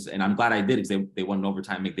and I'm glad I did because they won in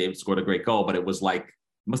overtime. McDavid scored a great goal, but it was like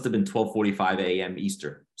must have been 12:45 a.m.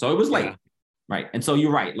 Eastern, so it was late. Right, and so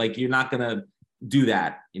you're right. Like you're not gonna do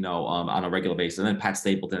that, on a regular basis. And then Pat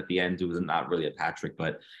Stapleton at the end, who was not really a Patrick,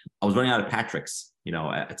 but I was running out of Patricks,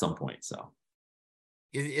 at some point. So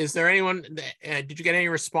is there anyone, did you get any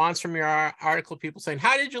response from your article, people saying,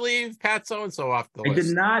 how did you leave Pat so-and-so off the list? I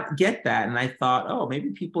did not get that. And I thought, maybe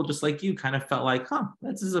people just like you kind of felt like,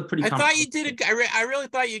 this is a pretty, I thought you did I really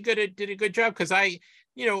thought you did a good job. Cause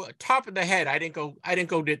top of the head, I didn't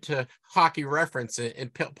go to Hockey Reference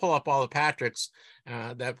and pull up all the Patricks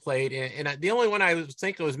that played. And the only one I was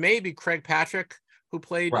thinking was maybe Craig Patrick, who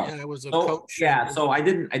played was a coach. Yeah, so I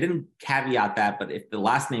didn't caveat that, but if the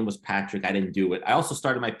last name was Patrick, I didn't do it. I also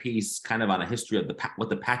started my piece kind of on a history of what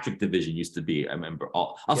the Patrick division used to be. I remember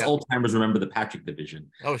old timers remember the Patrick division.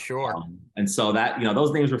 Oh, sure. And so that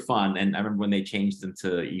those names were fun. And I remember when they changed them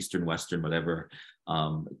to Eastern, Western, whatever.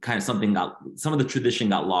 Kind of some of the tradition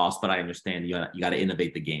got lost, but I understand you got to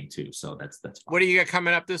innovate the game too. So that's fine. What do you got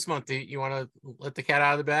coming up this month? Do you want to let the cat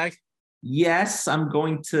out of the bag? Yes, I'm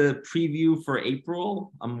going to preview for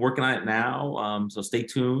April. I'm working on it now, so stay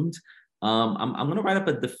tuned. I'm going to write up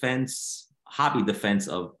a hobby defense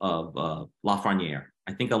of Lafreniere.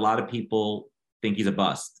 I think a lot of people think he's a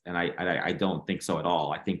bust, and I don't think so at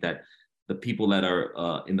all. I think that the people that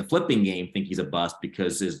are in the flipping game think he's a bust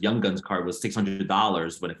because his Young Guns card was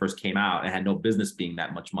 $600 when it first came out and had no business being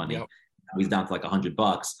that much money. Yep. Now he's down to like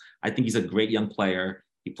 $100. I think he's a great young player.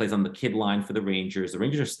 He plays on the kid line for the Rangers. The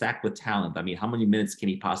Rangers are stacked with talent. I mean, how many minutes can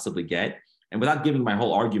he possibly get? And without giving my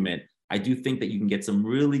whole argument, I do think that you can get some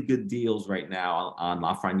really good deals right now on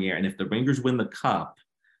Lafreniere. And if the Rangers win the cup,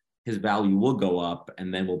 his value will go up,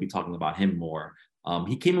 and then we'll be talking about him more.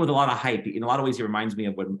 He came in with a lot of hype. In a lot of ways, he reminds me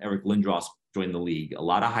of when Eric Lindros joined the league. A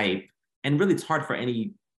lot of hype. And really, it's hard for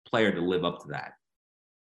any player to live up to that.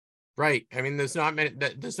 Right. I mean, there's not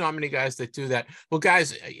many guys that do that. Well,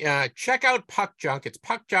 guys, check out Puck Junk. It's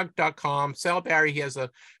puckjunk.com. Sal Barry, he has a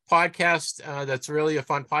podcast that's really a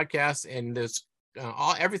fun podcast, and there's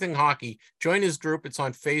everything hockey. Join his group. It's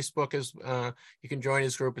on Facebook. You can join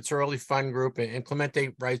his group. It's a really fun group. And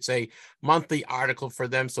Clemente writes a monthly article for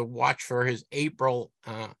them. So watch for his April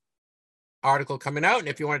article coming out. And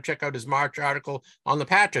if you want to check out his March article on the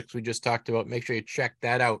Patricks we just talked about, make sure you check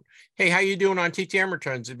that out. Hey, how you doing on TTM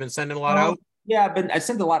returns? You've been sending a lot out? Yeah, I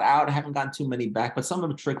sent a lot out. I haven't gotten too many back, but some of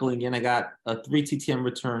them are trickling in. I got 3 TTM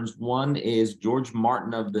returns. One is George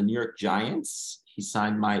Martin of the New York Giants. He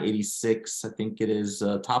signed my 86, I think it is,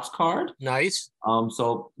 Topps card. Nice.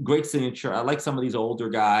 So great signature. I like some of these older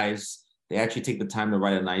guys. They actually take the time to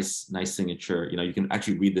write a nice signature. You know, you can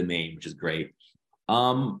actually read the name, which is great.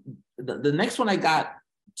 The next one I got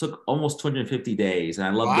took almost 250 days, and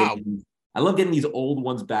I love getting these old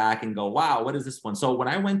ones back and go, wow, what is this one? So when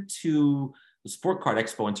I went to the Sport Card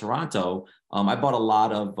Expo in Toronto, I bought a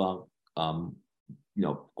lot of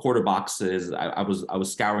quarter boxes. I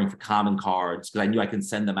was scouring for common cards because I knew I can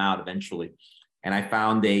send them out eventually. And I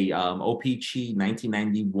found a OPC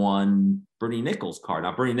 1991 Bernie Nichols card.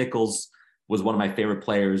 Now, Bernie Nichols was one of my favorite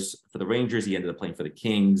players for the Rangers. He ended up playing for the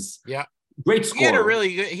Kings. Yeah. Great scorer.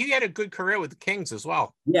 He had a good career with the Kings as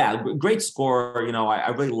well. Yeah, great scorer. You know, I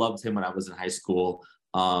really loved him when I was in high school.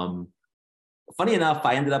 Funny enough,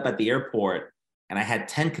 I ended up at the airport and I had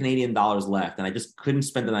 $10 Canadian left and I just couldn't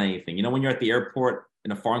spend it on anything. You know, when you're at the airport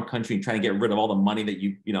in a foreign country and trying to get rid of all the money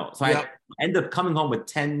that so I ended up coming home with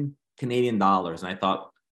 $10 Canadian. And I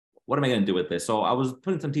thought, what am I going to do with this? So I was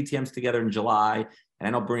putting some TTMs together in July. And I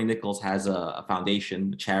know Bernie Nichols has a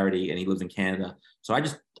foundation, a charity, and he lives in Canada. So I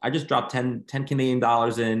just dropped $10 Canadian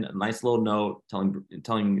in, a nice little note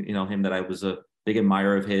telling him that I was a big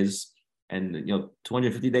admirer of his. And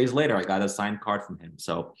 250 days later, I got a signed card from him.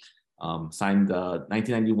 So signed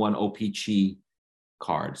 1991 OPC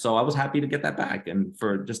card. So I was happy to get that back. And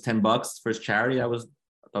for just $10 for his charity, I thought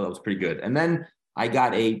that was pretty good. And then I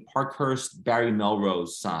got a Parkhurst Barry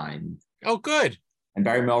Melrose sign. Oh, good. And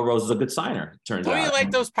Barry Melrose is a good signer, turns out. Do you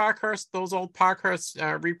like those old Parkhurst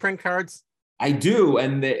reprint cards? I do,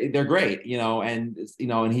 and they're great,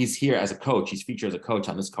 and he's here as a coach. He's featured as a coach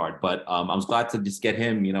on this card, but I was glad to just get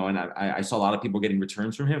him, and I saw a lot of people getting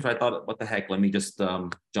returns from him, so I thought, what the heck, let me just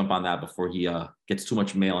jump on that before he gets too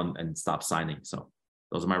much mail and stops signing. So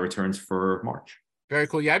those are my returns for March. Very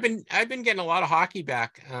cool. Yeah, I've been getting a lot of hockey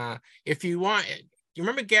back. If you want, you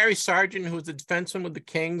remember Gary Sargent, who was the defenseman with the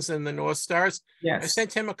Kings and the North Stars? Yes. I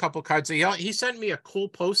sent him a couple cards. He sent me a cool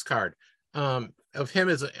postcard of him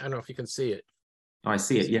as I don't know if you can see it. Oh, I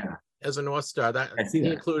see it. Yeah. As a North Star, I see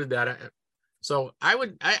that. Included that. So I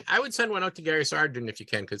would send one out to Gary Sargent if you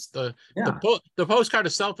can, because the postcard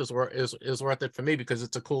itself is worth it for me because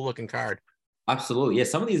it's a cool looking card. Absolutely. Yeah.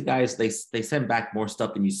 Some of these guys, they send back more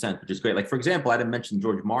stuff than you sent, which is great. Like, for example, I didn't mention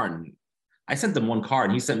George Martin. I sent him one card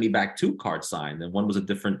and he sent me back 2 cards signed, and one was a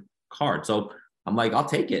different card. So I'm like, I'll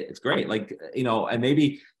take it. It's great. Like, and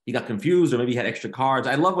maybe he got confused or maybe he had extra cards.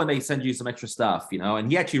 I love when they send you some extra stuff,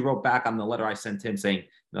 and he actually wrote back on the letter I sent him saying,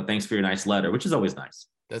 thanks for your nice letter, which is always nice.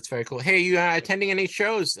 That's very cool. Hey, you attending any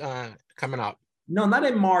shows coming up? No, not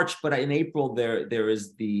in March, but in April, there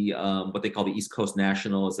is the what they call the East Coast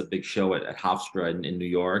National. It's a big show at Hofstra in New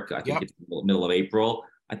York. I think it's the middle of April.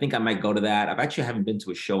 I think I might go to that. I haven't been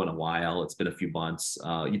to a show in a while. It's been a few months.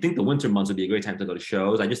 You think the winter months would be a great time to go to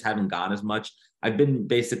shows. I just haven't gone as much. I've been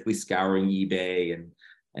basically scouring eBay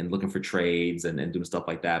and looking for trades and doing stuff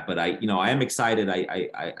like that. But I am excited.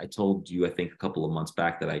 I told you, I think a couple of months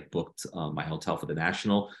back, that I booked my hotel for the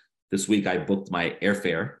National. This week I booked my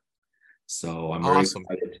airfare. So I'm very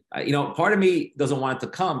excited. Part of me doesn't want it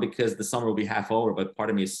to come because the summer will be half over, but part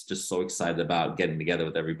of me is just so excited about getting together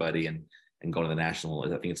with everybody and going to the National. I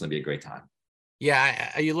think it's going to be a great time.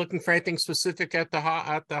 Yeah. Are you looking for anything specific at the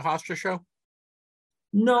Hofstra show?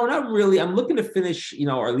 No, not really. I'm looking to finish,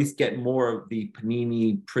 or at least get more of the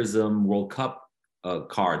Panini Prism World Cup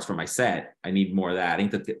cards for my set. I need more of that. I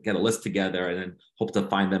need to get a list together and then hope to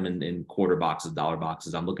find them in quarter boxes, dollar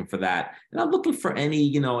boxes. I'm looking for that. And I'm looking for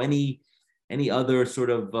any other sort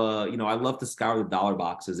of, I love to scour the dollar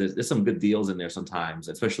boxes. There's some good deals in there sometimes,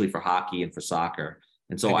 especially for hockey and for soccer.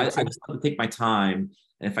 And so I just want to take my time.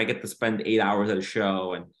 And if I get to spend 8 hours at a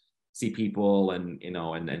show and see people and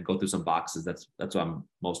go through some boxes, that's what I'm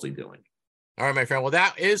mostly doing. All right, my friend. Well,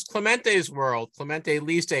 that is Clemente's world. Clemente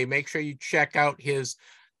Lisi. Make sure you check out his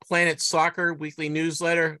Planet Soccer weekly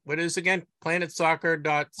newsletter. What is it again?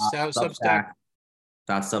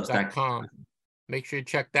 planetsoccer.substack.com. Make sure you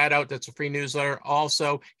check that out. That's a free newsletter.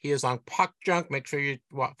 Also, he is on Puck Junk. Make sure you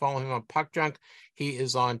follow him on Puck Junk. He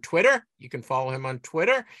is on Twitter. You can follow him on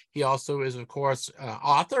Twitter. He also is, of course,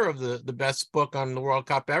 author of the best book on the World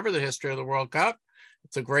Cup ever, the history of the World Cup.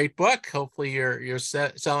 It's a great book. Hopefully you're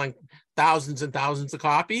selling thousands and thousands of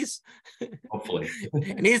copies. Hopefully.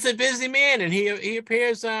 And he's a busy man, and he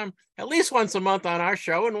appears at least once a month on our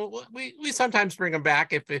show, and we sometimes bring him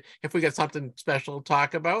back if we get something special to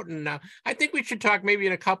talk about. And I think we should talk maybe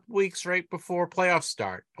in a couple weeks right before playoffs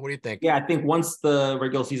start. What do you think? Yeah, I think once the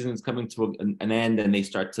regular season is coming to an end and they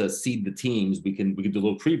start to seed the teams, we can do a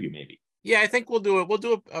little preview maybe. Yeah, I think we'll do it. We'll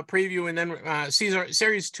do a preview, and then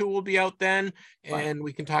series 2 will be out then, and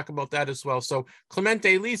we can talk about that as well. So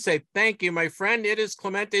Clemente Lisi, thank you, my friend. It is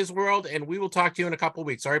Clemente's World, and we will talk to you in a couple of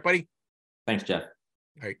weeks. All right, buddy? Thanks, Jeff.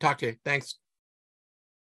 All right, talk to you. Thanks.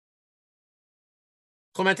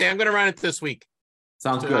 Clemente, I'm going to run it this week.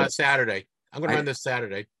 Sounds good. Saturday. I'm going to run this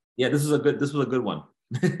Saturday. Yeah, this was a good one.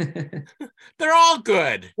 They're all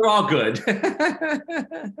good. They're all good.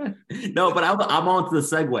 No, but I'm on to the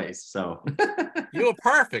segues. So you were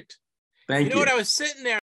perfect. Thank you. You know what? I was sitting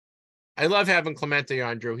there. I love having Clemente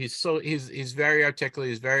on, Drew. He's very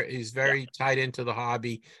articulate. He's very tied into the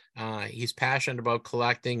hobby. He's passionate about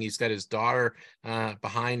collecting. He's got his daughter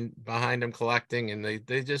behind him collecting, and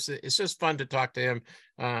it's just fun to talk to him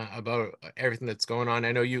about everything that's going on.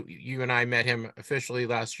 I know you and I met him officially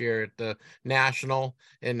last year at the National,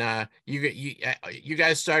 and you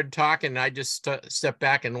guys started talking, and I just stepped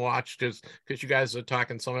back and watched because you guys were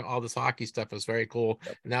talking all this hockey stuff. It was very cool,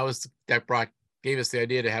 and that gave us the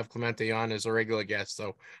idea to have Clemente on as a regular guest.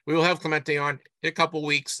 So we will have Clemente on in a couple of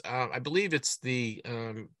weeks. I believe it's the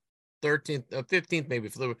 13th, 15th, maybe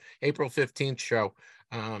for the April 15th show,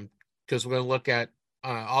 because we're going to look at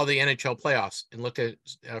all the NHL playoffs and look at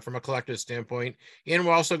from a collector's standpoint. And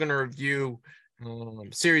we're also going to review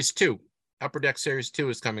Series 2. Upper Deck Series 2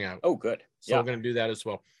 is coming out. Oh, good. So we're going to do that as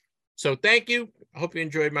well. So thank you. I hope you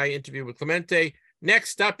enjoyed my interview with Clemente.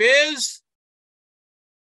 Next up is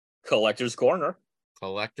Collector's Corner.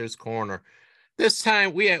 Collector's Corner. This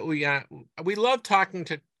time we love talking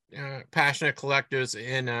to passionate collectors,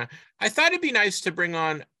 and I thought it'd be nice to bring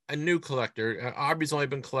on a new collector. Aubrey's only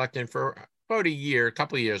been collecting for about a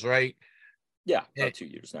couple of years, right? Yeah, about 2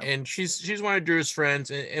 years now. And she's one of Drew's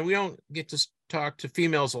friends, and we don't get to talk to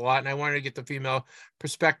females a lot, and I wanted to get the female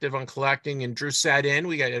perspective on collecting, and Drew sat in.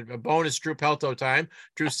 We got a bonus Drew Pelto time.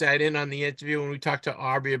 Drew sat in on the interview, and we talked to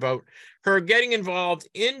Aubrey about her getting involved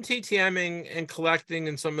in TTMing and collecting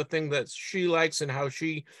and some of the things that she likes and how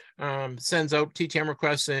she sends out TTM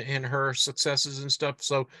requests and her successes and stuff.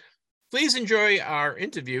 So please enjoy our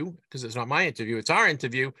interview, because it's not my interview, it's our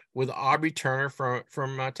interview with Aubrey Turner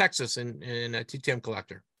from Texas and a TTM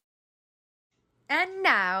collector. And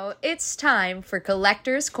now it's time for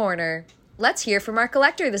Collector's Corner. Let's hear from our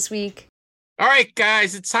collector this week. All right,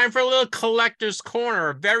 guys, it's time for a little Collector's Corner,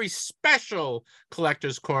 a very special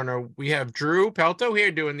Collector's Corner. We have Drew Pelto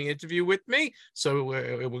here doing the interview with me. So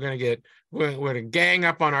we're gonna gang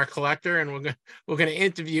up on our collector, and we're gonna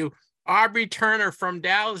interview Aubrey Turner from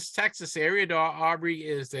Dallas, Texas area. Aubrey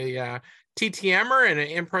is a TTMer and an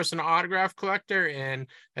in-person autograph collector, and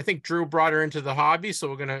I think Drew brought her into the hobby. So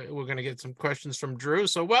we're gonna get some questions from Drew.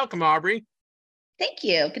 So welcome, Aubrey. Thank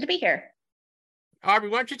you. Good to be here. Aubrey,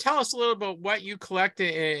 why don't you tell us a little about what you collect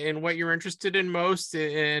and what you're interested in most,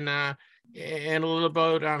 and a little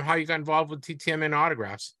about how you got involved with TTM and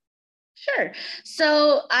autographs. Sure.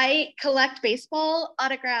 So I collect baseball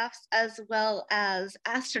autographs as well as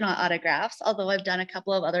astronaut autographs, although I've done a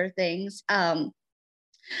couple of other things. I've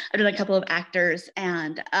done a couple of actors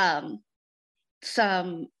and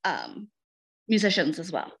some musicians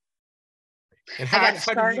as well. And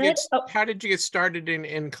how did you get started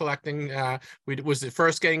in collecting? Was it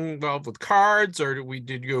first getting involved with cards, or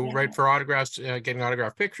did you go right for autographs, getting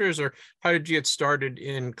autograph pictures, or how did you get started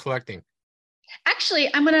in collecting? Actually,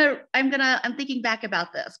 I'm thinking back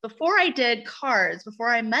about this. Before I did cards, before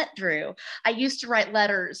I met Drew, I used to write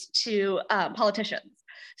letters to politicians.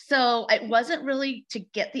 So it wasn't really to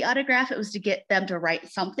get the autograph, it was to get them to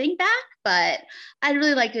write something back, but I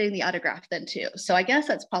really liked getting the autograph then too. So I guess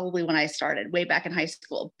that's probably when I started, way back in high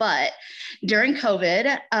school. But during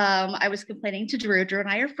COVID, I was complaining to Drew. Drew and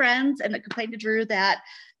I are friends, and I complained to Drew that,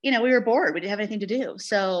 we were bored. We didn't have anything to do.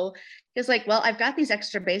 So he was like, well, I've got these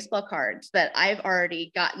extra baseball cards that I've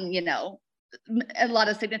already gotten, a lot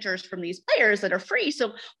of signatures from these players that are free.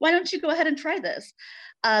 So why don't you go ahead and try this?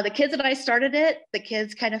 The kids and I started it. The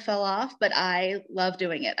kids kind of fell off, but I love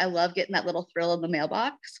doing it. I love getting that little thrill in the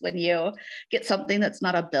mailbox when you get something that's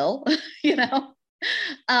not a bill,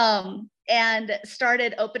 and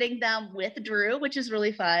started opening them with Drew, which is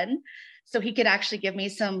really fun. So he could actually give me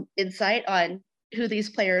some insight on who these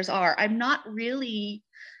players are. I'm not really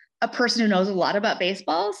a person who knows a lot about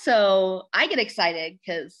baseball. So I get excited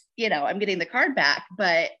because, I'm getting the card back,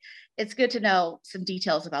 but it's good to know some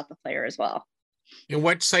details about the player as well. And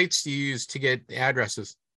what sites do you use to get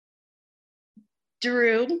addresses?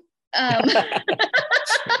 Drew. I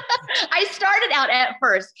started out at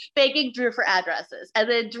first begging Drew for addresses, and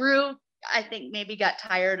then Drew, I think, maybe got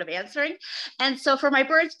tired of answering. And so for my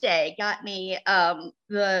birthday, got me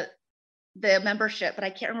the membership, but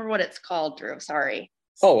I can't remember what it's called, Drew. Sorry.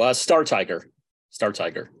 Oh, Star Tiger.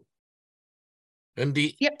 And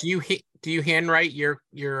do you handwrite your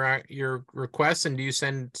requests, and do you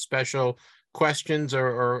send special questions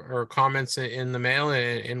or comments in the mail?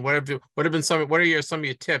 And what are some of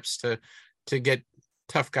your tips to get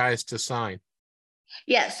tough guys to sign?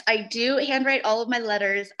 Yes, I do handwrite all of my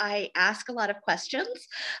letters. I ask a lot of questions,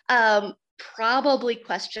 probably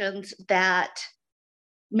questions that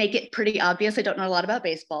make it pretty obvious I don't know a lot about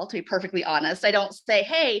baseball, to be perfectly honest. I don't say,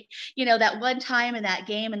 hey, that one time in that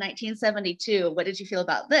game in 1972, what did you feel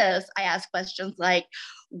about this? I ask questions like,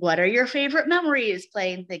 what are your favorite memories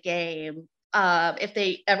playing the game? If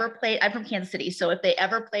they ever played, I'm from Kansas City, so if they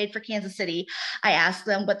ever played for Kansas City, I ask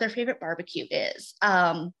them what their favorite barbecue is.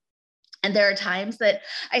 And there are times that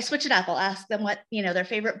I switch it up. I'll ask them what, their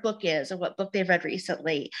favorite book is or what book they've read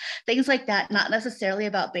recently. Things like that, not necessarily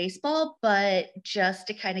about baseball, but just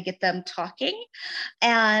to kind of get them talking.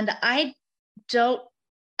 And I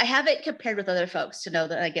haven't compared with other folks to know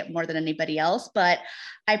that I get more than anybody else, but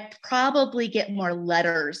I probably get more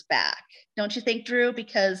letters back. Don't you think, Drew?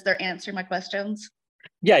 Because they're answering my questions.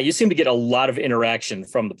 Yeah, you seem to get a lot of interaction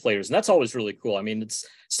from the players, and that's always really cool. I mean, it's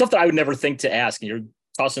stuff that I would never think to ask, and you're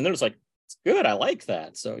tossing there. It's like, it's good. I like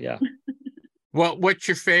that. So yeah. Well, what's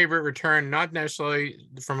your favorite return? Not necessarily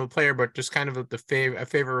from a player, but just kind of a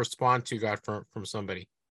favorite response you got from somebody.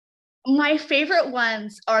 My favorite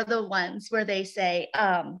ones are the ones where they say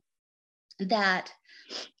that,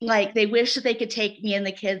 like, they wish that they could take me and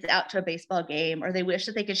the kids out to a baseball game, or they wish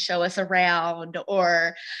that they could show us around,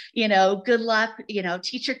 or, good luck,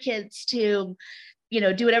 teach your kids to,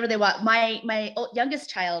 do whatever they want. My youngest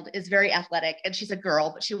child is very athletic, and she's a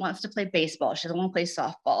girl, but she wants to play baseball. She doesn't want to play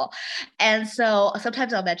softball. And so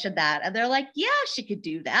sometimes I'll mention that, and they're like, yeah, she could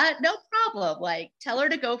do that. No problem. Like, tell her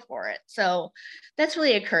to go for it. So that's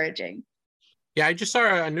really encouraging. Yeah, I just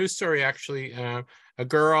saw a news story, actually. A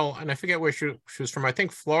girl, and I forget where she was from, I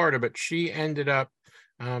think Florida, but she ended up,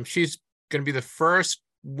 she's going to be the first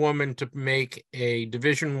woman to make a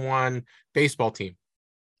Division I baseball team.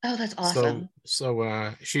 Oh, that's awesome.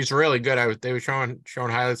 So she's really good. They were showing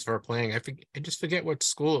highlights of her playing. I just forget what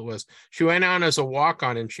school it was. She went on as a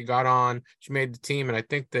walk-on, and she got on. She made the team, and I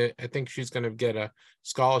think she's going to get a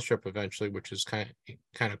scholarship eventually, which is kind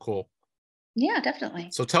of cool. Yeah, definitely.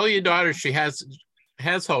 So tell your daughter she has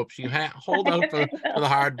hope. She hold out for the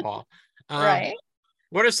hardball. Right.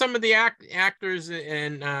 What are some of the actors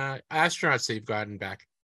and astronauts that you've gotten back?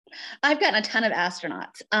 I've gotten a ton of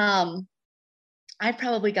astronauts. I've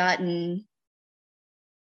probably gotten,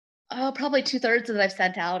 probably 2/3 that I've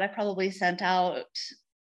sent out. I've probably sent out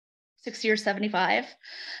 60 or 75,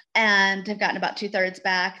 and have gotten about 2/3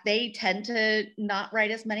 back. They tend to not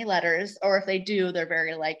write as many letters, or if they do, they're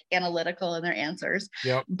very analytical in their answers.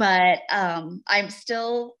 Yep. But I'm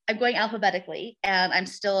going alphabetically, and I'm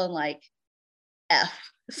still in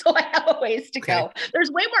F. So I have a ways to go.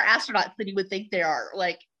 There's way more astronauts than you would think there are.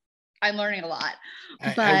 I'm learning a lot.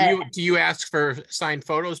 But do you ask for signed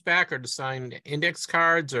photos back, or to sign index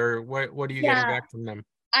cards, or what are you getting back from them?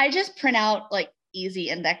 I just print out easy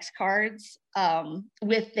index cards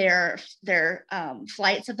with their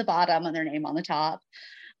flights at the bottom and their name on the top.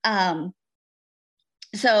 And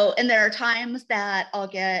there are times that I'll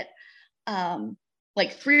get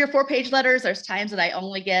 3 or 4 page letters. There's times that I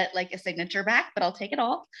only get a signature back, but I'll take it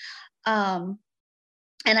all. And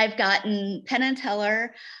I've gotten Penn and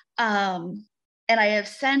Teller, and I have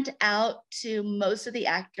sent out to most of the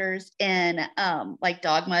actors in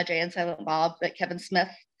Dogma, Jay and Silent Bob, Kevin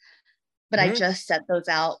Smith. But I just sent those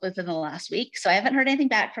out within the last week, so I haven't heard anything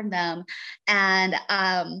back from them. And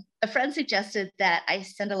a friend suggested that I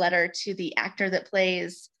send a letter to the actor that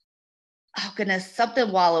plays, something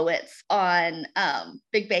Wolowitz on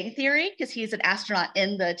Big Bang Theory, because he's an astronaut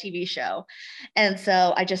in the TV show. And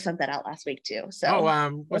so I just sent that out last week too.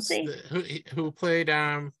 So who played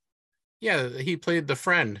he played the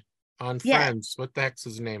friend on Friends. What the heck's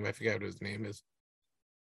his name? I forget what his name is,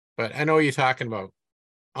 but I know what you're talking about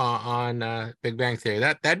on Big Bang Theory.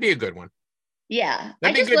 That'd be a good one. Yeah,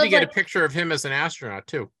 that'd be good to get a picture of him as an astronaut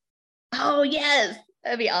too. Oh yes,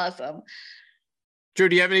 that'd be awesome. Drew,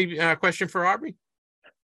 do you have any question for Aubrey?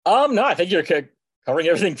 No, I think you're covering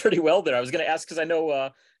everything pretty well there. I was going to ask, because I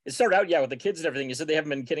know it started out, with the kids and everything. You said they haven't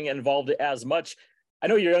been getting involved as much. I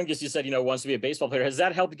know your youngest, you said, wants to be a baseball player. Has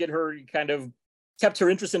that helped get her kind of kept her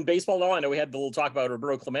interest in baseball at all? I know we had the little talk about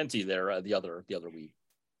Roberto Clemente there the other week.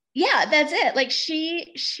 Yeah, that's it. Like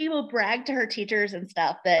she will brag to her teachers and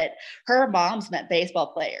stuff that her mom's met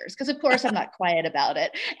baseball players. Because of course I'm not quiet about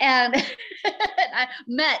it. And I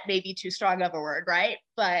met maybe too strong of a word, right?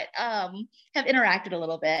 But have interacted a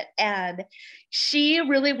little bit. And she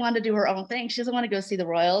really wanted to do her own thing. She doesn't want to go see the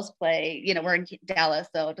Royals play. We're in Dallas,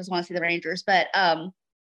 so doesn't want to see the Rangers, but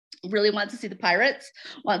really wants to see the Pirates,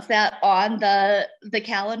 wants that on the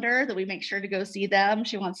calendar that we make sure to go see them.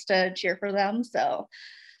 She wants to cheer for them. So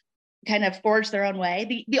kind of forge their own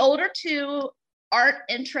way. The older two aren't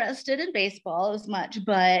interested in baseball as much,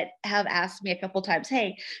 but have asked me a couple times,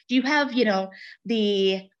 hey, do you have,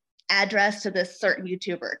 the address to this certain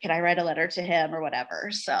YouTuber? Can I write a letter to him or whatever?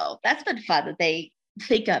 So that's been fun that they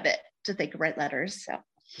think of it to write letters. So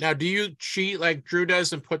now, do you cheat like Drew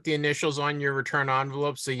does and put the initials on your return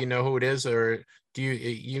envelope so you know who it is, or do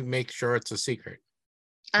you make sure it's a secret?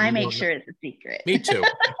 I make sure it's a secret. Me too.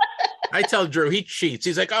 I tell Drew he cheats.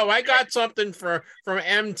 He's like, "Oh, I got something from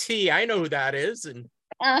MT. I know who that is." And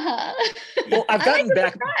well, I've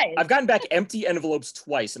gotten back empty envelopes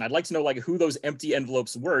twice, and I'd like to know like who those empty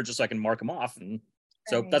envelopes were, just so I can mark them off. And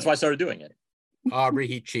so that's why I started doing it. Aubrey,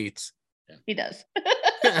 he cheats. Yeah. He does.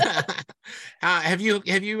 Have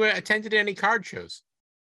you attended any card shows?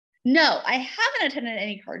 No, I haven't attended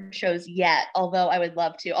any card shows yet. Although I would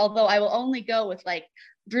love to. Although I will only go with like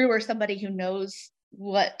Drew or somebody who knows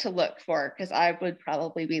what to look for, because I would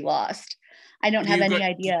probably be lost. I don't have any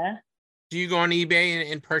idea. Do you go on eBay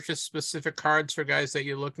and purchase specific cards for guys that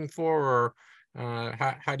you're looking for, or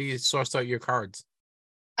how do you source out your cards?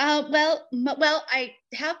 Well, I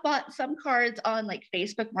have bought some cards on like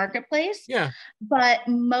Facebook Marketplace. Yeah. But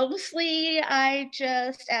mostly I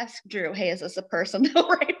just ask Drew, hey, is this a person? They'll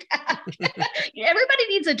write back. Everybody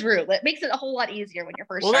needs a Drew. That makes it a whole lot easier when you're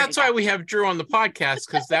first. Well, that's why we have Drew on the podcast,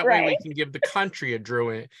 because that way we can give the country a Drew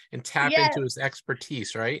and tap into his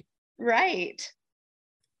expertise, right? Right.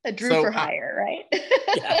 A Drew for hire, right?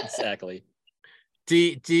 Yeah, exactly.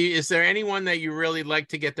 Is there anyone that you really like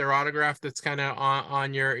to get their autograph that's kind of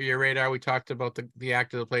on your radar? We talked about the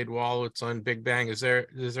actor that played Wallowitz on Big Bang. Is there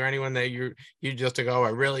anyone that you just to go, I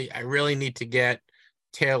really need to get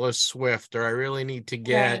Taylor Swift, or I really need to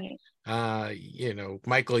get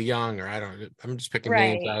Michael Young, or I'm just picking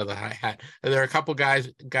names out of the hat. Are there a couple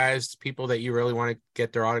people that you really want to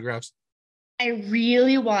get their autographs? I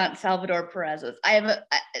really want Salvador Perez's.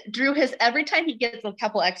 Drew has, every time he gets a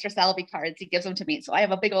couple extra Salvi cards, he gives them to me. So I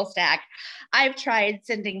have a big old stack. I've tried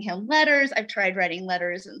sending him letters. I've tried writing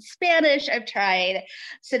letters in Spanish. I've tried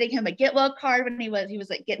sending him a get well card when he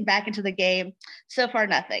was like getting back into the game. So far,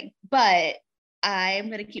 nothing, but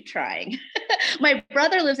I'm going to keep trying. My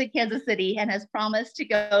brother lives in Kansas City and has promised to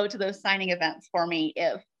go to those signing events for me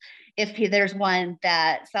if there's one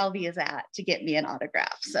that Salvi is at, to get me an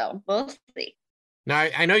autograph. So we'll see. Now,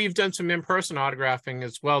 I know you've done some in-person autographing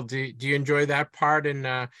as well. Do you enjoy that part? And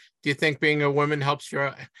do you think being a woman helps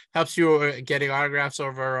you getting autographs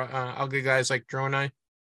over ugly guys like Drew and I?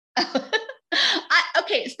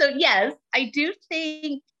 Okay, so yes, I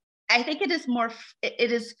think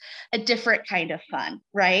it is a different kind of fun,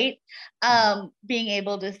 right? Being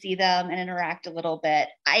able to see them and interact a little bit.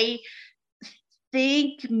 I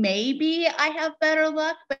think maybe I have better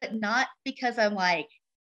luck, but not because I'm like,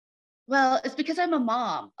 well, it's because I'm a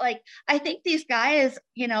mom. Like, I think these guys,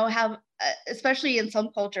 have, especially in some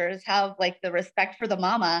cultures, have like the respect for the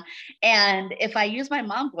mama. And if I use my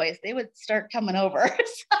mom voice, they would start coming over.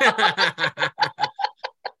 I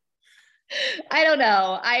don't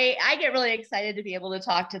know. I get really excited to be able to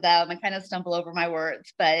talk to them and kind of stumble over my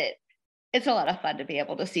words, but it's a lot of fun to be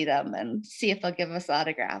able to see them and see if they'll give us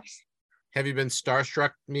autographs. Have you been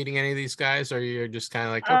starstruck meeting any of these guys, or you're just kind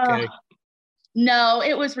of like, okay? No,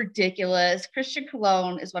 it was ridiculous. Christian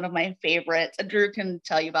Cologne is one of my favorites. And Drew can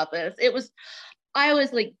tell you about this. I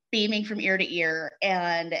was like beaming from ear to ear,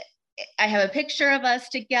 and I have a picture of us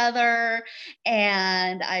together,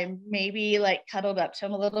 and I maybe like cuddled up to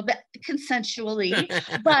him a little bit consensually,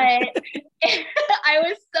 but I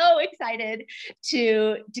was so excited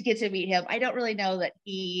to get to meet him. I don't really know that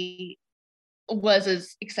he was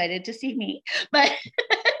as excited to see me, but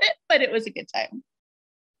it was a good time.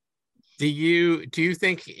 Do you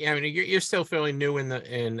think, I mean, you're still fairly new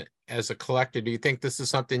in as a collector, do you think this is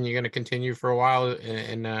something you're going to continue for a while,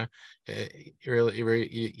 and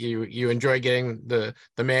you enjoy getting the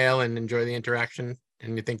mail and enjoy the interaction,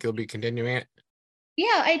 and you think you'll be continuing it?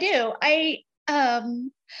 Yeah, I do.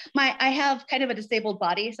 I have kind of a disabled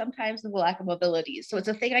body sometimes with a lack of mobility. So it's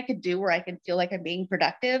a thing I could do where I can feel like I'm being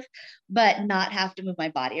productive, but not have to move my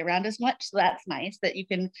body around as much. So that's nice that you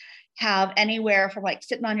can have anywhere from like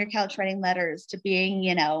sitting on your couch writing letters to being,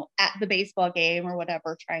 at the baseball game or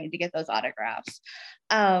whatever, trying to get those autographs.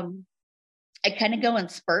 I kind of go in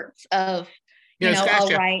spurts of, I'll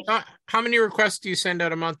write. How many requests do you send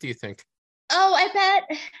out a month, do you think? Oh, I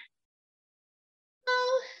bet.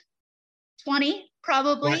 20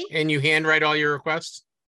 probably. And you handwrite all your requests?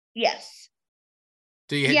 Yes.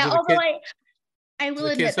 Although I will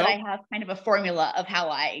admit that I have kind of a formula of how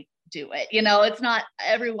I do it. It's not,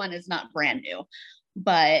 everyone is not brand new,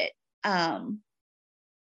 but I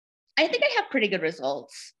think I have pretty good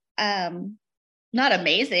results. Not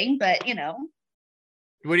amazing, but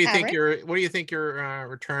What do you think average. your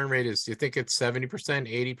return rate is? Do you think it's 70%,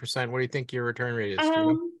 80%? What do you think your return rate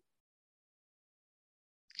is?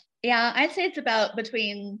 Yeah, I'd say it's about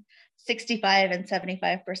between 65 and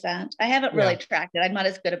 75%. I haven't really tracked it. I'm not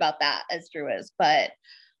as good about that as Drew is, but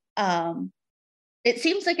it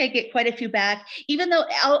seems like I get quite a few back, even though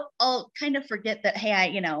I'll kind of forget that, hey,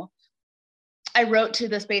 I wrote to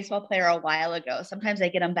this baseball player a while ago. Sometimes I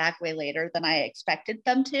get them back way later than I expected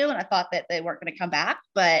them to. And I thought that they weren't going to come back,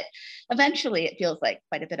 but eventually it feels like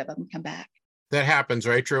quite a bit of them come back. That happens,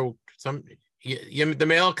 right, Drew? The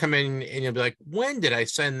mail will come in and you'll be like, when did I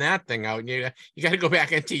send that thing out? And you got to go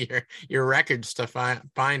back into your records to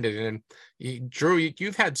find it. And Drew,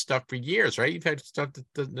 you've had stuff for years, right? You've had stuff that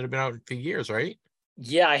have been out for years, right?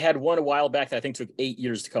 Yeah, I had one a while back that I think took 8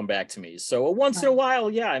 years to come back to me. So once in a while,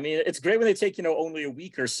 yeah. I mean, it's great when they take, only a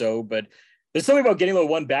week or so, but there's something about getting the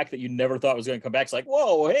one back that you never thought was going to come back. It's like,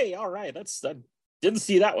 whoa, hey, all right. I didn't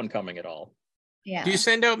see that one coming at all. Yeah. Do you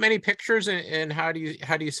send out many pictures, and how do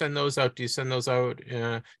you send those out? Do you send those out?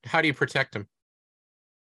 How do you protect them?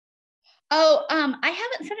 Oh, I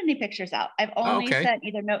haven't sent any pictures out. I've only sent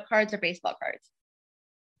either note cards or baseball cards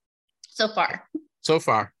so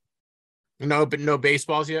far. No, but no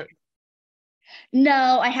baseballs yet?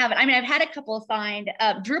 No, I haven't. I mean, I've had a couple signed.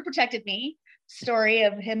 Drew protected me. Story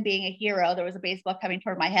of him being a hero. There was a baseball coming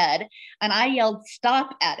toward my head, and I yelled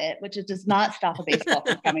 "stop" at it, which does not stop a baseball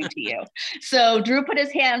from coming to you. So Drew put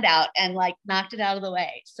his hand out and knocked it out of the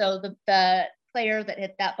way. So the player that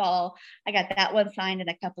hit that ball, I got that one signed and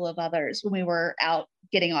a couple of others when we were out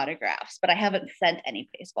getting autographs, but I haven't sent any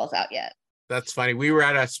baseballs out yet. That's funny. We were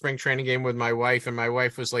at a spring training game with my wife, and my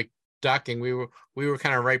wife was ducking. We were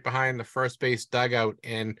kind of right behind the first base dugout,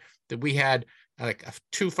 and we had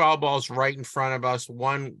two foul balls right in front of us,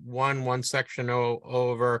 one section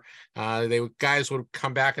over. Guys would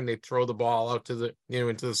come back and they'd throw the ball out to the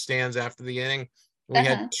into the stands after the inning. We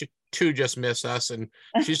had two just miss us, and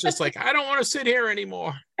she's just like, I don't want to sit here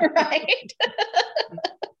anymore. Right.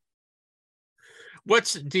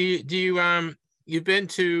 You've been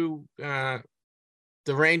to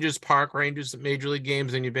the Rangers major league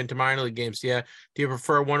games, and you've been to minor league games. Yeah. Do you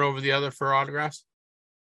prefer one over the other for autographs?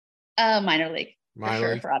 Minor league.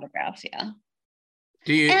 For autographs, yeah.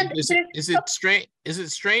 Is it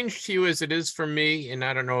strange to you as it is for me? And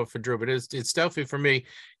I don't know if for Drew, but it's definitely for me,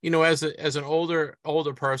 as an older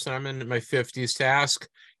person, I'm in my 50s, to ask,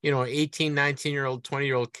 18, 19-year-old,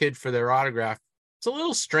 20-year-old kid for their autograph. It's a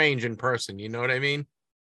little strange in person. You know what I mean?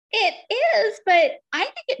 It is, but I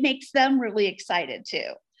think it makes them really excited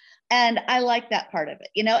too. And I like that part of it,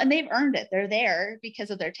 and they've earned it. They're there because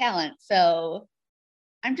of their talent. So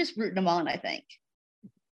I'm just rooting them on, I think.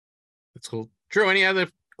 That's cool. Drew, any other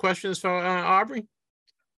questions for Aubrey?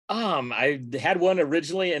 I had one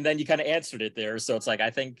originally, and then you kind of answered it there. So it's like, I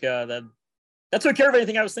think that took care of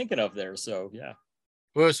anything I was thinking of there. So, yeah.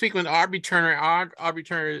 Well, speaking with Aubrey Turner, Aubrey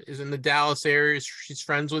Turner is in the Dallas area. She's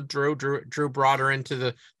friends with Drew. Drew brought her into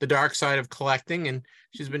the dark side of collecting, and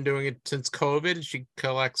she's been doing it since COVID. She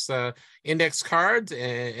collects index cards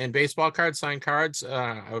and baseball cards, signed cards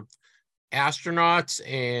of astronauts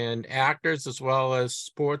and actors, as well as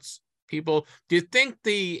sports people. Do you think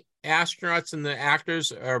the astronauts and the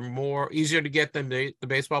actors are easier to get than the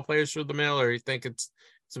baseball players through the mail, or do you think it's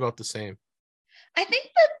about the same? I think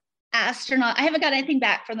the astronaut, I haven't got anything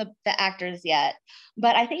back from the actors yet,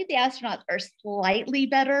 but I think the astronauts are slightly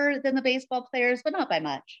better than the baseball players, but not by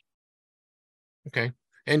much. Okay.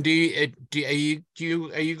 And do you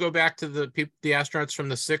go back to the astronauts from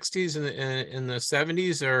the 60s and the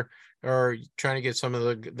 70s, or trying to get some of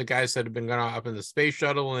the guys that have been gone up in the space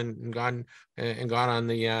shuttle and gone on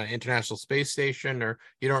the International Space Station, or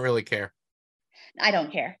you don't really care? I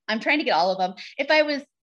don't care. I'm trying to get all of them. If I was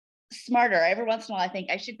smarter, every once in a while, I think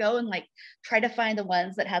I should go and try to find the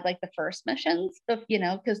ones that had the first missions of,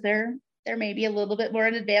 because they're They're maybe a little bit more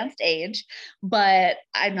in advanced age, but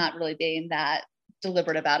I'm not really being that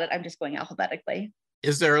deliberate about it. I'm just going alphabetically.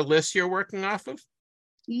 Is there a list you're working off of?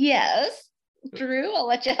 Yes. Drew, I'll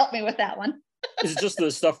let you help me with that one. Is it just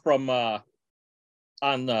the stuff from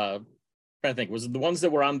trying to think, was it the ones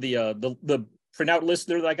that were on the printout list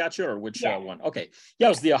there that I got you, or which one? Okay. Yeah, it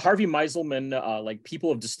was the Harvey Meiselman like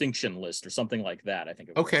people of distinction list or something like that, I think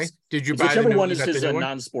it was. Okay. Did you buy whichever the new one is you got his the new one?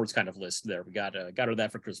 non-sports kind of list there. We got her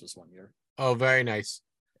that for Christmas one year. Oh, very nice.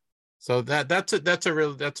 So that's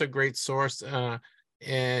a great source.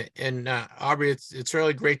 And Aubrey, it's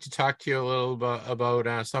really great to talk to you a little bit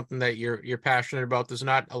about something that you're passionate about. There's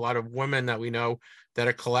not a lot of women that we know that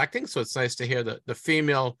are collecting, so it's nice to hear the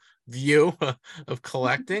female view of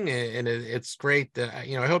collecting, and it's great. I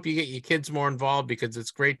hope you get your kids more involved, because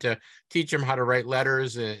it's great to teach them how to write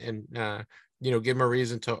letters and give them a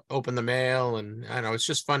reason to open the mail, and I know it's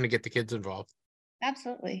just fun to get the kids involved.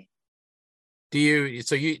 Absolutely.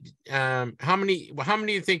 How many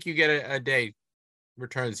do you think you get a day?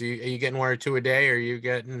 Returns, are you getting 1 or 2 a day, or are you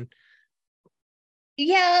getting?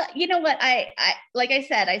 Yeah, you know what, I like I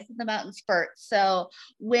said, I send them out in spurts, so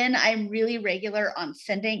when I'm really regular on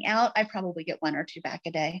sending out, I probably get 1 or 2 back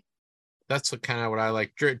a day. That's kind of what I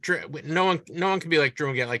like. Drew, no one can be like Drew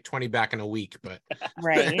and get like 20 back in a week, but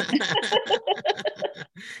right.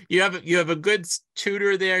 you have a good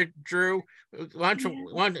tutor there, Drew. Why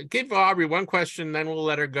don't you give Aubrey one question, then we'll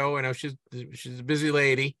let her go. I know she's a busy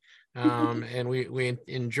lady. And we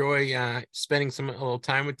enjoy spending a little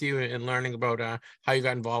time with you and learning about how you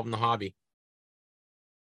got involved in the hobby.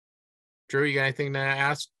 Drew, you got anything to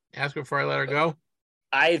ask before I let her go?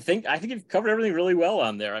 I think you've covered everything really well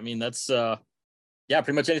on there. I mean, that's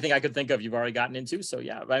pretty much anything I could think of you've already gotten into. So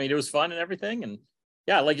yeah, I mean, it was fun and everything. And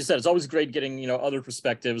yeah, like you said, it's always great getting, other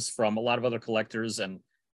perspectives from a lot of other collectors. And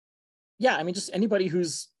yeah, I mean, just anybody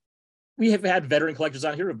we have had veteran collectors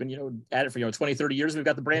on here who've been, at it for, 20, 30 years. We've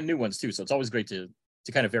got the brand new ones too. So it's always great to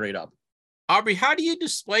kind of vary it up. Aubrey, how do you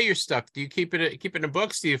display your stuff? Do you keep it in the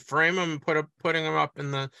books? Do you frame them and putting them up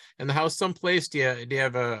in the house someplace? Do you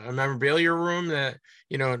have a memorabilia room that,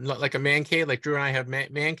 like a man cave, like Drew and I have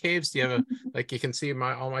man caves? Do you have like you can see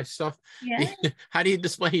all my stuff? Yeah. How do you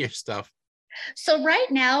display your stuff? So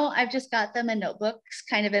right now I've just got them in notebooks,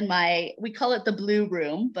 kind of in we call it the blue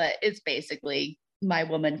room, but it's basically my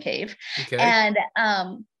woman cave. Okay. And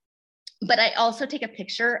but I also take a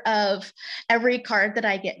picture of every card that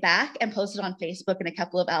I get back and post it on Facebook in a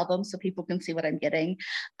couple of albums so people can see what I'm getting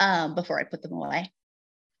before I put them away.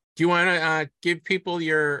 Do you want to give people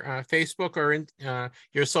your Facebook or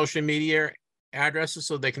your social media addresses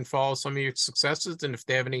so they can follow some of your successes? And if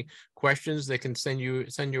they have any questions, they can send you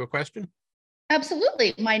a question?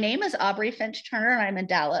 Absolutely. My name is Aubrey Finch Turner, and I'm in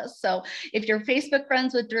Dallas. So if you're Facebook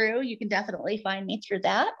friends with Drew, you can definitely find me through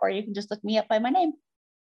that, or you can just look me up by my name.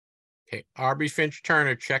 Okay, Aubrey Finch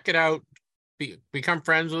Turner, check it out. Become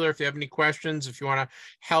friends with her if you have any questions. If you want to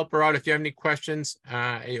help her out, if you have any questions,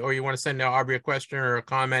 or you want to send Aubrey a question or a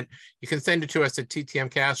comment, you can send it to us at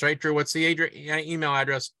TTMcast, right, Drew? What's the email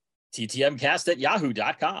address?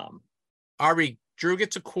 TTMcast@yahoo.com. Aubrey, Drew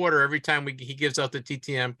gets a quarter every time he gives out the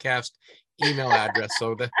TTMcast email address,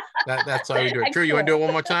 so that's how we do it. Drew, you want to do it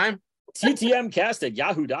one more time?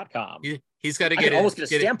 TTMcast@yahoo.com. He's got to get almost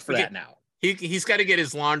get a stamp for that now. He's got to get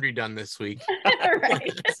his laundry done this week.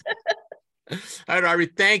 Right. All right, Aubrey,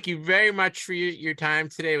 thank you very much for your time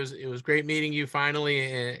today. It was great meeting you finally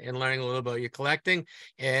and learning a little about your collecting.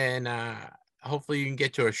 And hopefully you can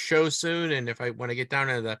get to a show soon. And if I want to get down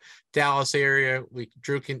to the Dallas area,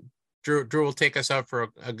 Drew will take us out for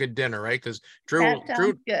a good dinner, right? Because Drew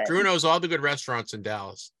knows all the good restaurants in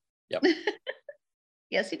Dallas. Yep.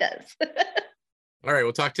 Yes, he does. All right,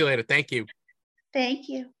 we'll talk to you later. Thank you. Thank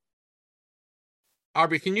you.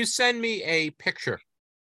 Aubrey, can you send me a picture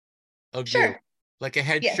of Sure. you, like a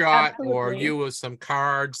headshot, yes, or you with some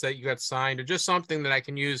cards that you got signed, or just something that I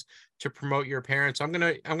can use to promote your appearance? I'm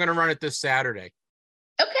gonna run it this Saturday.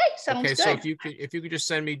 Okay, sounds good. So if you could just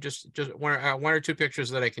send me just one or two pictures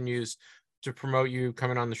that I can use to promote you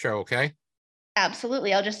coming on the show, okay?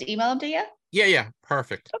 Absolutely. I'll just email them to you. Yeah,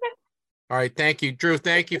 perfect. Okay. All right, thank you, Drew.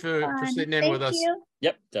 Thank you for sitting in with us. Thank you.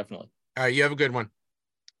 Yep, definitely. All right, you have a good one.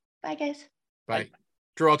 Bye, guys. Bye.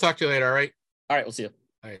 Drew, I'll talk to you later. All right. All right, we'll see you.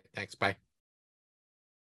 All right, thanks. Bye.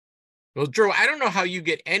 Well, Drew, I don't know how you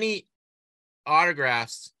get any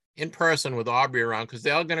autographs in person with Aubrey around, because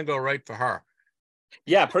they're all going to go right for her.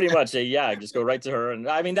 Yeah, pretty much. Yeah, just go right to her. And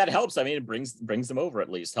I mean, that helps. I mean, it brings them over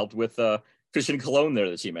at least. Helped with Christian Cologne there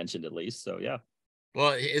that she mentioned at least. So, yeah.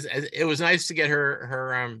 Well, it was nice to get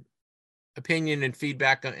her opinion and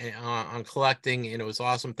feedback on collecting, and it was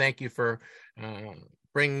awesome. Thank you for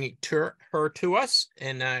bringing her to us,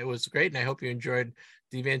 and it was great. And I hope you enjoyed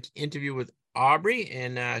the interview with Aubrey.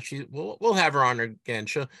 And we'll have her on again.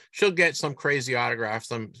 She'll get some crazy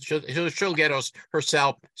autographs. She'll get us her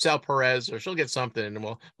Sal Perez, or she'll get something, and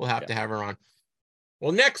we'll have to have her on.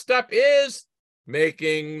 Well, next up is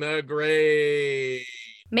Making the Grade.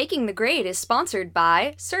 Making the Grade is sponsored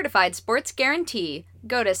by Certified Sports Guarantee.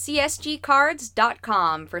 Go to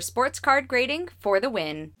csgcards.com for sports card grading for the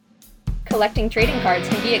win. Collecting trading cards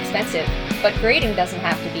can be expensive, but grading doesn't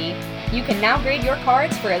have to be. You can now grade your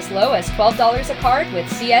cards for as low as $12 a card with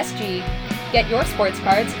CSG. Get your sports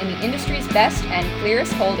cards in the industry's best and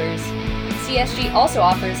clearest holders. CSG also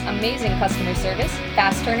offers amazing customer service,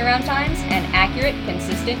 fast turnaround times, and accurate,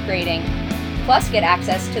 consistent grading. Plus, get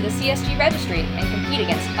access to the CSG registry and compete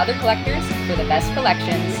against other collectors for the best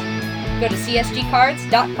collections. Go to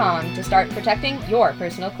csgcards.com to start protecting your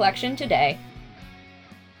personal collection today.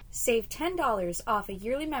 Save $10 off a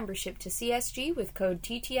yearly membership to CSG with code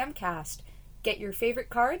TTMcast. Get your favorite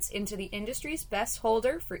cards into the industry's best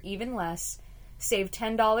holder for even less. Save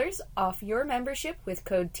 $10 off your membership with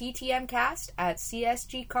code TTMcast at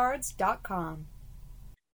csgcards.com.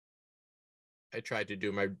 I tried to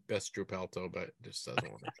do my best Drew Pelto, but it just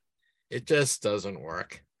doesn't work. It just doesn't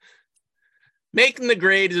work. Making the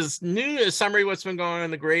Grade is new, a summary of what's been going on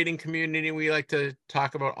in the grading community. We like to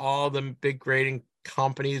talk about all the big grading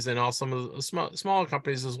companies and all some of the smaller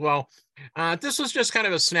companies as well. This was just kind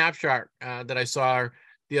of a snapshot that I saw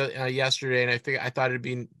yesterday, and I thought it'd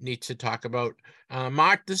be neat to talk about.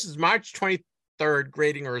 This is March 23rd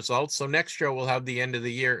grading results. So next year we'll have the end of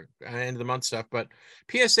the year, end of the month stuff. But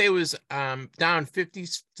PSA was down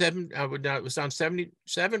 57. It was down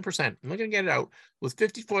 77%. I'm not gonna get it out with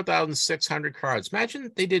 54,600 cards.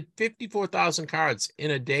 Imagine they did 54,000 cards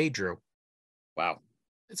in a day, Drew. Wow,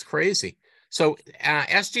 it's crazy. So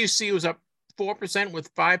SGC was up 4%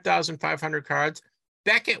 with 5,500 cards.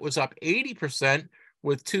 Beckett was up 80%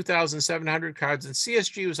 with 2,700 cards, and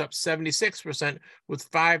CSG was up 76% with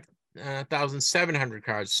 5,700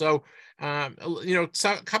 cards. So, a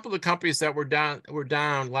couple of the companies that were down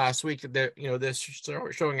last week. They're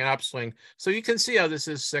showing an upswing. So you can see how this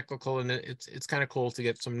is cyclical, and it's kind of cool to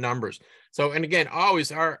get some numbers. So, and again,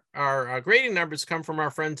 always our grading numbers come from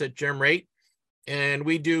our friends at Gem Rate. And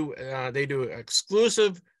they do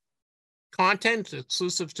exclusive content,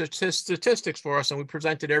 exclusive statistics for us, and we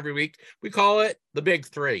present it every week. We call it the Big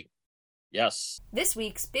Three. Yes. This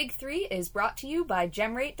week's Big Three is brought to you by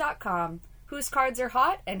gemrate.com. Whose cards are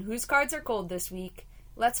hot and whose cards are cold this week?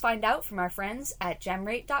 Let's find out from our friends at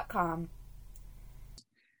gemrate.com.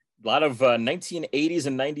 A lot of 1980s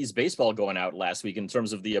and 90s baseball going out last week in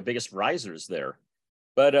terms of the biggest risers there.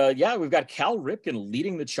 But we've got Cal Ripken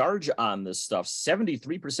leading the charge on this stuff.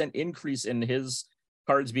 73% increase in his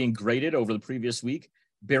cards being graded over the previous week.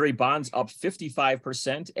 Barry Bonds up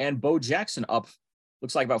 55%, and Bo Jackson up,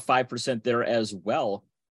 looks like about 5% there as well.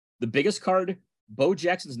 The biggest card, Bo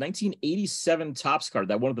Jackson's 1987 Topps card,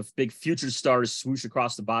 that one of the big future stars swoosh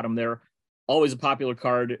across the bottom there. Always a popular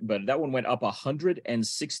card, but that one went up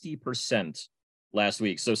 160% last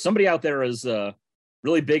week. So somebody out there is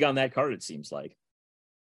really big on that card, it seems like.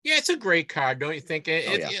 Yeah, it's a great card, don't you think?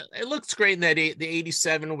 It looks great in that the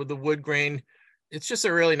 87 with the wood grain. It's just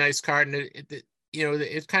a really nice card, and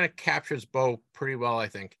it kind of captures Bo pretty well, I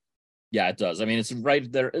think. Yeah, it does. I mean, it's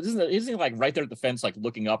right there. Isn't it like right there at the fence, like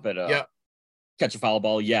looking up at catch a foul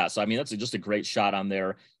ball? Yeah. So I mean, that's just a great shot on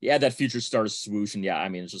there. Yeah, that future stars swoosh, and I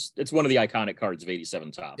mean, it's one of the iconic cards of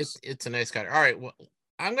 87 Topps. It's a nice card. All right, well,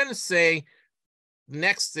 I'm gonna say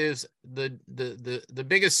next is the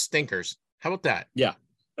biggest stinkers. How about that? Yeah.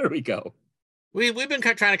 There we go. We've been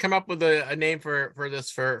trying to come up with a name for this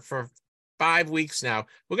for 5 weeks now.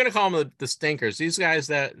 We're going to call them the stinkers. These guys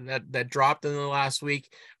that dropped in the last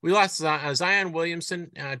week. We lost Zion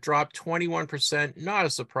Williamson, dropped 21%. Not a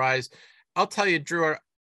surprise. I'll tell you, Drew,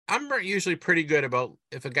 I'm usually pretty good about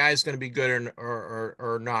if a guy's going to be good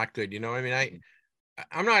or not good. I mean,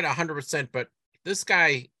 I'm not 100%, but this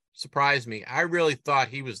guy surprised me. I really thought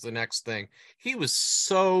he was the next thing. He was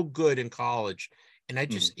so good in college. And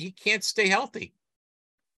he can't stay healthy.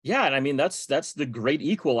 Yeah, and I mean that's the great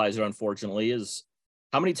equalizer, unfortunately, is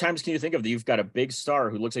how many times can you think of that you've got a big star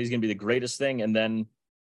who looks like he's gonna be the greatest thing, and then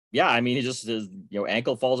I mean he just is,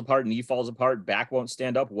 ankle falls apart, knee falls apart, back won't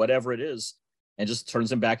stand up, whatever it is, and just turns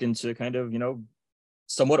him back into kind of,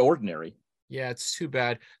 somewhat ordinary. Yeah, it's too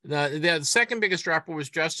bad. The second biggest dropper was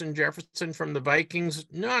Justin Jefferson from the Vikings.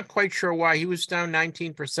 Not quite sure why. He was down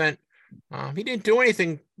 19%. He didn't do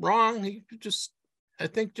anything wrong. He just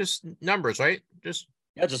numbers, right? Just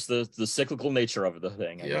Yeah, just the cyclical nature of the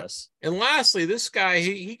thing, I guess. And lastly, this guy,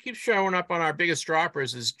 he keeps showing up on our biggest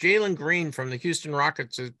droppers, is Jalen Green from the Houston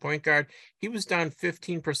Rockets, his point guard. He was down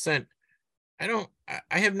 15%. I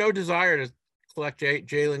have no desire to collect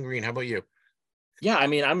Jalen Green. How about you? Yeah, I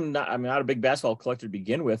mean, I'm not a big basketball collector to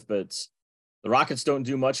begin with, but the Rockets don't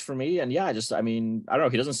do much for me. And yeah, I don't know.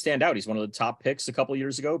 He doesn't stand out. He's one of the top picks a couple of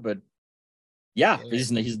years ago, but yeah, he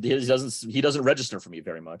doesn't register for me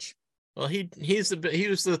very much. Well, he was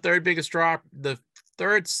the third biggest drop, the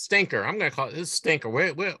third stinker. I'm gonna call it his stinker.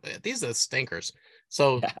 These are the stinkers.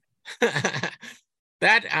 So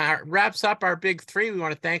that wraps up our big three. We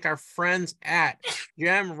want to thank our friends at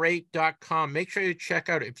gemrate.com. Make sure you check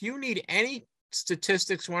out if you need any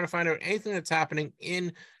statistics, you want to find out anything that's happening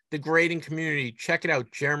in the grading community, check it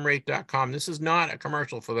out, gemrate.com. This is not a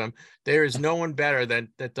commercial for them. There is no one better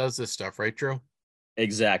that does this stuff, right, Drew?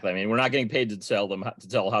 Exactly. I mean, we're not getting paid to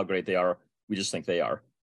tell how great they are. We just think they are.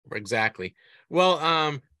 Exactly.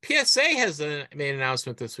 Well, PSA has made an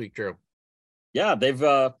announcement this week, Drew. Yeah, they've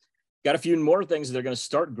got a few more things they're going to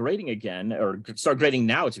start grading again, or start grading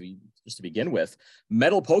now to begin with.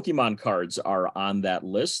 Metal Pokemon cards are on that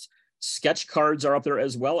list. Sketch cards are up there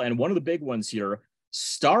as well. And one of the big ones here,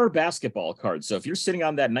 Star basketball cards. So if you're sitting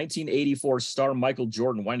on that 1984 Star Michael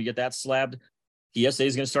Jordan, wanting to get that slabbed, PSA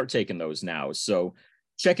is going to start taking those now. So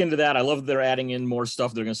check into that. I love that they're adding in more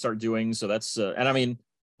stuff they're going to start doing. So that's, and I mean,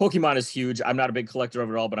 Pokemon is huge. I'm not a big collector of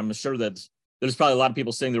it all, but I'm sure that there's probably a lot of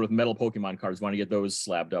people sitting there with metal Pokemon cards wanting to get those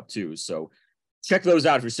slabbed up too. So check those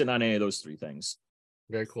out if you're sitting on any of those three things.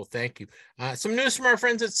 Very cool. Thank you. Some news from our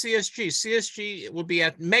friends at CSG. CSG will be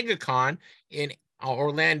at MegaCon in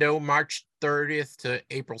Orlando, March 30th to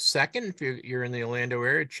April 2nd. If you're in the Orlando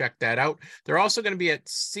area, check that out. They're also going to be at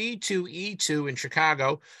C2E2 in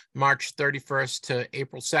Chicago, March 31st to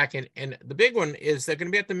April 2nd. And the big one is they're going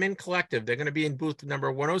to be at the Mint Collective. They're going to be in booth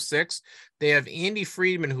number 106. They have Andy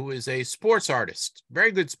Friedman, who is a sports artist,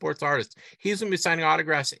 very good sports artist. He's going to be signing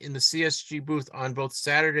autographs in the CSG booth on both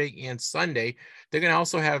Saturday and Sunday. They're going to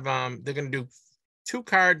also have, they're going to do 2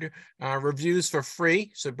 card reviews for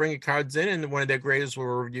free. So bring your cards in, and one of their graders will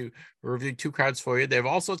review 2 cards for you. They have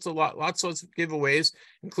all sorts of lots of giveaways,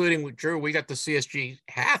 including with Drew. We got the CSG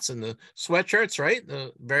hats and the sweatshirts, right?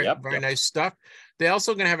 The very nice stuff. They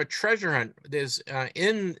also going to have a treasure hunt. There's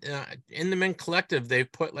in the Mint Collective, they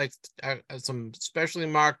put like some specially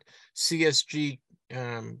marked CSG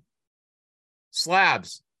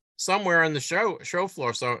slabs somewhere on the show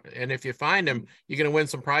floor. So, and if you find them, you're going to win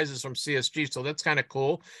some prizes from CSG. So that's kind of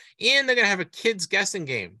cool. And they're going to have a kids guessing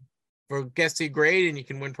game for guess the grade, and you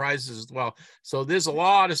can win prizes as well. So there's a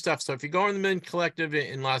lot of stuff. So if you go in the Mint Collective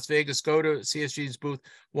in Las Vegas, go to CSG's booth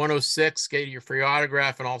 106, get your free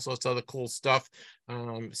autograph and all sorts of other cool stuff.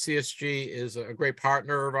 CSG is a great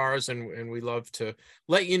partner of ours, and we love to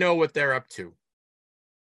let you know what they're up to.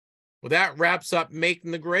 Well, that wraps up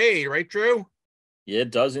making the grade, right, Drew?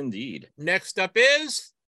 It does indeed. Next up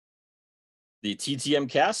is the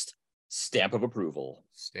TTMcast Stamp of Approval.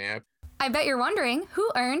 I bet you're wondering who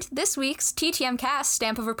earned this week's TTMcast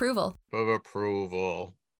Stamp of Approval.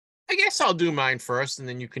 I guess I'll do mine first, and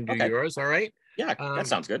then you can do yours. All right? Yeah, that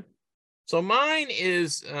sounds good. So mine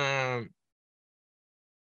is, I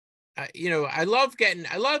love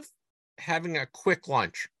having a quick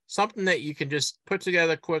lunch. Something that you can just put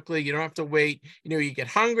together quickly. You don't have to wait. You get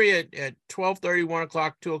hungry at 12:30, 1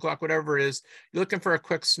 o'clock, 2 o'clock, whatever it is. You're looking for a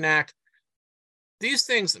quick snack. These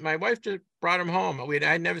things, my wife just brought them home.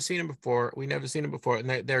 I'd never seen them before.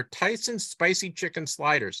 And they're Tyson spicy chicken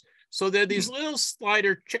sliders. So they're these little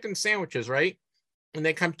slider chicken sandwiches, right? And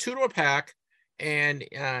they come 2 to a pack. And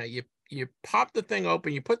you pop the thing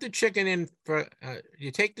open. You put the chicken in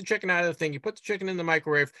you take the chicken out of the thing. You put the chicken in the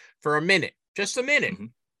microwave for a minute, just a minute. Mm-hmm.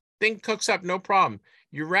 Thing cooks up, no problem.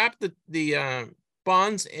 You wrap the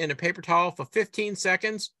buns in a paper towel for 15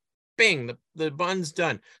 seconds. Bing, the bun's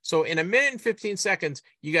done. So in a minute and 15 seconds,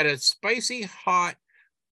 you got a spicy, hot,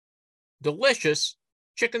 delicious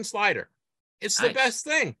chicken slider. It's the best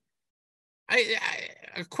thing.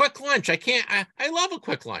 A quick lunch. I love a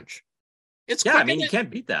quick lunch. It's you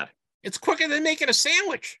can't beat that. It's quicker than making a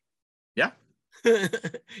sandwich. Yeah.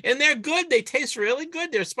 And they're good. They taste really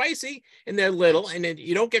good. They're spicy and they're little, and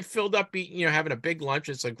you don't get filled up eating, having a big lunch.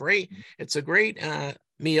 It's a great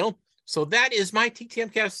meal. So that is my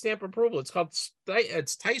TTMcast Stamp Approval.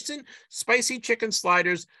 It's Tyson spicy chicken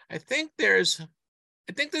sliders. I think there's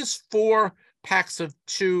 4 packs of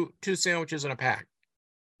two sandwiches in a pack.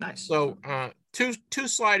 Nice. So two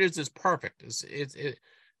sliders is perfect.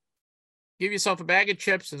 Give yourself a bag of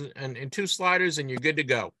chips and 2 sliders, and you're good to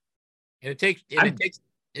go. And it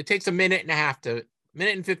takes a minute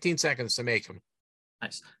and 15 seconds to make them.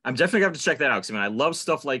 Nice. I'm definitely gonna have to check that out because I mean I love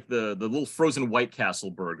stuff like the little frozen White Castle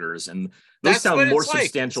burgers, and those That's sound what more it's like.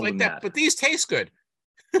 substantial It's like than that. that. But these taste good.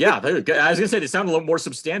 Yeah, I was gonna say they sound a little more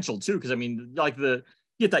substantial too, because I mean, like you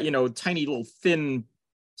get that tiny little thin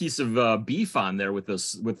piece of beef on there with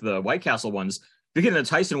the White Castle ones. If you're getting a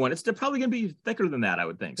Tyson one, they're probably gonna be thicker than that, I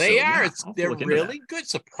would think. They so, are. Yeah, They're really good.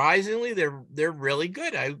 Surprisingly, they're really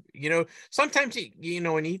good. Sometimes when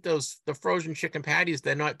you eat the frozen chicken patties,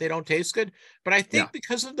 they don't taste good. But I think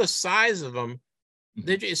because of the size of them,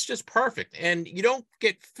 it's just perfect, and you don't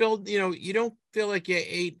get filled. You don't feel like you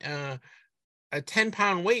ate a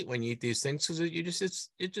 10-pound weight when you eat these things, because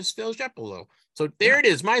it just fills you up a little. So there it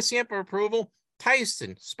is, my stamp of approval: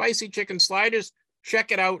 Tyson spicy chicken sliders.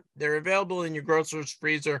 Check it out. They're available in your grocer's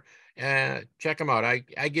freezer. Check them out. I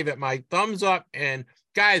give it my thumbs up. And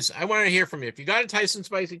guys, I want to hear from you. If you got a Tyson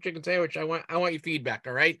spicy chicken sandwich, I want your feedback.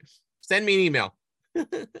 All right, send me an email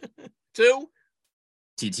to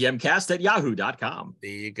TTMcast@yahoo.com.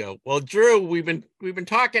 There you go. Well, Drew, we've been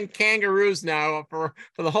talking kangaroos now for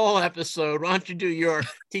the whole episode. Why don't you do your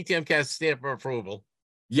TTMcast stamp of approval?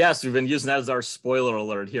 Yes, we've been using that as our spoiler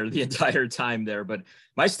alert here the entire time there. But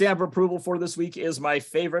my stamp of approval for this week is my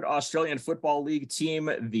favorite Australian Football League team,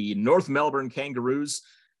 the North Melbourne Kangaroos.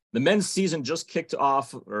 The men's season just kicked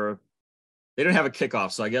off, or they didn't have a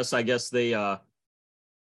kickoff, so I guess they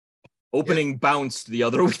opening bounced the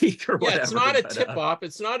other week or whatever. It's not a tip-off.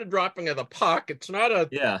 It's not a dropping of the puck. It's not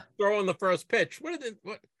a throwing the first pitch. What?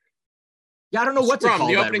 Yeah, I don't know what scrum. to call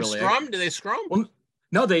the that, opening really. Scrum? Do they scrum? Well,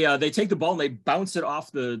 no, they take the ball and they bounce it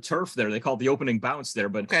off the turf there. They call it the opening bounce there.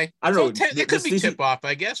 But okay, I don't know. It could be tip-off,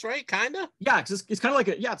 I guess, right? Kind of? Yeah, because it's kind of like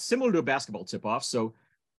it's similar to a basketball tip-off. So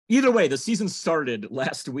either way, the season started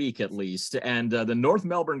last week at least. And the North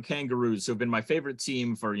Melbourne Kangaroos, who have been my favorite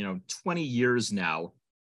team for, 20 years now,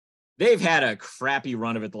 they've had a crappy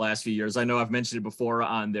run of it the last few years. I know I've mentioned it before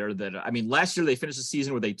on there that, last year they finished the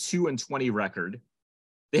season with a 2-20 record.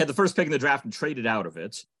 They had the first pick in the draft and traded out of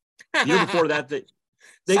it. The year before that, they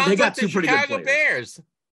got like two pretty Chicago good players. Bears.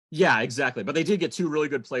 Yeah, exactly. But they did get two really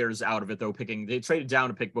good players out of it, though. They traded down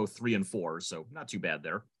to pick both 3 and 4, so not too bad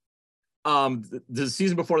there. The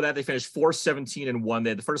season before that, they finished 4-17-1. They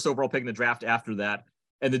had the first overall pick in the draft after that,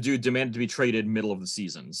 and the dude demanded to be traded middle of the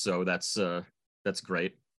season. So that's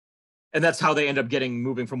great. And that's how they end up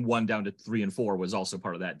moving from 1 down to 3 and 4 was also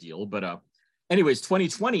part of that deal. But anyways,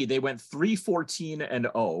 2020, they went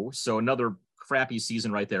 3-14-0. So another crappy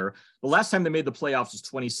season right there. The last time they made the playoffs was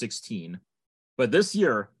 2016. But this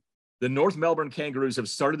year, the North Melbourne Kangaroos have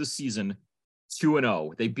started the season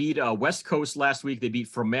 2-0. They beat West Coast last week. They beat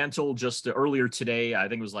Fremantle just earlier today. I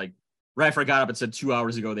think it was right after I got up and said 2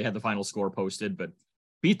 hours ago they had the final score posted, but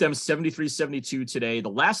beat them 73-72 today. The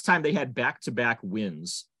last time they had back-to-back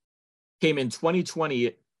wins came in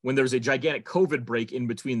 2020 when there was a gigantic COVID break in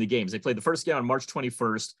between the games. They played the first game on March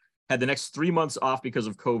 21st, had the next 3 months off because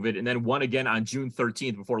of COVID, and then won again on June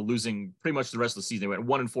 13th before losing pretty much the rest of the season. They went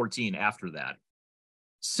 1-14 after that.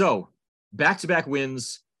 So back-to-back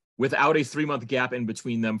wins without a 3-month gap in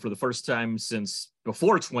between them for the first time since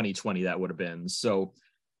before 2020, that would have been. So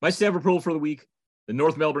my stamp of approval for the week, the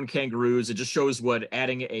North Melbourne Kangaroos. It just shows what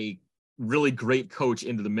adding a really great coach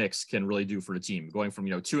into the mix can really do for a team. Going from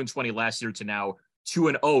 2-20 last year to now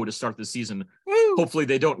 2-0 to start the season. Woo! Hopefully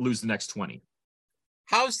they don't lose the next 20.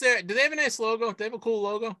 Do they have a nice logo? Do they have a cool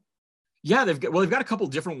logo? Yeah, they've got a couple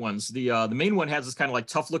different ones. The main one has this kind of like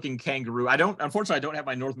tough looking kangaroo. Unfortunately I don't have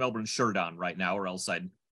my North Melbourne shirt on right now, or else I'd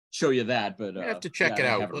show you that. But you have to check it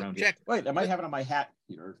out. Wait, I might have it on my hat,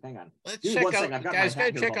 Peter. Hang on. Let's check out, guys.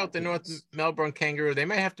 Gotta check out the North Melbourne Kangaroo. They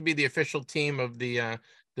might have to be the official team of the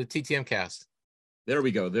TTM cast. There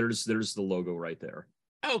we go. There's the logo right there.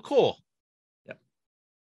 Oh, cool. Yep.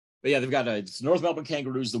 But yeah, they've got it's North Melbourne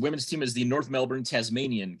Kangaroos. The women's team is the North Melbourne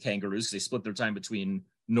Tasmanian Kangaroos. They split their time between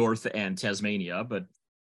North and Tasmania, but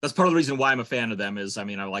that's part of the reason why I'm a fan of them. Is I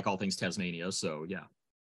like all things Tasmania. So yeah.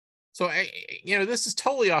 So this is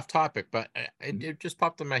totally off topic, but it just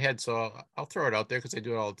popped in my head, so I'll throw it out there because I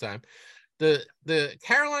do it all the time. The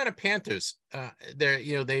Carolina Panthers,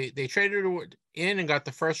 they traded in and got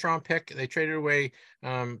the first round pick. They traded away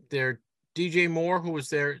their DJ Moore, who was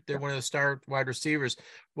their one of the star wide receivers.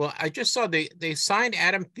 Well, I just saw they signed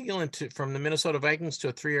Adam Thielen from the Minnesota Vikings to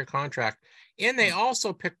a 3-year contract, and they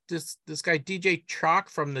also picked this guy DJ Chalk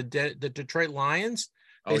from the Detroit Lions.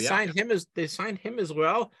 They signed him as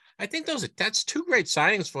well. I think that's 2 great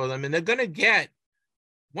signings for them, and they're going to get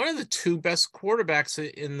one of the 2 best quarterbacks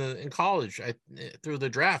in college through the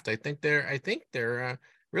draft. I think they're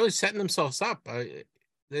really setting themselves up. I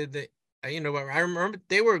remember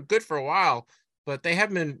they were good for a while, but they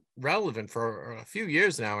haven't been relevant for a few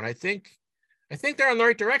years now. And I think I think they're on the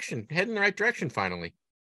right direction, heading in the right direction finally.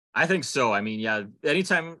 I think so. I mean, yeah,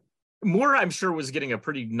 anytime Moore, I'm sure, was getting a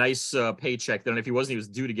pretty nice paycheck there. And if he wasn't, he was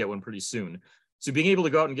due to get one pretty soon. So being able to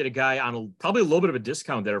go out and get a guy on probably a little bit of a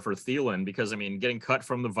discount there for Thielen, because, I mean, getting cut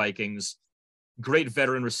from the Vikings, great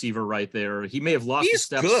veteran receiver right there. He may have lost a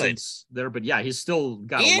step since there, but yeah, he's still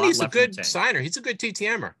got a lot left. And he's a good signer. He's a good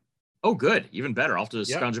TTMer. Oh, good. Even better. I'll have to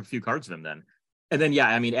scrounge up a few cards of him then. And then, yeah,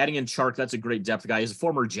 I mean, adding in Chark, that's a great depth guy. He's a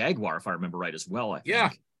former Jaguar, if I remember right, as well, I think. Yeah.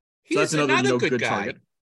 So that's another good target.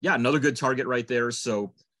 Yeah, another good target right there.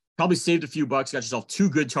 So probably saved a few bucks, got yourself two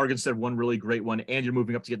good targets instead of one really great one, and you're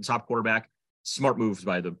moving up to get the top quarterback. Smart moves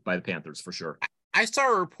by the Panthers for sure. I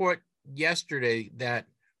saw a report yesterday that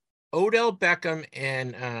Odell Beckham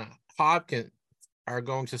and Hopkins are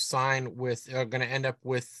going to end up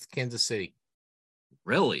with Kansas City.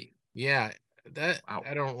 Really? Yeah,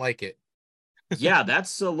 I don't like it. Yeah,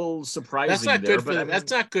 that's a little surprising. That's not good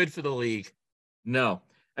that's not good for the league. No,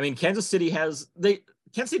 I mean, Kansas City doesn't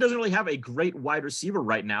really have a great wide receiver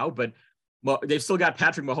right now, but they've still got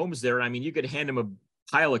Patrick Mahomes there. I mean, you could hand him a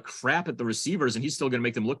pile of crap at the receivers and he's still going to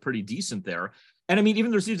make them look pretty decent there. And I mean,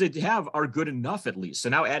 even the receivers they have are good enough at least. So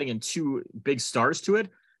now adding in two big stars to it,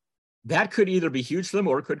 that could either be huge for them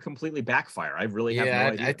or it could completely backfire. I really have no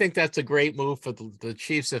idea. I think that's a great move for the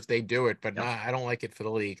Chiefs if they do it, but I don't like it for the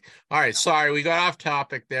league. All right, sorry, we got off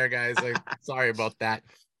topic there, guys. Sorry about that.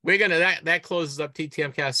 That closes up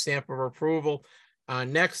TTMcast Stamp of Approval.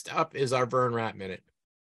 Next up is our Vern Rapp Minute.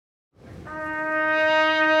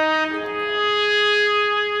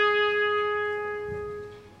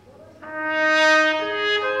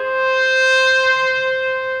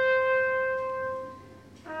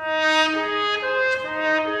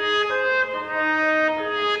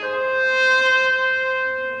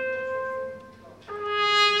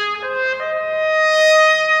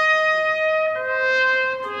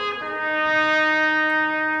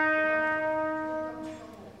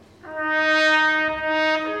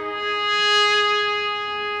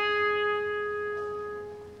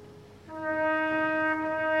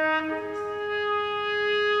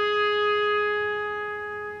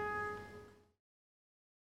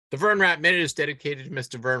 The Vern Rapp Minute is dedicated to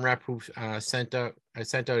Mr. Vern Rapp, who I sent out a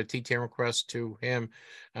TTM request to him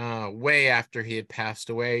way after he had passed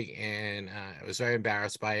away, and I was very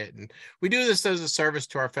embarrassed by it. And we do this as a service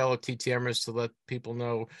to our fellow TTMers to let people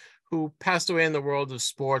know who passed away in the world of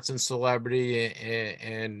sports and celebrity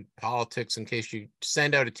and politics, in case you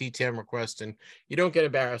send out a TTM request and you don't get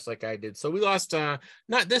embarrassed like I did. So we lost,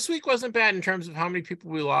 not this week wasn't bad in terms of how many people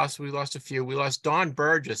we lost. We lost a few. We lost Don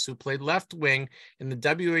Burgess, who played left wing in the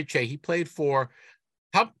WHA. He played for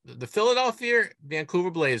the Philadelphia Vancouver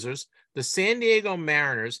Blazers, the San Diego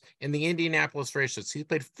Mariners, and the Indianapolis Racers. He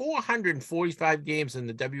played 445 games in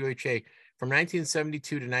the WHA from 1972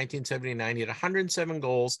 to 1979. He had 107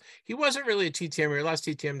 goals. He wasn't really a TTMer. He last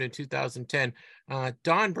TTM'd in 2010.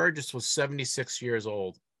 Don Burgess was 76 years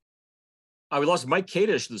old. We lost Mike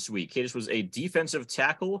Kadish this week. Kadish was a defensive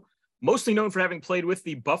tackle, mostly known for having played with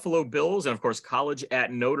the Buffalo Bills and, of course, college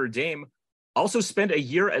at Notre Dame. Also spent a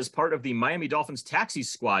year as part of the Miami Dolphins taxi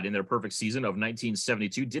squad in their perfect season of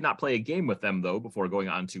 1972. Did not play a game with them, though, before going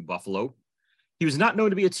on to Buffalo. He was not known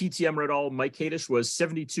to be a TTMer at all. Mike Kadish was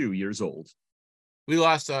 72 years old. We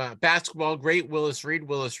lost basketball great Willis Reed.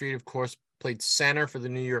 Willis Reed, of course, played center for the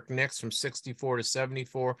New York Knicks from 64 to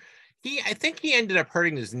 74. I think he ended up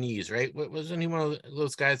hurting his knees, right? Wasn't he one of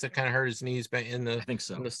those guys that kind of hurt his knees back in the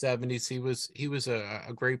 70s? He was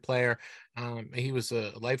a great player. He was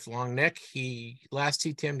a lifelong Knick. He last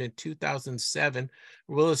TTM'd in 2007.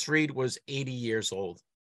 Willis Reed was 80 years old.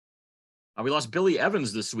 We lost Billy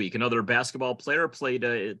Evans this week, another basketball player, played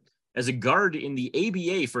as a guard in the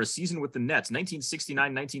ABA for a season with the Nets,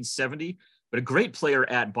 1969-1970, but a great player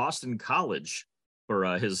at Boston College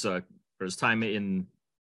for his time in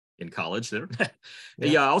college there.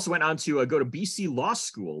 He also went on to go to BC Law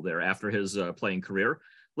School there after his playing career.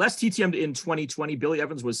 Last TTM'd in 2020, Billy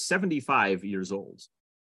Evans was 75 years old.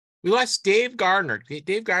 We lost Dave Gardner.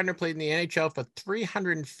 Dave Gardner played in the NHL for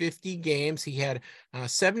 350 games. He had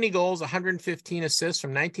 70 goals, 115 assists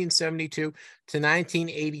from 1972 to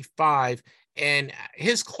 1985. And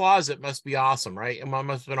his closet must be awesome, right? It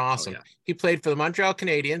must have been awesome. Oh, yeah. He played for the Montreal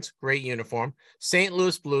Canadiens, great uniform. St.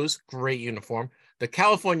 Louis Blues, great uniform. The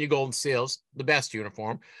California Golden Seals, the best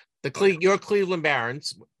uniform. Your Cleveland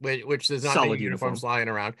Barons, which there's not many uniforms lying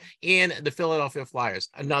around, and the Philadelphia Flyers,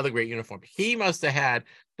 another great uniform. He must have had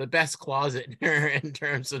the best closet in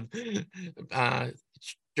terms of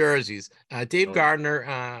jerseys. Dave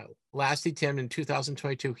Gardner, last TTM in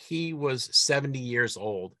 2022, he was 70 years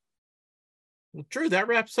old. Well, Drew, that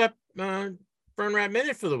wraps up Vern Rapp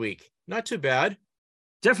Minute for the week. not too bad.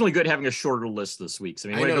 Definitely good having a shorter list this week. So,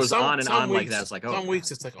 I mean, when it goes on and on like that, it's like, oh, some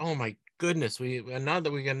weeks it's like, oh my goodness, we got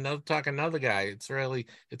another guy.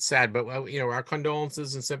 It's sad, but our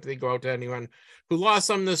condolences and sympathy go out to anyone who lost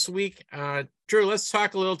some this week. Drew, let's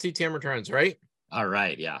talk a little TTM returns, right? All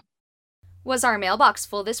right, yeah. Was our mailbox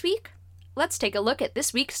full this week? Let's take a look at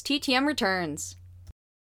this week's TTM returns.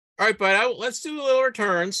 All right, but let's do a little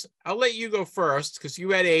returns. I'll let you go first because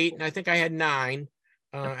you had 8 and I think I had 9.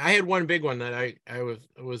 I had one big one that I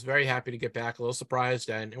was very happy to get back, a little surprised,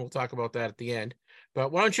 and we'll talk about that at the end.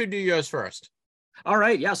 But why don't you do yours first? All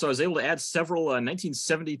right, yeah. So I was able to add several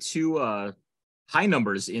 1972 high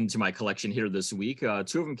numbers into my collection here this week. 2 of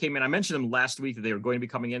them came in. I mentioned them last week that they were going to be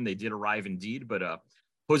coming in. They did arrive indeed, but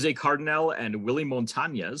Jose Cardinal and Willie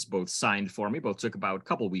Montañez both signed for me. Both took about a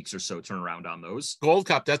couple weeks or so to turn around on those. Gold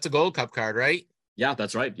Cup. That's a Gold Cup card, right? Yeah,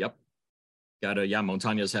 that's right. Yep.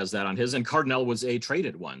 Montañez has that on his, and Cardinal was a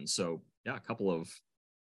traded one. So yeah, a couple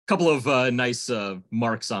of nice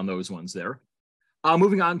marks on those ones there.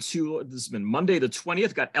 Moving on to, this has been Monday the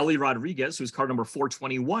 20th, got Ellie Rodriguez, who's card number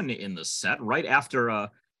 421 in the set, right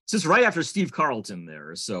after Steve Carlton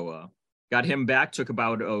there. So got him back, took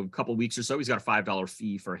about a couple weeks or so. He's got a $5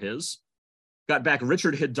 fee for his. Got back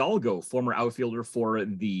Richard Hidalgo, former outfielder for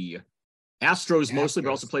the Astros mostly,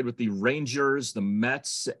 but also played with the Rangers, the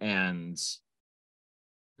Mets, and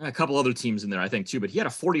a couple other teams in there, I think, too. But he had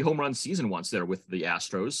a 40 home run season once there with the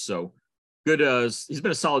Astros. So good. He's been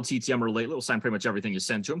a solid TTMer lately. Will sign pretty much everything you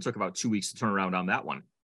send to him. Took about 2 weeks to turn around on that one.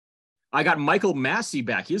 I got Michael Massey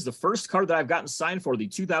back. He is the first card that I've gotten signed for the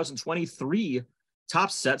 2023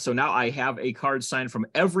 Topps set. So now I have a card signed from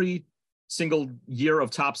every single year of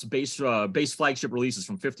Topps base flagship releases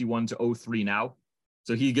from 51 to 03 now.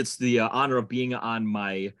 So he gets the honor of being on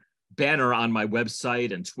my banner on my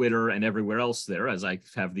website and Twitter and everywhere else there, as I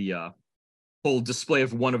have the whole display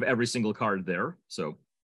of one of every single card there. So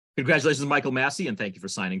congratulations, Michael Massey, and thank you for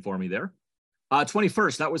signing for me there.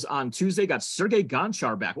 21st, that was on Tuesday, got Sergei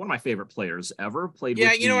Gonchar back, one of my favorite players ever. Played with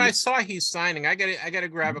I saw he's signing. I gotta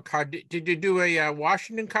grab a card. Did you do a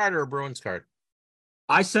Washington card or a Bruins card?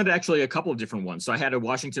 I sent actually a couple of different ones. So I had a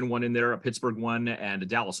Washington one in there, a Pittsburgh one, and a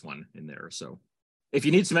Dallas one in there. So if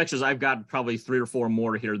you need some extras, I've got probably 3 or 4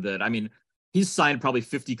 more here that, I mean, he's signed probably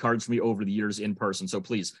 50 cards for me over the years in person. So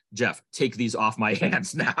please, Jeff, take these off my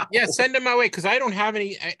hands now. Yeah, send them my way because I don't have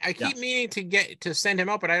any. I keep meaning to send him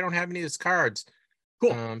out, but I don't have any of his cards.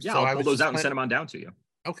 Cool. I'll pull those out and send them on down to you.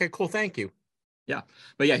 Okay, cool. Thank you. Yeah.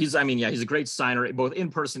 But yeah, he's a great signer, both in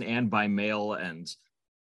person and by mail. And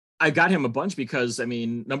I got him a bunch because, I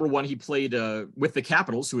mean, number one, he played with the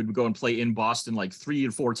Capitals, who would go and play in Boston like 3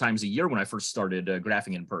 or 4 times a year when I first started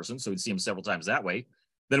graphing in person. So we'd see him several times that way.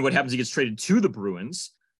 Then what happens, he gets traded to the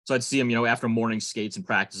Bruins. So I'd see him, after morning skates and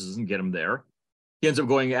practices and get him there. He ends up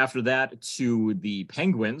going after that to the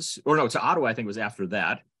Penguins, to Ottawa, I think was after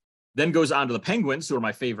that. Then goes on to the Penguins, who are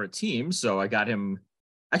my favorite team. So I got him,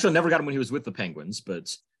 actually I never got him when he was with the Penguins,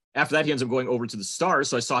 but after that, he ends up going over to the Stars.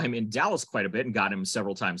 So I saw him in Dallas quite a bit and got him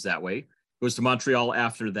several times that way. Goes to Montreal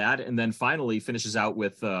after that. And then finally finishes out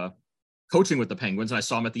with coaching with the Penguins. And I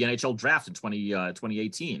saw him at the NHL draft in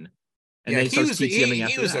 2018. And then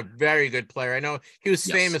he was a very good player. I know he was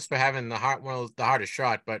famous for having one of the hardest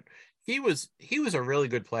shot, but he was a really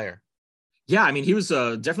good player. Yeah, I mean, he was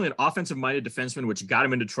definitely an offensive-minded defenseman, which got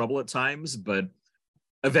him into trouble at times. But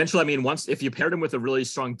eventually, I mean, if you paired him with a really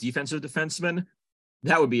strong defensive defenseman,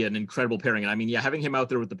 that would be an incredible pairing. And I mean, having him out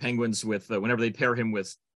there with the Penguins with whenever they pair him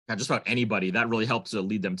with just about anybody, that really helped to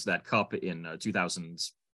lead them to that cup in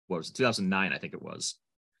 2009, I think it was.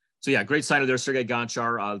 So yeah, great signer there, Sergei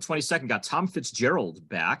Gonchar. 22nd got Tom Fitzgerald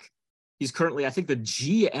back. He's currently, I think, the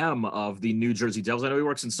GM of the New Jersey Devils. I know he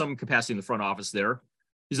works in some capacity in the front office there.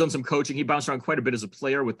 He's done some coaching. He bounced around quite a bit as a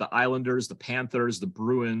player with the Islanders, the Panthers, the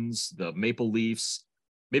Bruins, the Maple Leafs,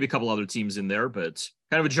 maybe a couple other teams in there, but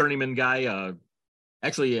kind of a journeyman guy.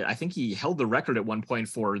 Actually, I think he held the record at one point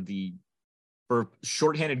for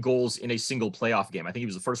shorthanded goals in a single playoff game. I think he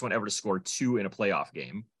was the first one ever to score 2 in a playoff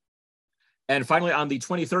game. And finally, on the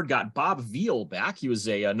 23rd, got Bob Veal back. He was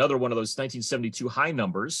another one of those 1972 high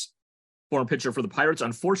numbers, former pitcher for the Pirates.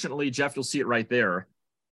 Unfortunately, Jeff, you'll see it right there.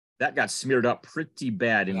 That got smeared up pretty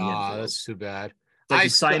bad in the end. Oh, that's too bad. Like I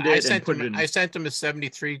sent him a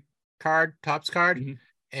 73 card, Topps card,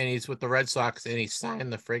 and he's with the Red Sox, and he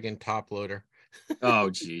signed the friggin' top loader. Oh,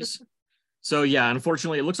 geez. So, yeah,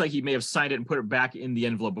 unfortunately, it looks like he may have signed it and put it back in the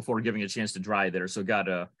envelope before giving it a chance to dry there. So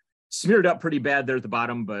got smeared up pretty bad there at the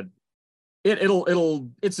bottom, but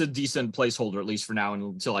it's a decent placeholder, at least for now,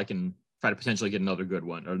 until I can try to potentially get another good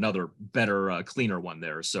one or another better, cleaner one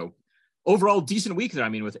there. So overall decent week there. I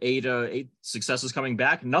mean, with eight successes coming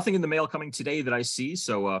back, nothing in the mail coming today that I see.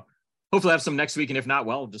 So hopefully I have some next week. And if not,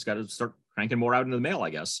 well, just got to start cranking more out into the mail, I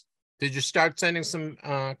guess. Did you start sending some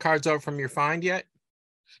cards out from your find yet?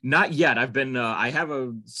 Not yet. I've been, I have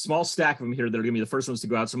a small stack of them here that are going to be the first ones to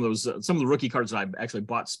go out. Some of the rookie cards that I actually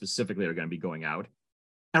bought specifically are going to be going out.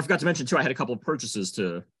 And I forgot to mention too, I had a couple of purchases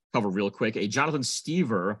to cover real quick. A Jonathan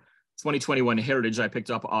Stever 2021 Heritage I picked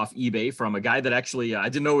up off eBay from a guy that actually, I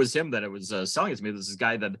didn't know it was him that it was selling it to me. This is a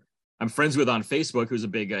guy that I'm friends with on Facebook who's a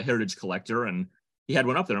big Heritage collector. And he had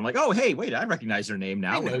one up there. I'm like, oh, hey, wait, I recognize your name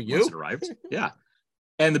now. I know you. Once it arrived. Yeah.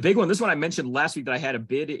 And the big one, this one I mentioned last week that I had a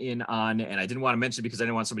bid in on, and I didn't want to mention it because I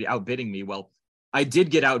didn't want somebody outbidding me. Well, I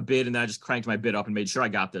did get outbid, and then I just cranked my bid up and made sure I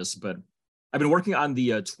got this. But I've been working on the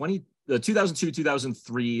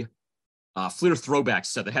 2002-2003 Fleer throwback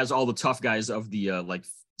set that has all the tough guys of the like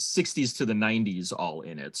 60s to the 90s all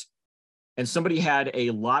in it. And somebody had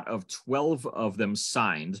a lot of 12 of them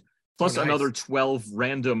signed, plus another 12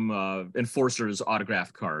 random enforcers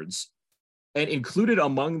autograph cards. And included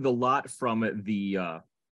among the lot from the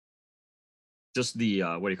what do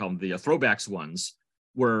you call them? The throwbacks ones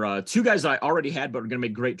were two guys that I already had, but are going to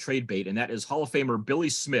make great trade bait. And that is Hall of Famer Billy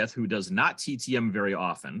Smith, who does not TTM very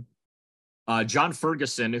often. John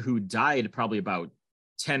Ferguson, who died probably about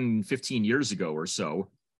 10, 15 years ago or so.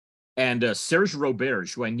 And Serge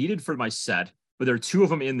Roberge, who I needed for my set, but there are two of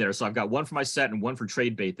them in there. So I've got one for my set and one for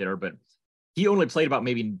trade bait there. But he only played about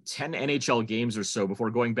maybe 10 NHL games or so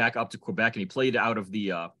before going back up to Quebec. And he played out of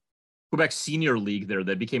the Quebec Senior League there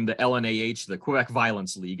that became the LNAH, the Quebec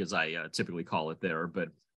Violence League, as I typically call it there. But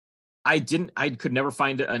I could never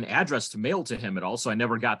find an address to mail to him at all. So I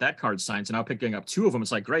never got that card signed. So now picking up two of them,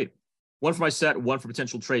 it's like, great. One for my set, one for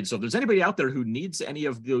potential trade. So if there's anybody out there who needs any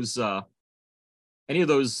of those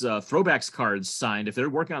throwbacks cards signed, if they're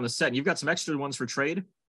working on the set and you've got some extra ones for trade,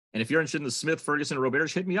 and if you're interested in the Smith, Ferguson, or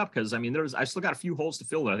Roberge, hit me up, because I mean, I've still got a few holes to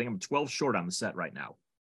fill there. I think I'm 12 short on the set right now.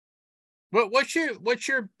 What's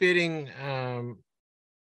your bidding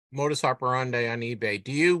modus operandi on eBay?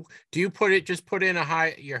 Do you put in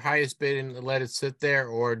your highest bid and let it sit there,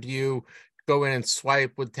 or do you go in and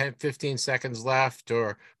swipe with 10, 15 seconds left,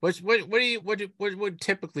 or what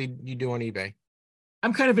typically you do on eBay?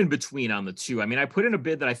 I'm kind of in between on the two. I mean, I put in a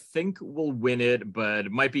bid that I think will win it, but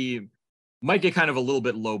it might get kind of a little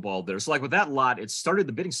bit lowballed there. So like with that lot,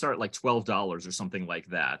 the bidding started at like $12 or something like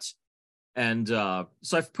that. And so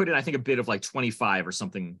I've put in, I think, a bid of like 25 or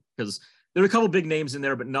something, because there were a couple big names in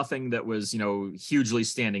there, but nothing that was, hugely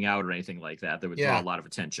standing out or anything like that would draw a lot of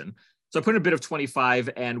attention. So I put in a bid of 25,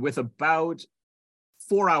 and with about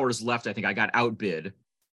 4 hours left, I think I got outbid.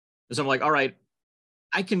 So I'm like, all right,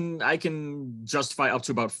 I can justify up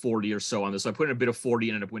to about 40 or so on this. So I put in a bid of 40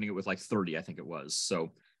 and ended up winning it with like 30, I think it was.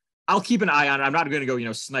 So I'll keep an eye on it. I'm not going to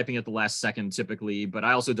go, sniping at the last second typically, but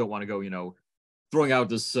I also don't want to go, throwing out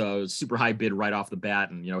this super high bid right off the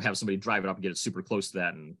bat and, have somebody drive it up and get it super close to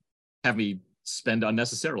that and have me spend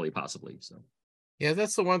unnecessarily possibly. So. Yeah,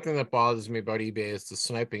 that's the one thing that bothers me about eBay is the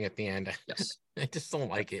sniping at the end. Yes. I just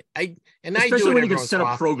don't like it. Especially when you can set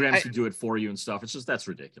up programs to do it for you and stuff. It's just, that's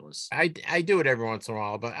ridiculous. I do it every once in a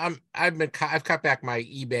while, but I've cut back my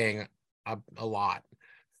eBaying a lot.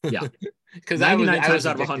 Yeah. Because 99 times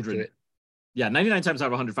out of 100. Yeah, 99 times out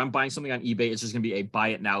of 100. If I'm buying something on eBay, it's just going to be a buy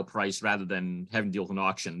it now price rather than having to deal with an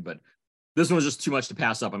auction. But this one was just too much to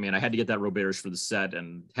pass up. I mean, I had to get that Roberge for the set,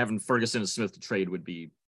 and having Ferguson and Smith to trade would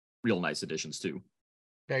be real nice additions too.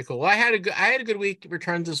 Very cool. Well, I had a good week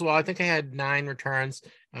returns as well. I think I had 9 returns,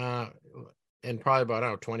 and probably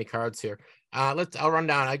about 20 cards here. I'll run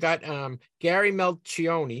down. I got Gary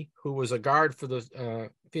Melchioni, who was a guard for the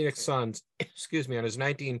Phoenix Suns, on his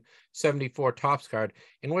 1974 Topps card.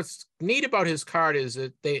 And what's neat about his card is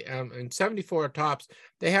that they in 74 Topps,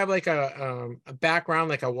 they have like a background,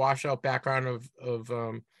 like a washout background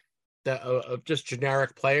of just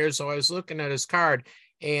generic players. So I was looking at his card,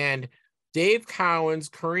 and Dave Cowens,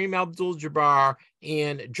 Kareem Abdul-Jabbar,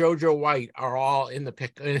 and JoJo White are all in the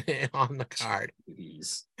pick on the card.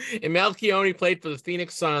 Jeez. And Melchioni played for the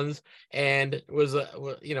Phoenix Suns and was I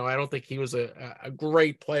don't think he was a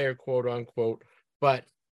great player, quote unquote, but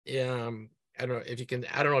I don't know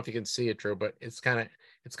if you can see it, Drew, but it's kind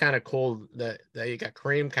of cool that you got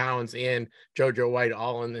Kareem Cowens and JoJo White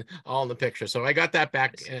all in the picture. So I got that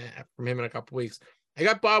back from him in a couple weeks. I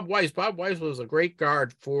got Bob Weiss. Bob Weiss was a great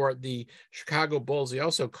guard for the Chicago Bulls. He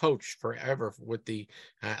also coached forever with the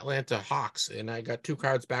Atlanta Hawks, and I got 2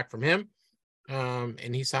 cards back from him.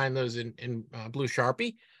 And he signed those in blue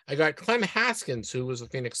Sharpie. I got Clem Haskins, who was the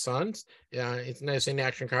Phoenix Suns. It's nice in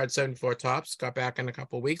action card, 74 tops. Got back in a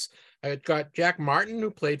couple of weeks. I got Jack Martin,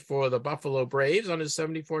 who played for the Buffalo Braves on his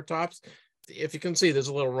 74 tops. If you can see, there's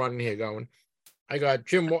a little run here going. I got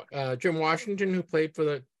Jim Washington, who played for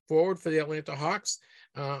the forward for the Atlanta Hawks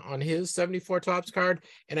on his 74 tops card.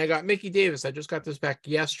 And I got Mickey Davis. I just got this back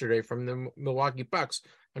yesterday from the Milwaukee Bucks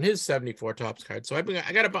on his 74 tops card. So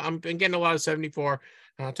I'm getting a lot of 74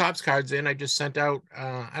 tops cards in. I just sent out,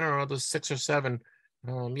 I don't know, the 6 or 7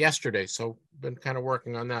 yesterday. So been kind of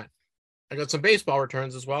working on that. I got some baseball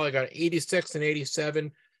returns as well. I got 86 and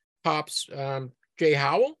 87 tops. Jay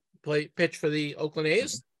Howell pitch for the Oakland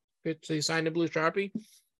A's. He signed a blue Sharpie.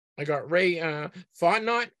 I got Ray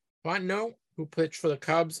Fontenot, who pitched for the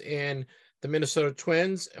Cubs and the Minnesota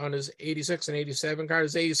Twins on his 86 and 87 card.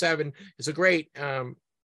 His 87 is a great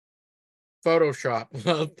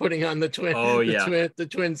Photoshop putting on the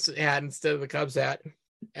Twins hat instead of the Cubs hat.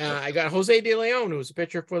 I got Jose De Leon, who's a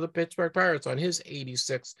pitcher for the Pittsburgh Pirates, on his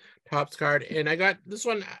 86 tops card. And I got this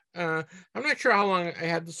one. I'm not sure how long I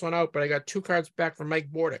had this one out, but I got 2 cards back from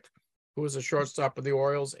Mike Bordick, who was a shortstop of the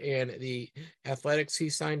Orioles and the Athletics. He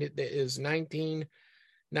signed it. That is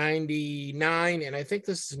 1999, and I think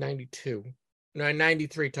this is 92.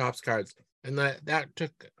 93 tops cards. And that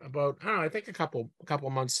took about, I don't know, I think a couple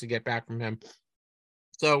months to get back from him.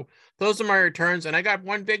 So those are my returns. And I got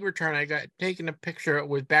one big return. I got taken a picture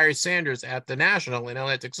with Barry Sanders at the National in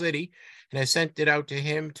Atlantic City, and I sent it out to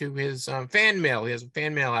him to his fan mail. He has a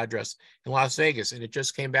fan mail address in Las Vegas, and it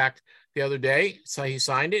just came back the other day. So he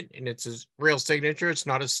signed it, and it's his real signature. It's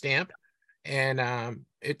not a stamp. And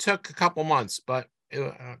it took a couple months, but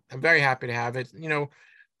I'm very happy to have it. You know,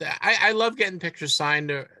 I love getting pictures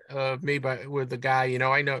signed of me with the guy. You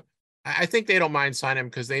know, I think they don't mind signing him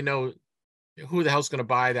because they know who the hell's going to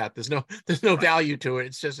buy that. There's no value to it.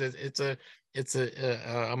 It's just it's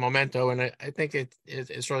a memento, and I think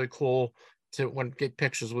it's really cool to get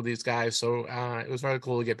pictures with these guys. So it was very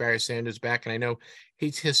cool to get Barry Sanders back, and I know he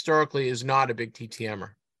historically is not a big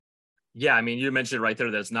TTMer. Yeah, I mean, you mentioned right there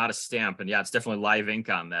that it's not a stamp, and yeah, it's definitely live ink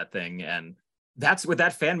on that thing, and that's with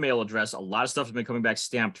that fan mail address. A lot of stuff has been coming back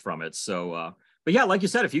stamped from it. So, but yeah, like you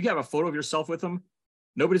said, if you have a photo of yourself with them,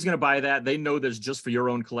 nobody's going to buy that. They know that's just for your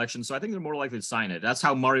own collection. So I think they're more likely to sign it. That's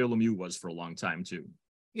how Mario Lemieux was for a long time too.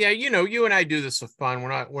 Yeah, you know, you and I do this for fun.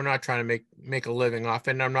 We're not trying to make a living off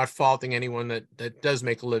it. And I'm not faulting anyone that does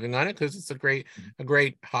make a living on it, because it's a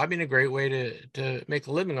great hobby and a great way to make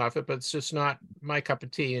a living off it. But it's just not my cup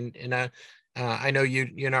of tea. And I know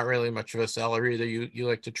you're not really much of a seller either. You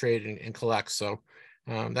like to trade and collect. So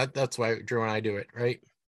that's why Drew and I do it, right?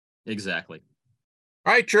 Exactly.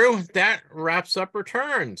 All right, Drew, that wraps up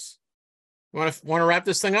returns. Want to wrap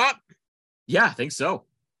this thing up? Yeah, I think so.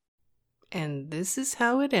 And this is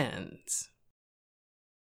how it ends.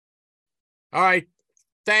 All right.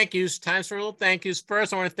 Thank yous. Time for a little thank yous.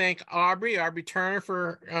 First, I want to thank Aubrey Turner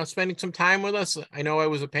for spending some time with us. I know I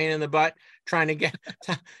was a pain in the butt trying to get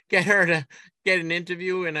her to get an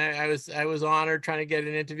interview, and I was honored trying to get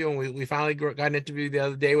an interview, and we finally got an interview the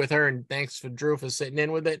other day with her. And thanks for Drew for sitting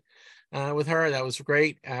in with it. With her. That was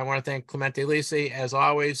great. I want to thank Clemente Lisi, as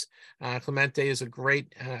always. Clemente is a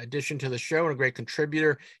great addition to the show and a great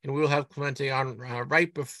contributor, and we will have Clemente on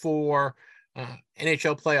right before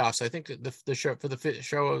NHL playoffs. I think the show for the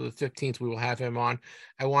show of the 15th, we will have him on.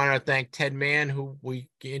 I want to thank Ted Mann, who we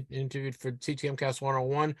interviewed for TTMcast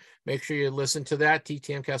 101. Make sure you listen to that.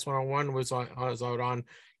 TTMcast 101 was out on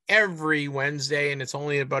every Wednesday, and it's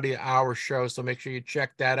only about an hour show, so make sure you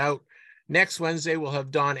check that out. Next Wednesday, we'll have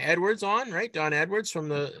Don Edwards on, right? Don Edwards from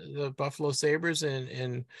the Buffalo Sabres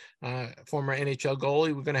and former NHL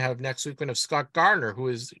goalie. We're going to have next week, we're going to have Scott Gardner, who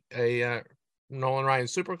is a Nolan Ryan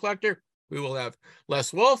super collector. We will have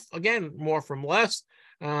Les Wolf, again, more from Les.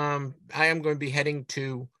 I am going to be heading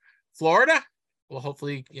to Florida. We'll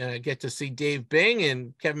hopefully get to see Dave Bing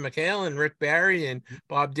and Kevin McHale and Rick Barry and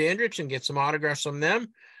Bob Dandridge and get some autographs from them.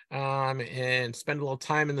 And spend a little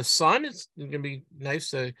time in the sun. It's going to be nice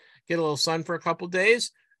to get a little sun for a couple of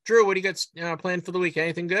days. Drew, what do you got planned for the week?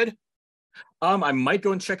 Anything good? I might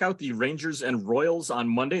go and check out the Rangers and Royals on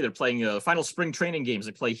Monday. They're playing final spring training games.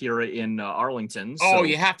 They play here in Arlington. So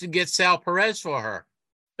you have to get Sal Perez for her.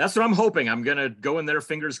 That's what I'm hoping. I'm going to go in there,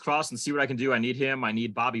 fingers crossed, and see what I can do. I need him. I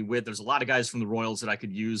need Bobby Witt. There's a lot of guys from the Royals that I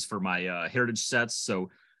could use for my heritage sets. So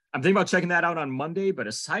I'm thinking about checking that out on Monday, but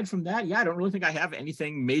aside from that, yeah, I don't really think I have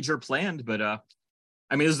anything major planned, but I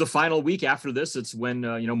mean, this is the final week. After this, it's when,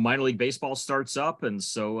 minor league baseball starts up. And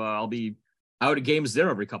so I'll be out at games there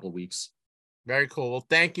every couple of weeks. Very cool. Well,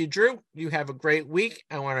 thank you, Drew. You have a great week.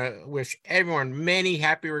 I want to wish everyone many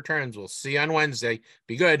happy returns. We'll see you on Wednesday.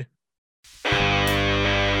 Be good.